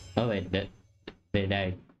 Oh wait, they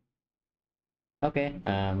died. Okay,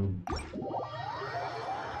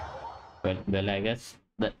 well, I guess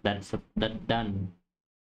that's done.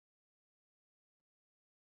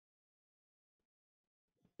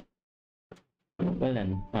 well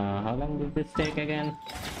then, how long did this take again?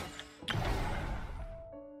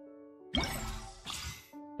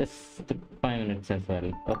 This took 5 minutes as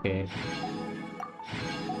well. Okay.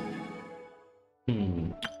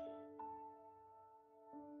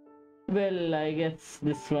 Well, I guess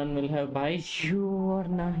this one will have Baishu or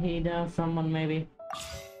Nahida, someone maybe.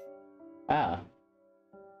 Ah.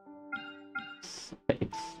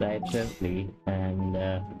 It's right, Rizzlee, and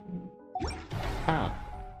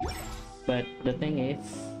but the thing is,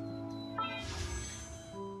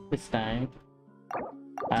 this time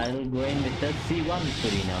I'll go in with the C1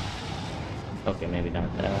 Serena. Okay, maybe not.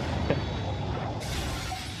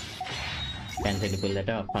 Can't really pull that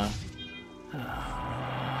off, huh?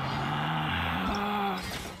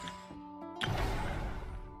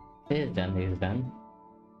 He's done, he's done.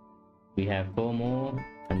 We have 4 more,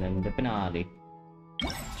 and then the finale.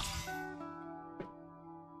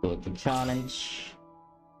 Go to challenge.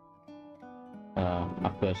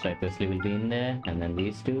 Of course, Rizzlee will be in there, and then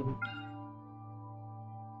these two.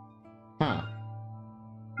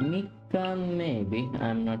 Nikan maybe,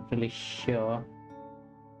 I'm not really sure.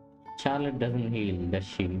 Charlotte doesn't heal, does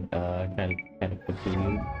she? Character to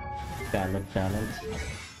heal. Charlotte challenge.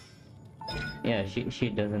 Yeah, she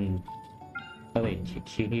doesn't. Oh wait,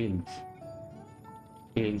 she heals.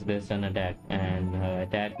 She heals based on attack, and her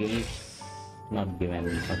attack is not given.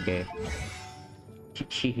 Okay.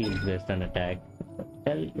 She heals based on attack.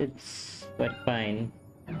 Well, it's quite fine.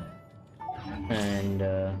 And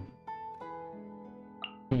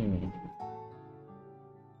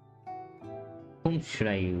whom should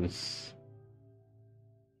I use?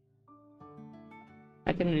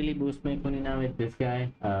 I can really boost my Kunina with this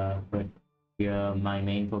guy, but here my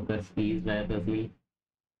main focus is Rizzlee.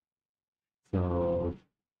 So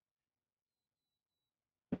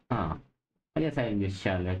I guess I'll use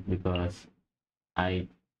Charlotte because I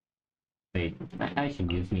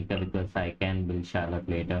should use Mika because I can build Charlotte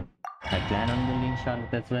later. I plan on building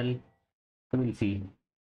Charlotte as well, so we'll see.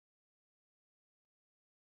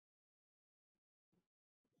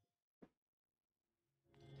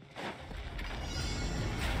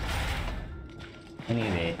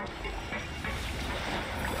 Anyway,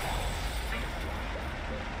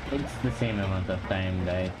 it's the same amount of time,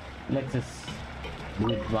 guys. Let's just do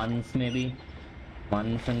it once, maybe.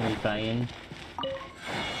 Once, and we'll try in.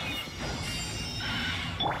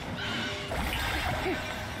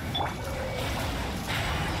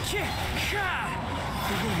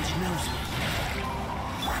 The wind knows me.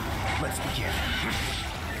 Let's begin.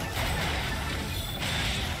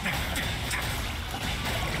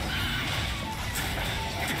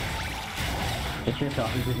 If this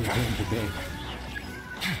office is going to break,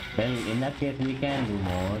 well, in that case, we can do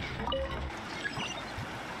more.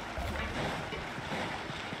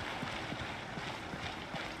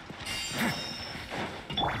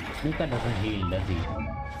 Mika doesn't heal, does he?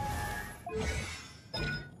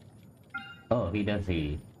 Oh, he does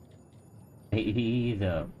heal. He is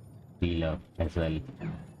a healer as well.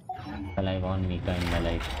 Well, I want Mika in my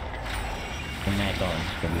life. In my account,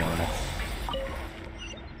 to be honest.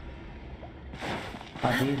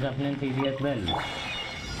 These opponents easy as well.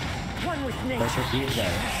 One with nature. Let's just use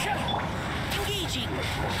that. Engaging.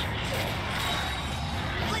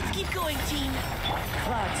 Let's keep going, team.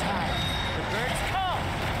 Clouds high. The birds call.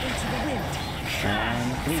 Into the wind. And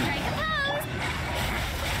 3.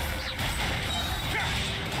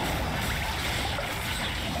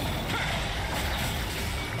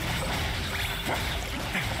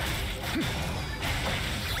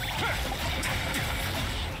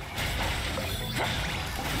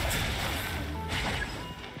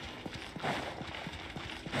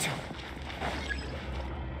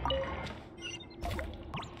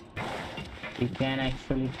 You can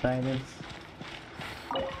actually try this.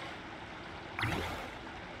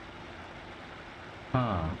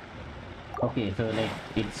 Okay, so like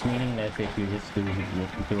it's meaningless if you just do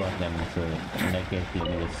 2 of them. So in that case, let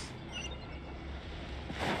me just.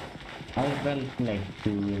 I felt like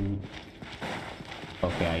to.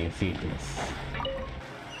 Okay, I see this.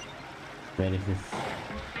 Where is this?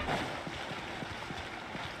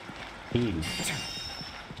 Heal.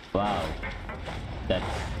 Wow,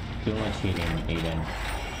 that's too much healing, Eden.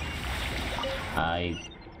 I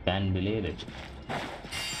can't believe it.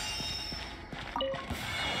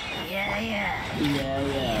 Yeah.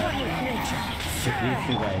 One with nature. These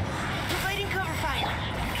 2 guys. Providing cover fire.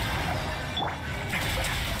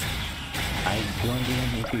 I don't even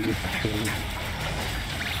need to use kill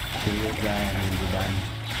this guy and we'll be done.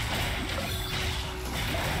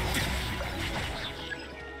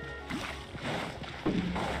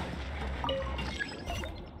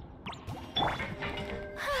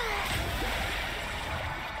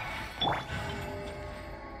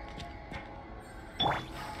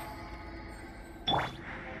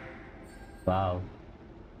 Wow.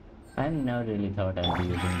 I never really thought I'd be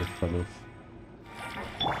using this for this.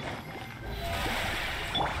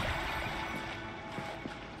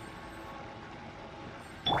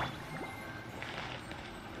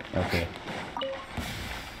 Okay.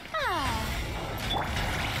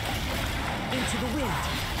 Into the wind.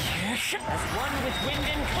 Yes. As one with wind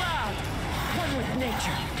and cloud. One with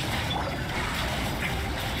nature.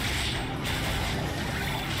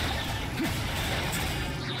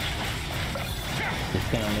 This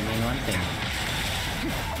can only mean one thing.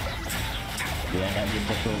 We end up with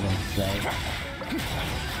the programs, right?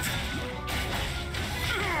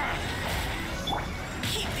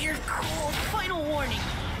 Keep your cool. Final warning.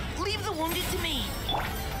 Leave the wounded to me.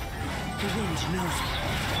 The wind knows it.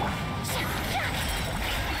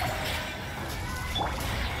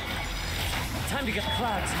 Time to get the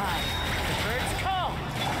clouds high. The birds call.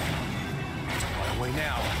 On our way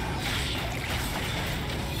now.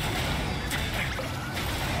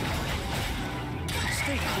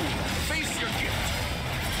 Stay cool. Face your gift.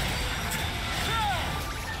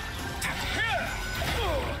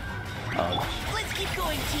 Oh. Let's keep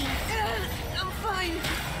going, team. I'm fine.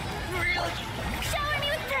 Really. Shower me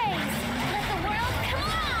with praise. Let the world come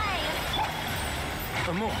alive.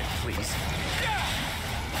 A moment, please.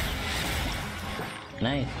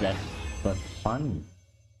 Nice, that was fun.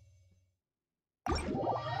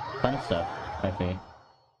 Fun stuff, okay.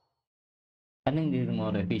 I think this is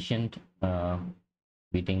more efficient.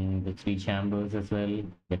 Beating the 3 chambers as well.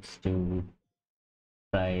 Gets to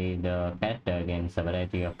try the character against a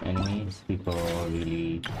variety of enemies before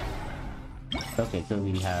really... Okay, so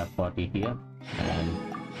we have 40 here. And...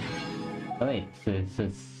 Oh wait, so it's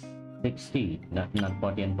 60, not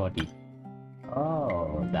 40 and 40.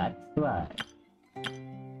 Oh, that's why.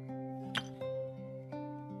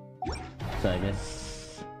 So I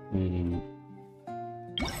guess we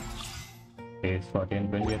it's 40 and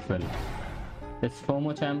 20 as well. There's 4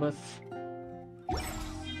 more chambers.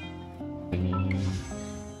 We need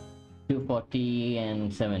 240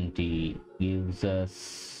 and 70 gives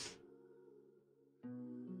us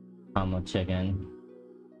how much again?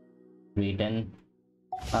 310.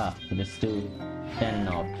 Ah, just 210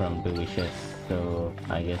 off from 2 wishes. So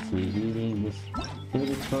I guess we will just do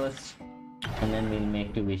this first and then we'll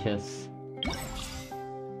make 2 wishes.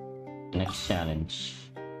 Next challenge.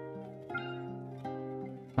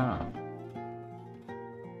 Huh.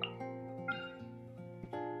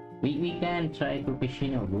 We can try to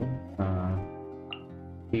Shinobu.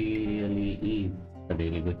 He really is a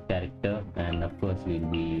really good character, and of course we'll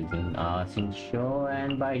be using Shinsho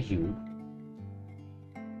and Baiju.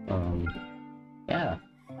 Yeah,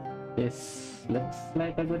 this looks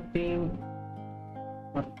like a good team.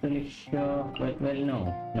 Not really sure. Well,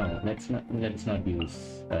 no. Let's not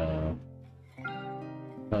use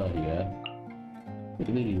earlier.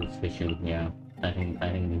 We'll use special. Yeah, I think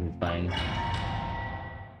this is fine.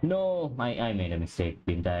 No, I made a mistake,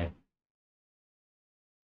 didn't I?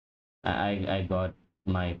 I got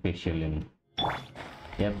my facial in.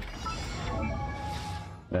 Yep.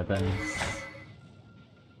 Weapons.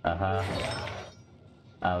 Aha.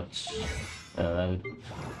 Ouch. Well.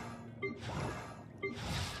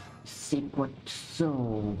 Secret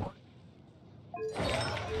soul.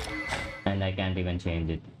 And I can't even change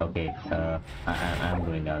it. Okay, I'm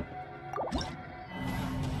going out.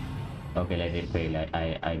 Okay, let it fail.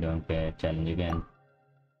 I don't care. Challenge again.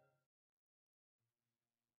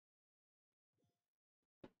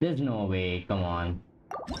 There's no way. Come on.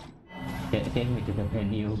 Take me to the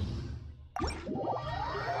venue.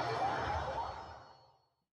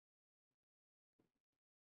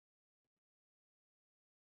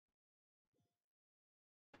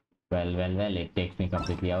 Well, it takes me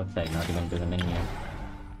completely outside, not even to the menu.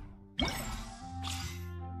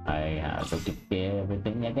 I have to prepare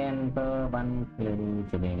everything again for one little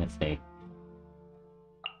silly mistake.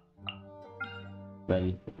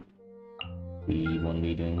 Well, we won't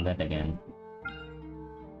be doing that again.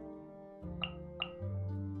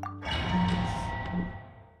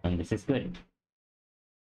 And this is good.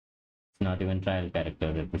 It's not even trial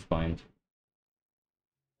characters at this point.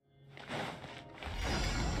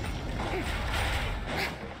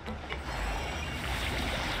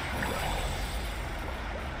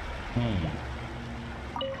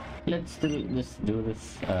 Let's just do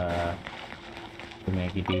this to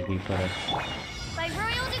make it easy for us. By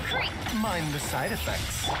royal decree. Mind the side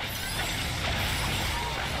effects.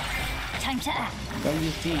 Time to act. Well,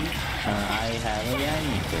 you see, I have a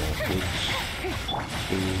Yaniko, which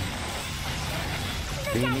is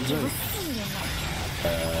really good.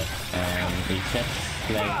 And it's just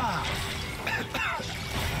like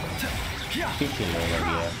official over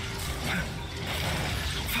here.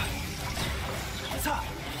 Oz,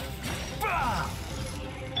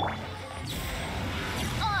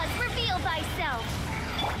 reveal thyself!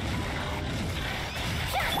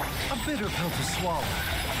 A bitter pill to swallow.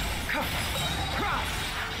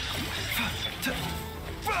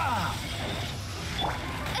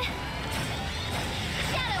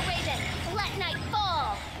 Shadow Raven, let night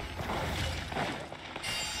fall!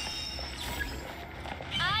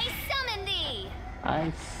 I summon thee!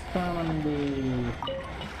 I summon thee.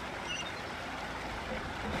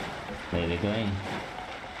 Where are we going?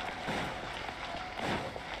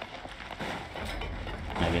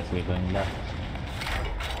 I guess we're going left.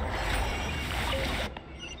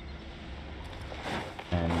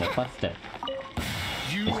 And the first step.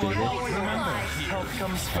 You Let's do this. remember, health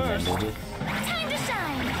comes And then first. do this. Time to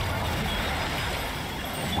shine!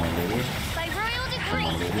 And then do this. By royal And then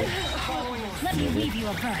decree! do this. Let me Do this. weave you a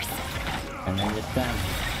verse. And then just bam.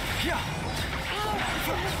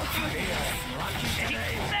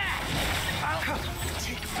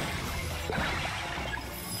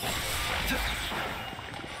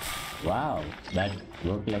 Wow, that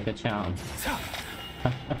looked like a charm.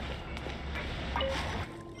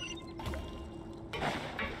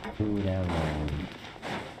 Who'd have known?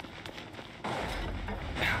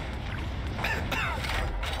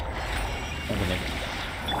 Okay,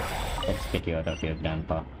 let's get you out of here,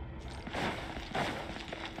 Grandpa.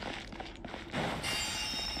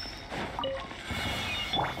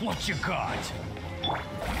 What you got?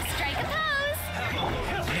 Strike a pose!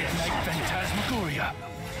 Midnight Phantasmagoria.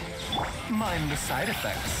 Mind the side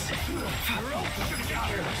effects.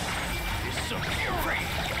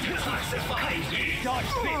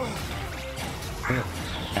 Dodge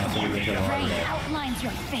Rain outlines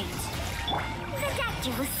your fate. The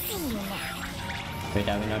doctor will see you now. Wait,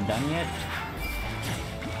 are we not done yet?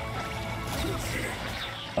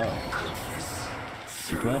 Oh.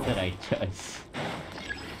 It was the right choice.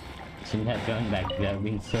 Shouldn't have gone back, they have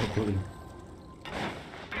been so cool.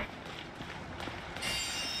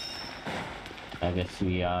 I guess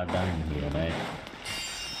we are done here, right?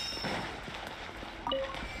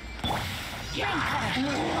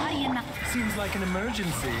 Seems like an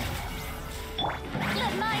emergency.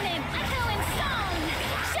 Let my name echo in song!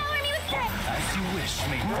 Shower me with threats! As you wish,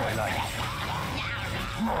 maid Twilight.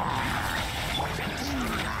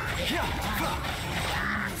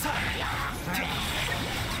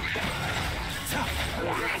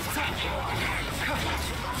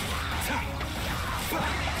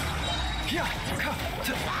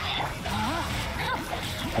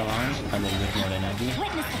 Come on, a little bit more energy.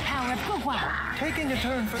 Witness the power of Gugwa! Taking a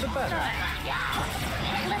turn for the better.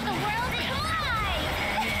 Let the world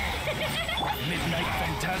collide! Midnight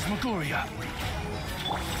Phantasmagoria.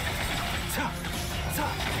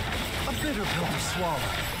 A bitter pill to swallow.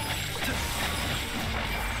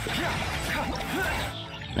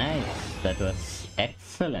 Nice, that was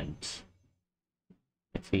excellent.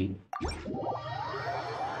 Let's see.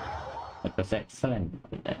 That was excellent.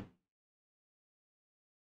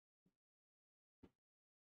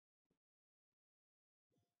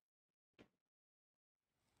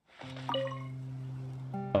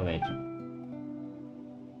 Oh wait.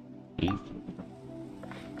 Eat.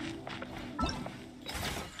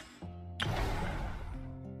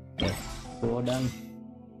 Yes, so done.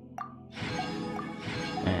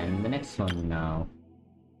 And the next one now.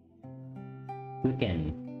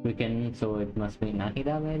 Quicken, so it must be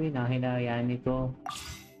Nahida maybe? Nahida Yamiko?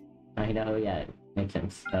 Nahida, oh yeah, makes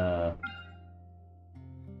sense.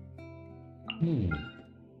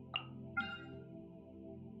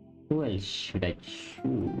 Who else should I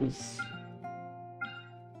choose?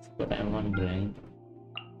 That's what I'm wondering.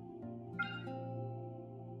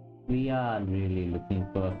 We are really looking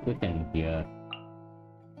for a Quicken here.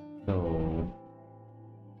 So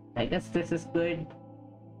I guess this is good.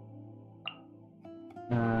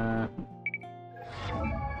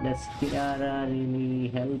 Does Kirara really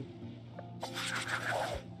help?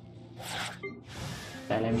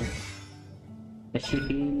 Does she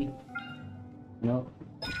heal? No.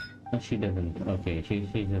 No, she doesn't. Okay, she's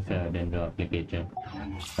just a dendro applicator.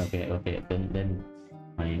 Okay, then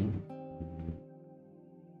fine.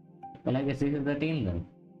 Well, I guess this is the team then.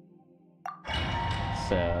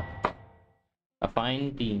 So, a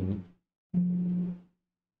fine team.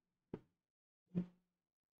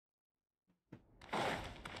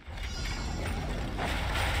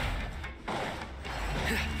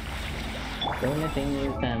 The only thing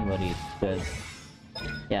is I'm worried because,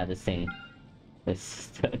 yeah, this thing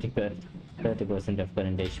is 30% of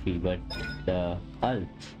current HP, but the ult.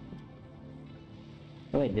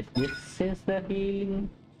 Wait, this is the healing.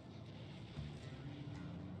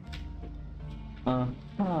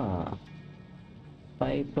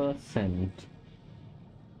 5%.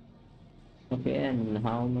 Okay, and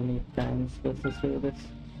how many times does this do this?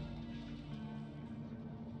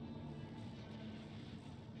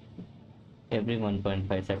 Every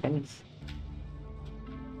 1.5 seconds.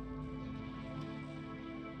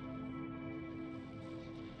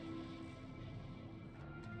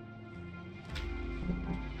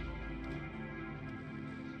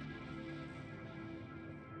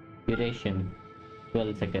 Duration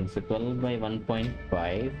 12 seconds. So 12 by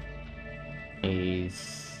 1.5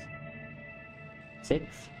 is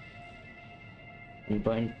 6.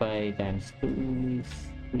 1.5 times 2 is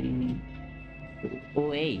 3.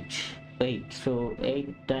 Oh, 8. 8. So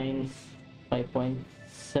 8 times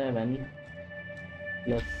 5.7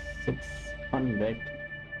 plus 600.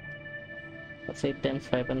 That's 8 times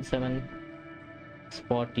 5.7. It's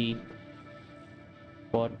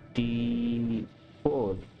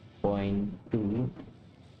 44.2.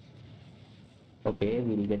 Okay,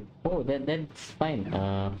 we'll get. Oh, that's fine.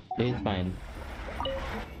 This is fine.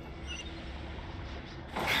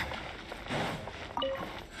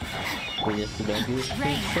 We just don't use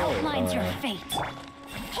Rain so, outlines your fate.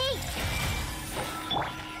 Hey!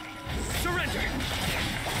 Surrender!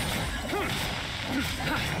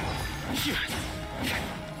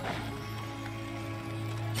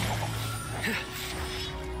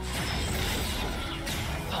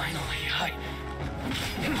 Finally,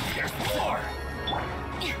 there's more!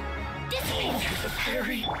 This way! The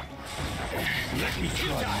fairy! Let me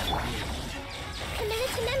try.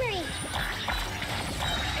 Committed to memory.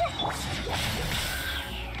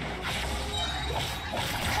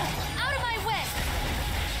 Out of my way!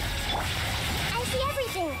 I see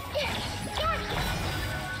everything.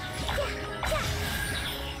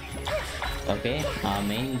 Okay, our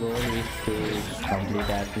main goal is to complete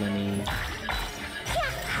as many.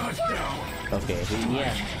 Okay, we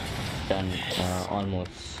are done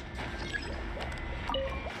almost.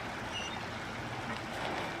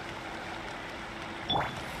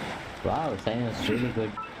 Wow, Sign was really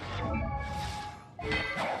good.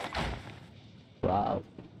 Wow.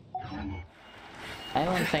 I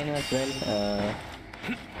want Sign as well.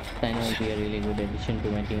 Sign will be a really good addition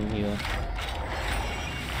to my team here.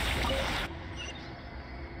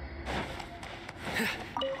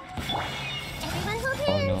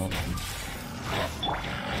 Oh no.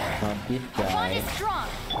 Not this guy. One is strong.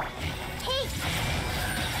 Hey!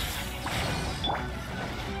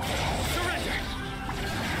 Surrender!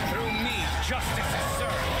 Through me, justice is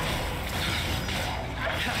served.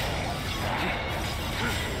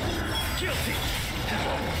 Guilty!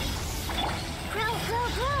 Grow, grow,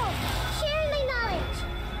 grow! Share my knowledge!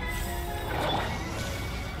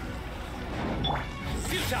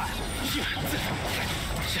 Futile!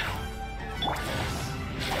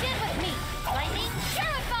 Get with me! Lightning,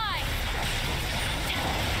 purify!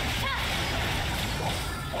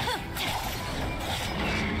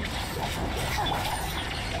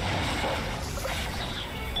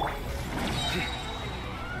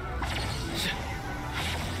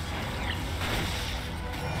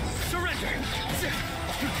 Surrender!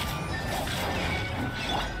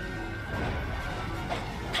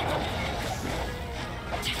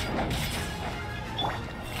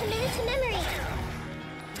 Committed to memory.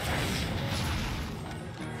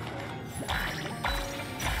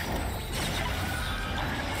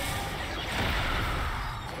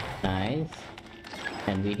 Nice.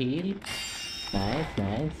 And we heal. Nice,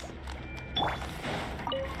 nice.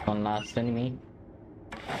 One last enemy.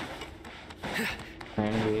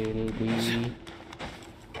 And we'll be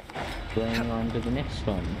going on to the next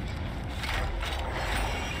one.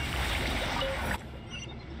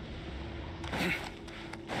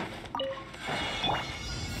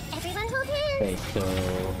 Everyone hold hands. Okay, so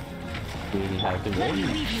we'll have to Let me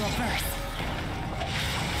wait. leave you a verse.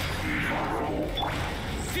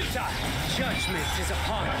 Futile! Judgment is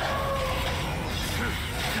upon us!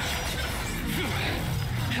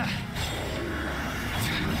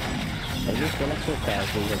 I just select so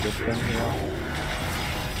fast with a different here.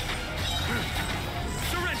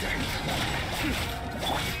 Surrender!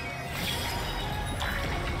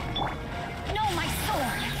 No, my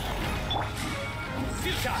sword!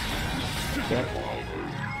 Futile! Yep.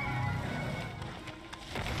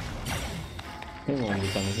 He won't be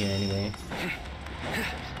coming here anyway.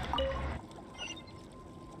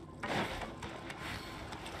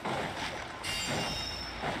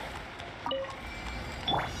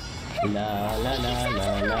 La la la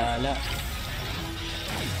la la la.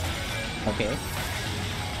 Okay.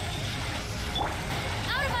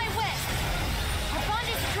 Out of my way! Our bond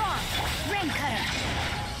is strong! Rain cutter!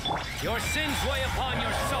 Your sins weigh upon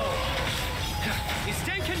your soul! You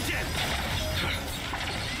stand condemned!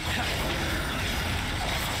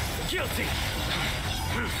 Guilty.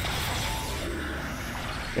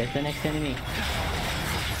 Where's the next enemy?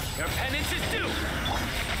 Your penance is due.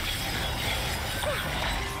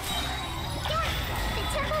 The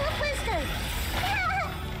Temple of Wisdom!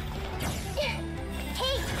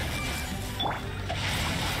 Hey!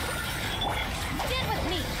 Stand with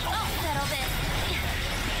me! I'll settle this!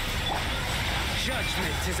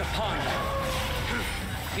 Judgment is upon you.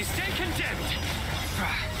 You stand condemned.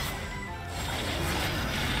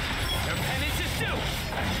 Your penance is due.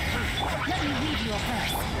 Let me read your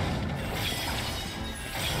verse.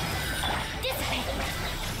 Dissipate!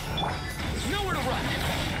 There's nowhere to run.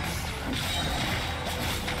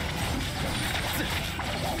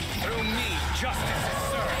 Through me, justice is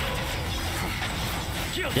served.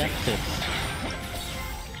 Guilty. Justice.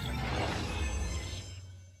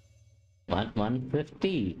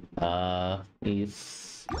 150 is,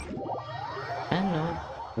 I don't know,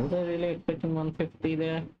 was I really expecting 150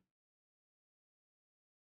 there?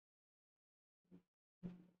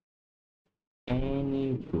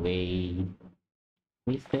 Anyway,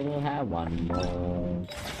 we still have one more.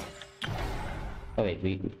 Oh wait,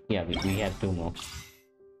 we have two more.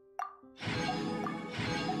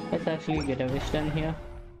 Let's actually get a wish done here.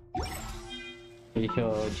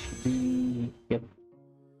 Recharge the, yep.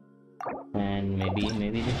 And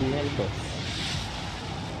maybe this will help us.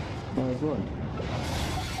 No, it won't.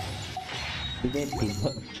 We get the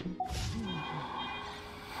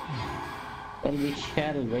well, we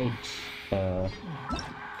shall wait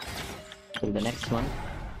till the next one.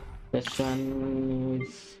 This one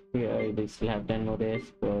is here. We still have 10 more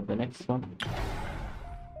days for the next one.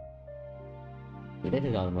 This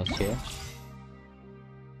is almost here.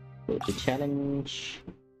 So the challenge.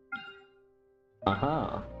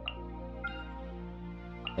 Aha.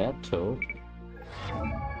 That's so.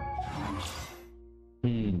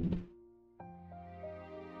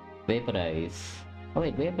 Vaporize. Oh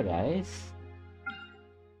wait, vaporize.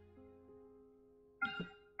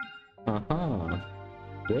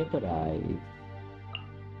 Vaporize.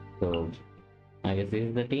 So I guess this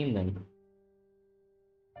is the team then.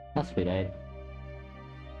 Must be right.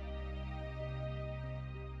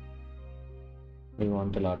 We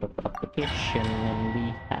want a lot of application and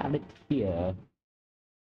we have it here.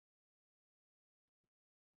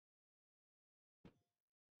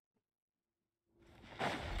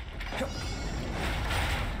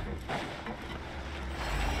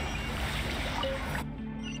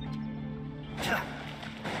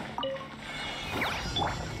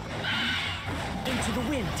 Into the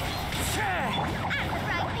wind.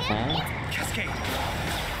 Cascade.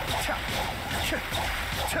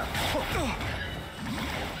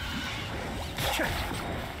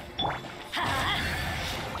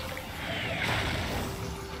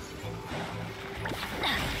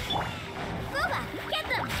 Booba, get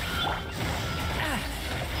them!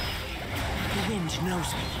 The wind knows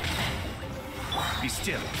me. Be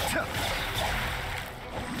still.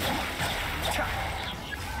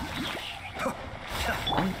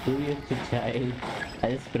 I'm curious to try. I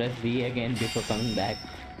just press V again before coming back.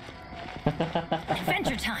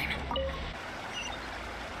 Adventure time!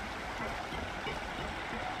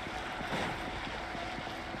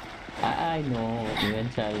 I know even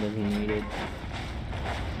child doesn't need it,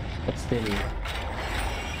 but still,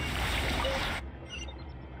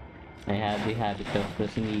 I have the habit of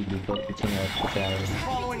pressing E before pitching out the child.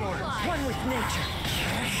 Following orders. One with nature.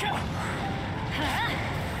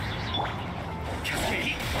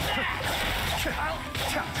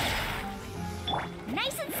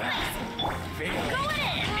 Nice and spicy! Going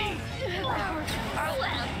in!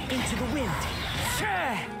 Into the wind.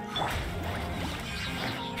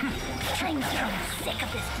 I'm getting sick of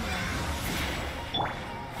this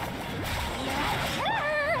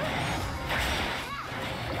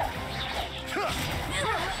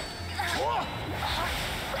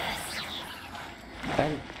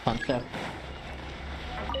Well, concept.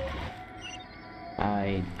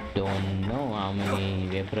 I don't know how many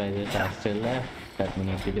vaporizers are still left that we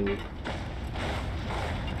need to do.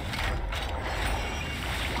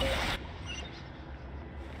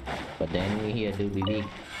 But the enemy here do be weak.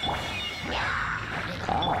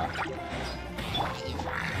 Ah.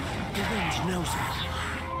 The wind knows me.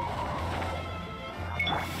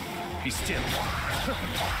 Be still.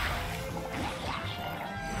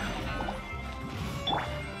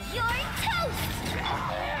 You're toast!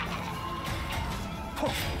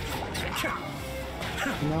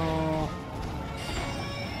 No.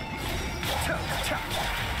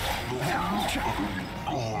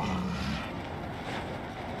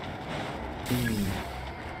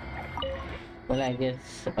 Well, I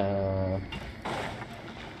guess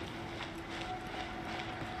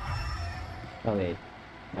Oh wait,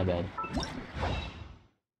 my bad.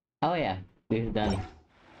 Oh yeah, this is done.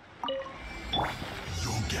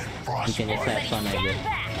 You'll get We can just have fun, I guess.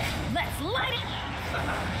 Let's light it!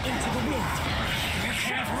 Into the wind.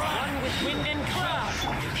 One with wind and cloud.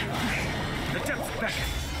 The depths beckon.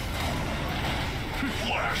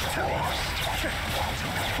 Flash frost.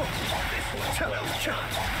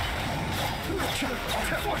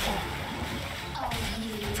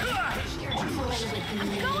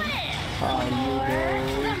 Go in! Oh, you go.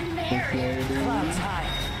 Clouds high.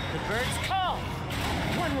 The birds call.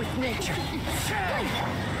 One with nature.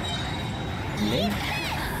 Blink?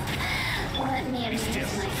 Let me amuse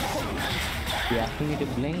myself. You asking me to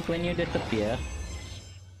blink when you disappear?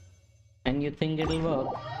 And you think it'll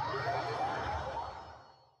work?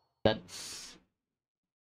 That's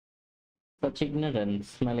such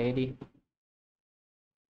ignorance, my lady.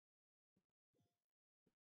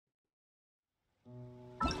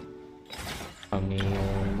 How many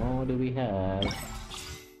more do we have?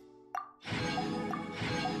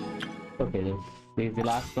 Okay, this is the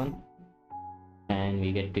last one. And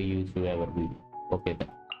we get to use whoever we... Okay then.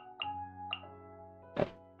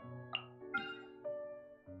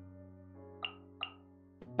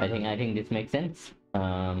 I think this makes sense.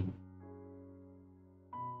 Well,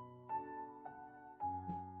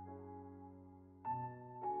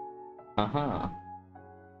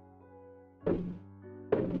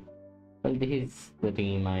 this is the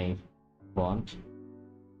team I want.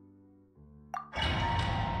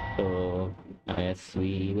 So I guess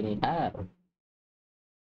we will have.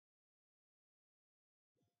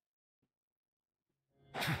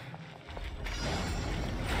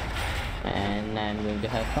 And I'm going to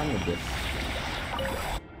have fun with this.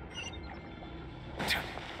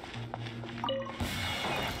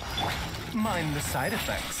 Mind the side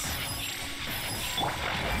effects.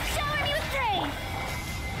 Shower me with praise!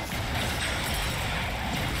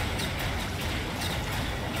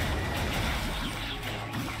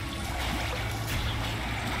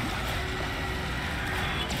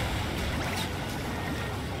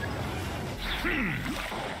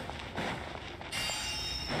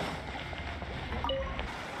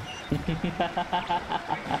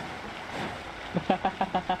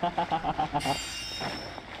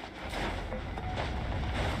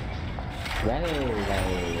 Well.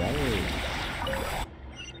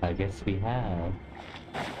 I guess we have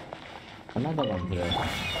another one here.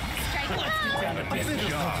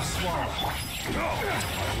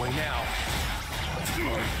 Away now.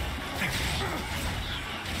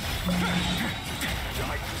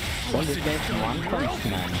 Well, this guy's one punch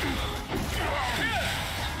man.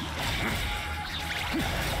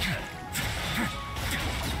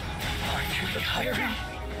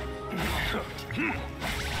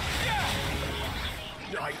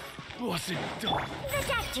 I wasn't done. The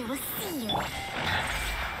doctor will see you.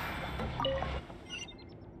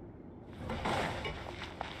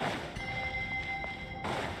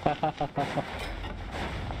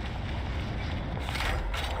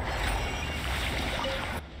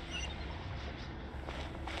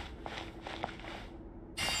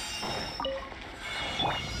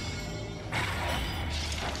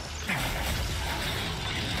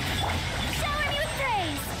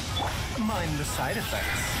 Mind the side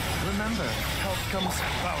effects. Remember, health comes.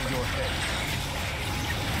 Bow your head.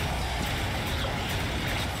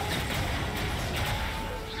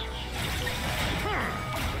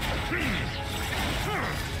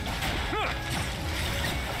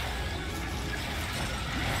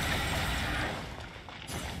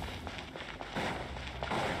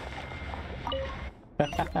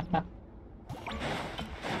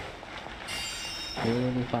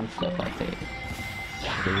 Really fun stuff, I think.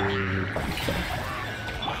 Really fun stuff.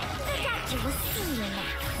 The doctor will see you now.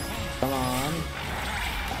 Come on.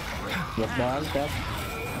 Get balled up.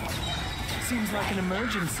 Seems like an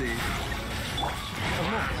emergency.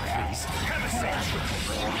 Come on, please. Have a seat.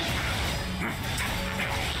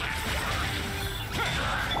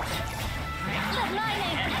 Let my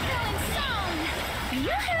name echo in song!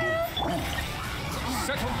 Yoo-hoo!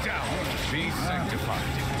 Settle down. Be sanctified.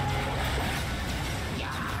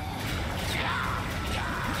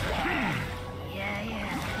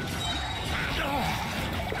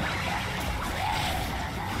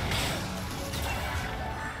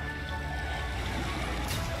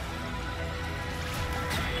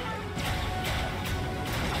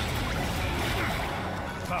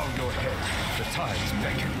 Bow your head. The tides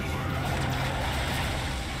beckon.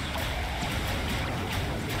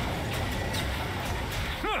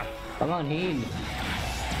 Come on, heal.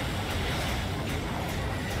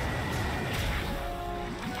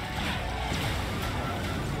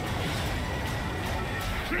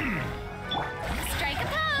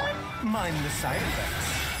 mind the side effects.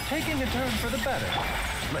 Taking a turn for the better.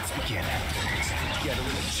 Let's begin. Get a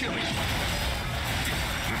little chilly.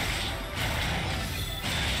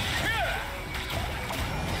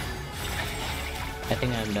 I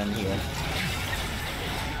think I'm done here.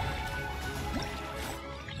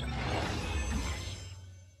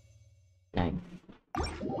 Nice.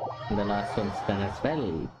 The last one's done as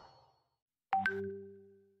well.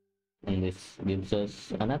 And this gives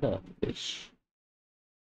us another fish.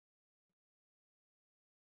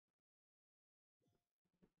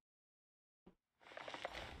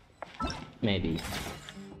 Maybe.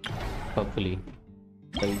 Hopefully.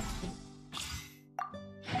 Please.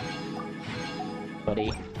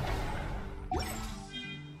 Buddy.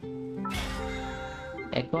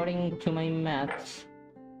 According to my maths,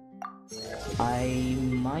 I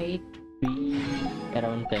might be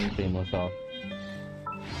around 10 primos off.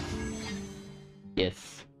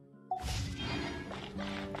 Yes.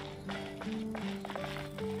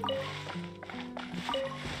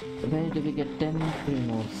 Where do we get 10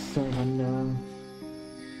 primos? I wonder.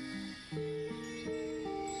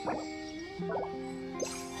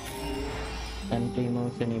 And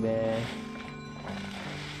primos anywhere.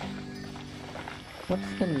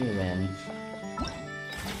 What's the new events?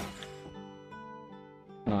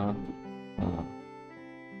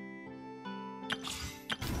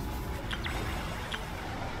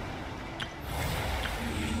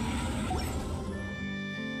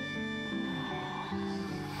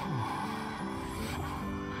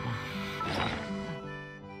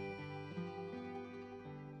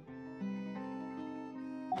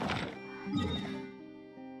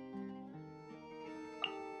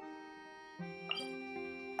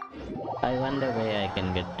 I wonder where I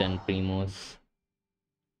can get 10 primos.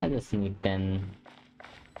 I just need 10.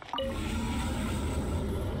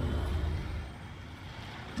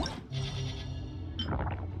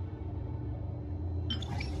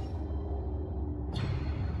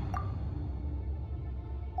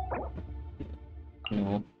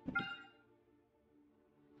 No.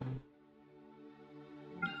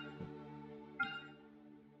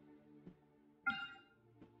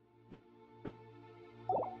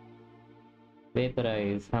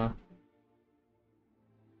 Vaporize, huh?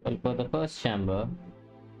 Well, for the first chamber,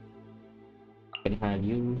 I can have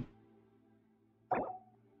you.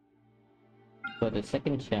 For the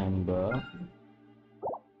second chamber,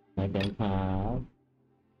 I can have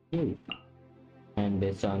you. And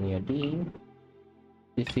based on your team,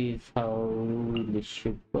 this is how this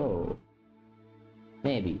should go.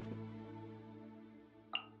 Maybe.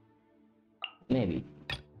 Maybe.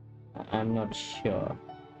 I'm not sure.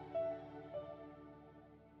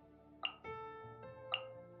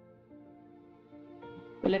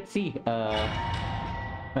 Well, let's see.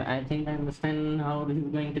 I think I understand how this is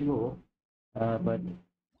going to go. But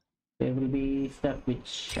there will be stuff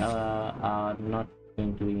which are not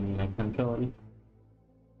going to be in my control.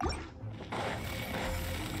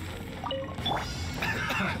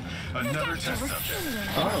 Another test subject.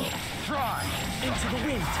 Oh. Try into the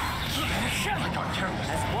wind. I got careless.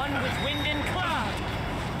 As one with wind and cloud.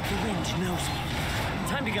 The wind knows me.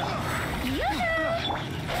 Time to go.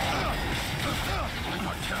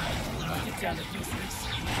 Get down to business.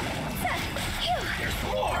 There's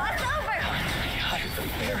more. It's over.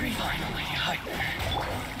 Very finally,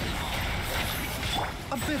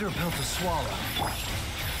 A bitter pill to swallow.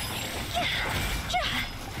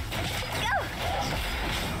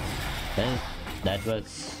 Well, that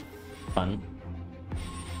was fun.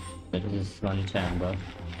 That is one chamber.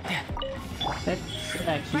 Let's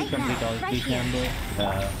actually complete all three chambers.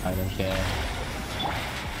 I don't care.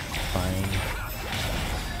 Fine.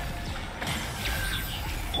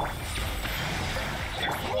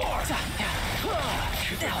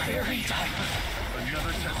 Very tight.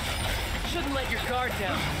 Another test subject. Shouldn't let your guard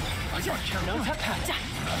down. I got careless. No tap.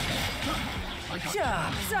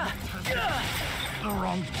 The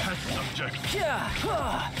wrong test subject.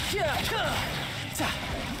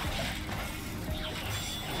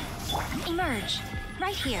 Emerge.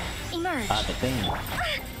 Right here. Emerge. Ah, the thing.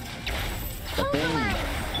 The thing.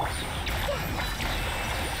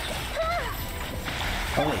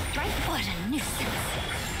 Oh wait. Right. What a nuisance.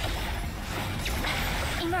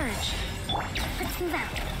 Emerge. Let's move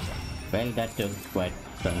out. Well, that took quite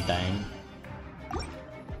some time.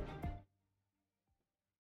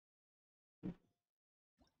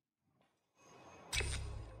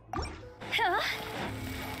 Huh?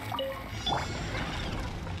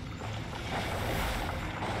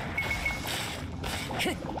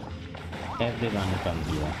 Everyone come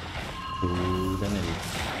here. To the middle.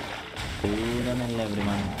 To the middle,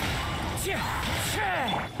 everyone.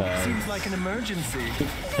 Seems like an emergency.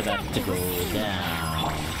 So that to go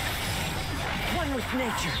down. One with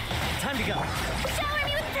nature. Time to go. Shower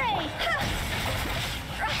me with prey!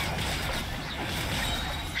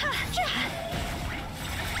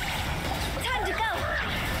 Time to go!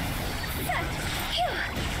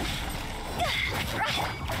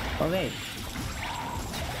 Oh wait.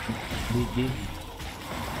 This.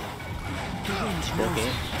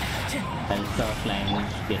 Okay. Elsa flying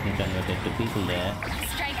getting converted to people there.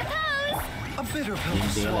 Strike a pose! A bitter pill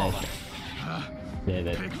Didn't to swallow.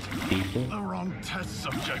 realize there were people. The wrong test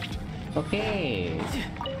subject. Okay.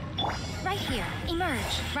 Right here.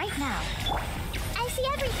 Emerge. Right now. I see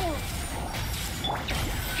everything.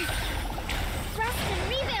 Rest and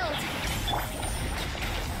rebuild.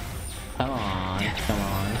 Come on, come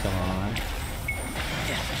on, come on.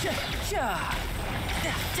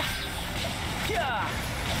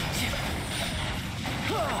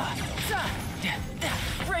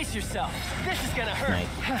 Brace yourself. This is gonna hurt. Nice.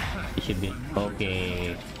 It should be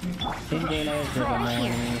okay. Didn't realize the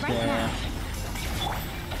command Right now.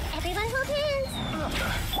 Everyone hold hands.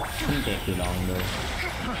 shouldn't take too long though.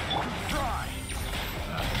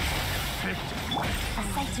 A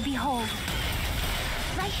sight to behold.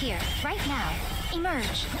 Right here. Right now.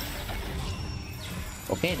 Emerge.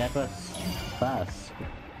 Okay, that was fast.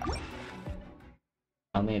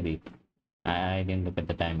 Or maybe. I didn't look at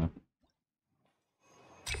the timer.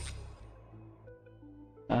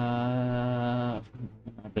 Not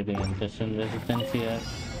really interested in resistance here.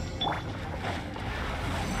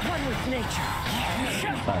 One with nature.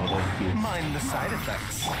 Spider cubes. Mind the side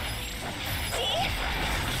effects.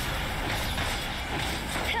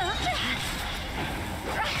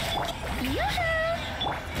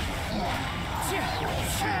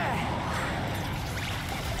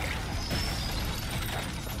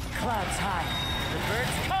 Clouds high. The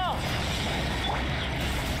birds call.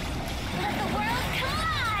 Let the world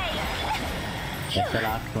collide! That's the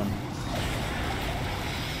last one.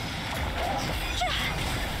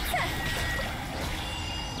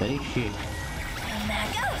 Very shit. The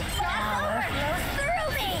magic power flows through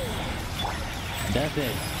me! That's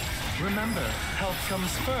it. Remember, health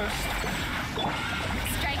comes first.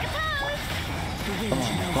 Strike a pose! Come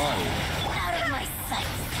on, call. Out of my sight!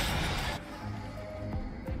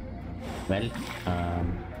 Well,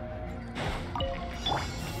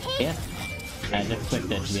 yeah, as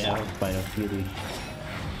expected, we have quite a few.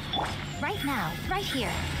 Right now, right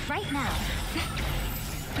here, right now.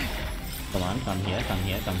 Come on, come here, come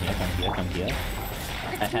here, come here, come here, come here.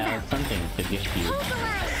 I have something to give you. Hold the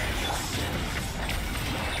line!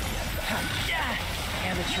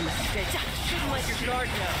 Amateur mistake. Shouldn't let your guard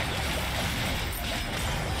down.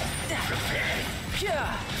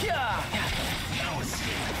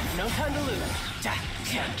 No time to lose.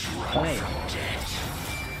 Okay.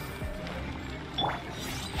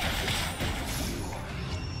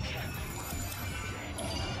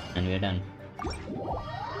 And we're done.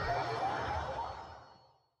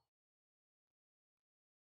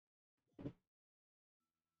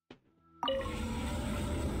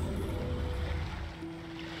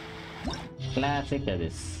 Classic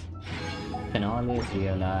this. Can always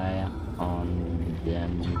rely on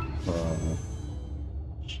them for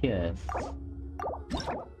cheers.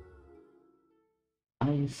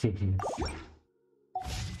 Are you serious?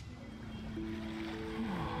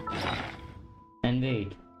 And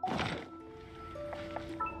wait.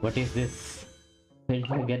 What is this? Where did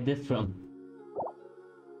you get this from?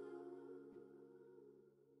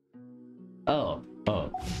 Oh.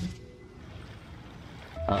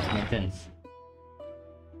 Makes sense.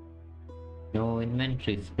 No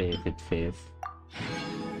inventory space, it says.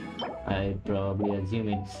 I probably assume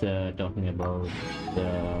it's talking about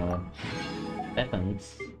the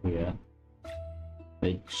weapons here.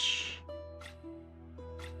 Which...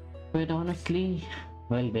 But honestly,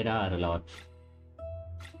 well, there are a lot.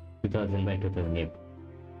 2000 by 2008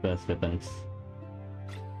 plus weapons.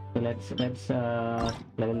 So let's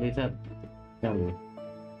level these up, shall we?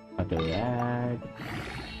 Auto add,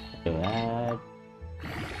 auto add,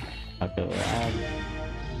 auto add,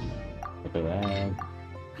 auto add,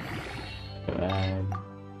 auto add,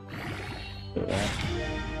 auto add,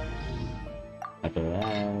 auto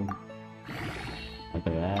add,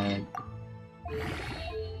 auto add,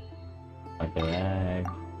 auto add,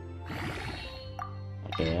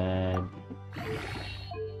 auto add,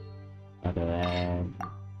 auto add,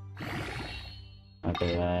 auto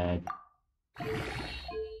add.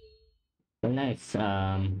 Well, nice.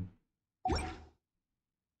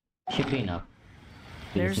 Should be enough.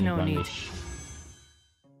 There's no need.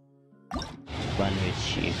 One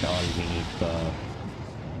wish is all we need for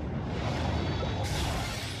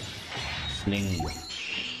sling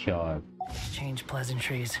short. Exchange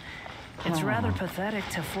pleasantries. It's rather pathetic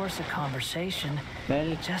to force a conversation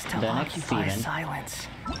just to the next occupy event silence.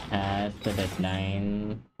 has the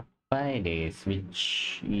deadline 5 days,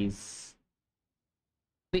 which is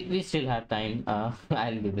we still have time.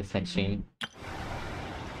 I'll do this next stream.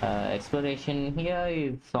 Exploration here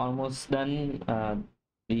is almost done.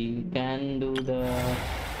 We can do the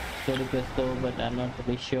story quest though, but I'm not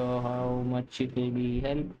really sure how much it will be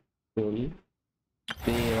helpful.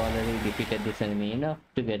 We already defeated this enemy enough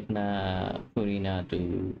to get Furina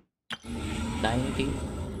to 90.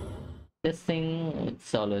 This thing,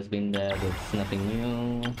 it's always been there. There's nothing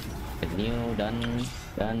new.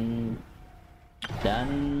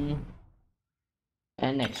 Done,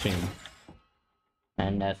 and extreme.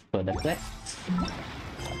 And as for the quests,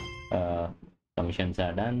 commissions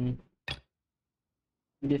are done.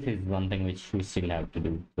 This is one thing which we still have to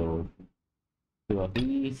do. So 2 of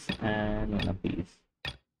these and 1 of these.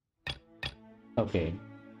 Okay,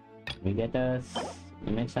 we get us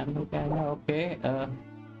image sample camera. Okay,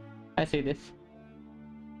 I see this.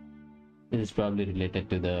 This is probably related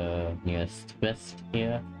to the newest quest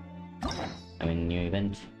here. I mean, new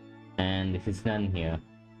event. And this is done here.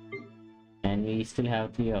 And we still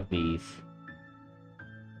have 3 of these.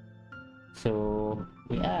 So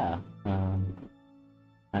yeah,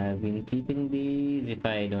 I've been keeping these if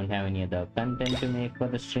I don't have any other content to make for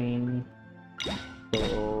the stream.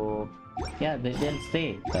 So yeah, they'll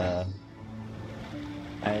stay.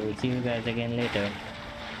 I will see you guys again later.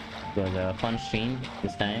 It was a fun stream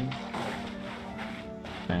this time,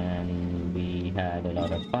 and we had a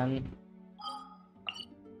lot of fun.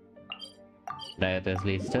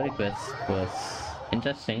 Rizzlee Story quest was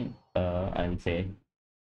interesting, I would say.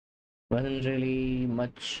 Wasn't really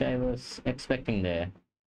much I was expecting there.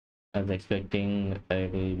 I was expecting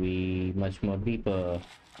it will be much more deeper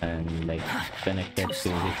and like connected to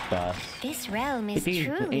his past. This realm is It is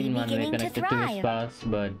truly in one way beginning to connected to his thrive. past,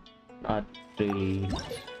 but not really.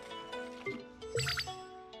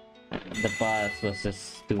 The past was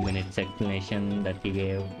just 2 minutes explanation that he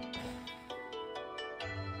gave.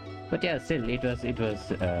 But yeah, still it was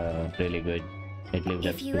really good. It lived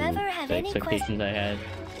up If you to ever have the any expectations I had.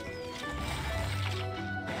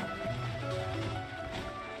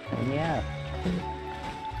 And yeah,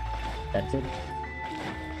 that's it.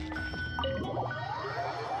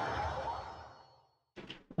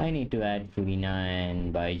 I need to add Furina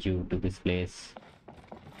and Baiju to this place.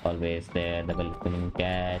 Always there, the welcoming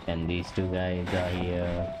cat, and these 2 guys are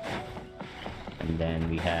here. And then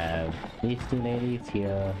we have these 2 ladies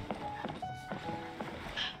here.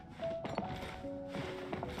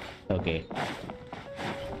 Okay.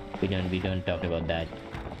 We don't talk about that.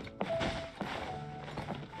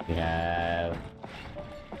 We have...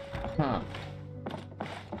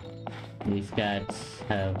 These cats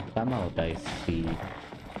have come out, I see.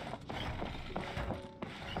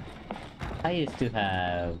 I used to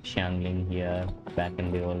have Xiangling here back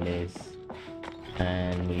in the old days.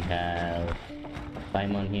 And we have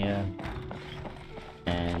Paimon here.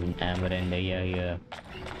 And Amaranda here.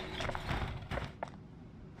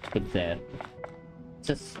 It's there.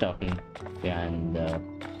 Just talking behind the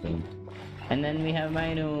thing. And then we have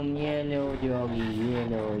my room, yellow doggy,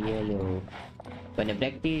 yellow. Wanna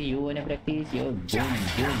practice? You wanna practice? Yo,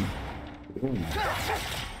 boom.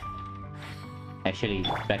 Actually,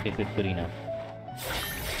 practice with Furina.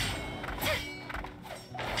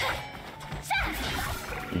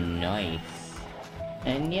 Nice.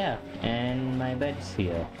 And yeah, and my bed's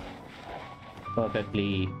here.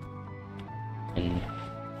 Perfectly in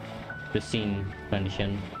pristine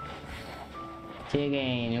condition. Say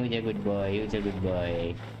again, who's a good boy,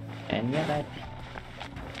 And yeah,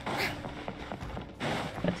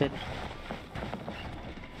 that's it.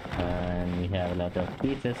 And we have a lot of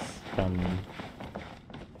pieces from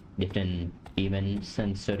different events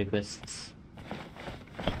and story quests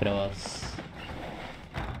across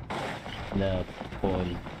the whole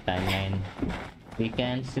timeline. We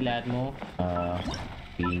can still add more.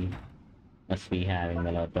 We must be having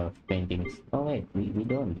a lot of paintings. Oh wait, we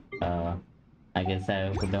don't. I guess I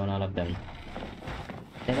will put down all of them.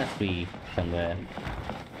 They must be somewhere.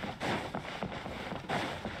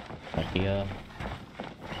 Not here.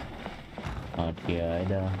 Not here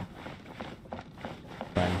either.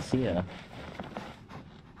 Once here.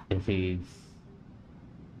 This is...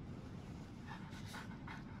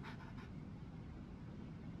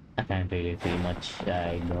 I can't really see much.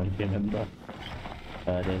 I don't remember.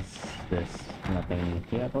 There's nothing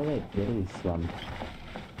here. Oh wait, there is one.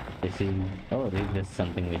 This is... oh, this is just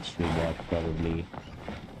something which we bought probably.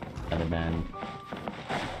 Other than...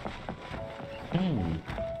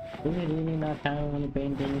 Do we really not have any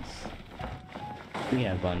paintings? We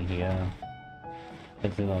have one here.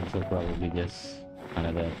 This is also probably just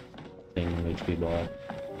another thing which we bought.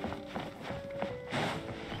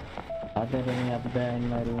 Are there any up there in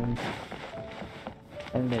my room?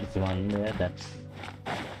 And there's one there, that's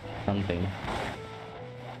something.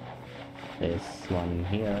 There's one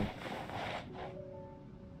here.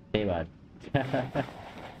 Say what?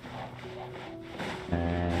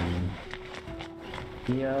 And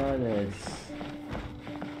here there's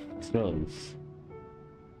scrolls.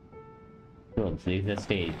 Scrolls, there's a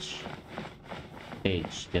stage.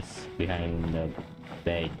 Stage just behind the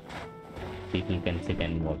bed. People can sit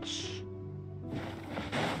and watch.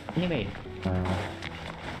 Anyway,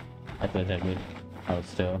 that was a good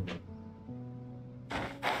house tour.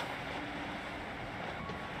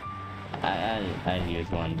 I'll use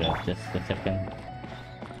one just a second.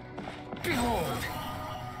 Behold!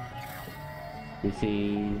 You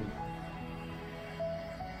see?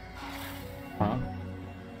 Huh?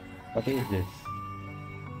 What is this?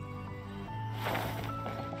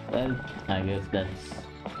 Well, I guess that's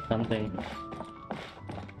something.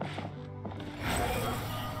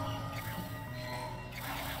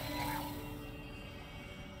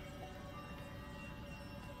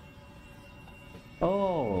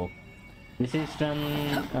 Oh, this is from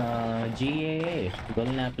GAA.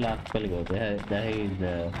 Golden Apple Archipelago. That is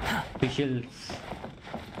the official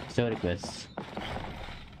story quest.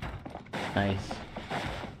 Nice.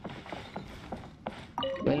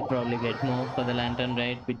 We'll probably get more for the lantern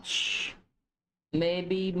ride, which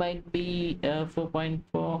maybe might be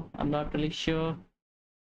 4.4. I'm not really sure.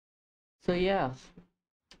 So yeah,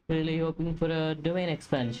 really hoping for a domain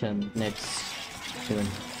expansion next.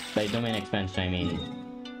 By domain expansion, I mean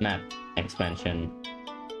map expansion.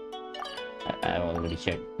 I've already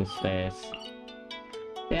checked this place.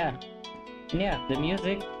 Yeah, the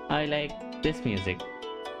music. I like this music.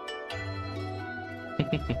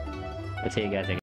 I'll see you guys again.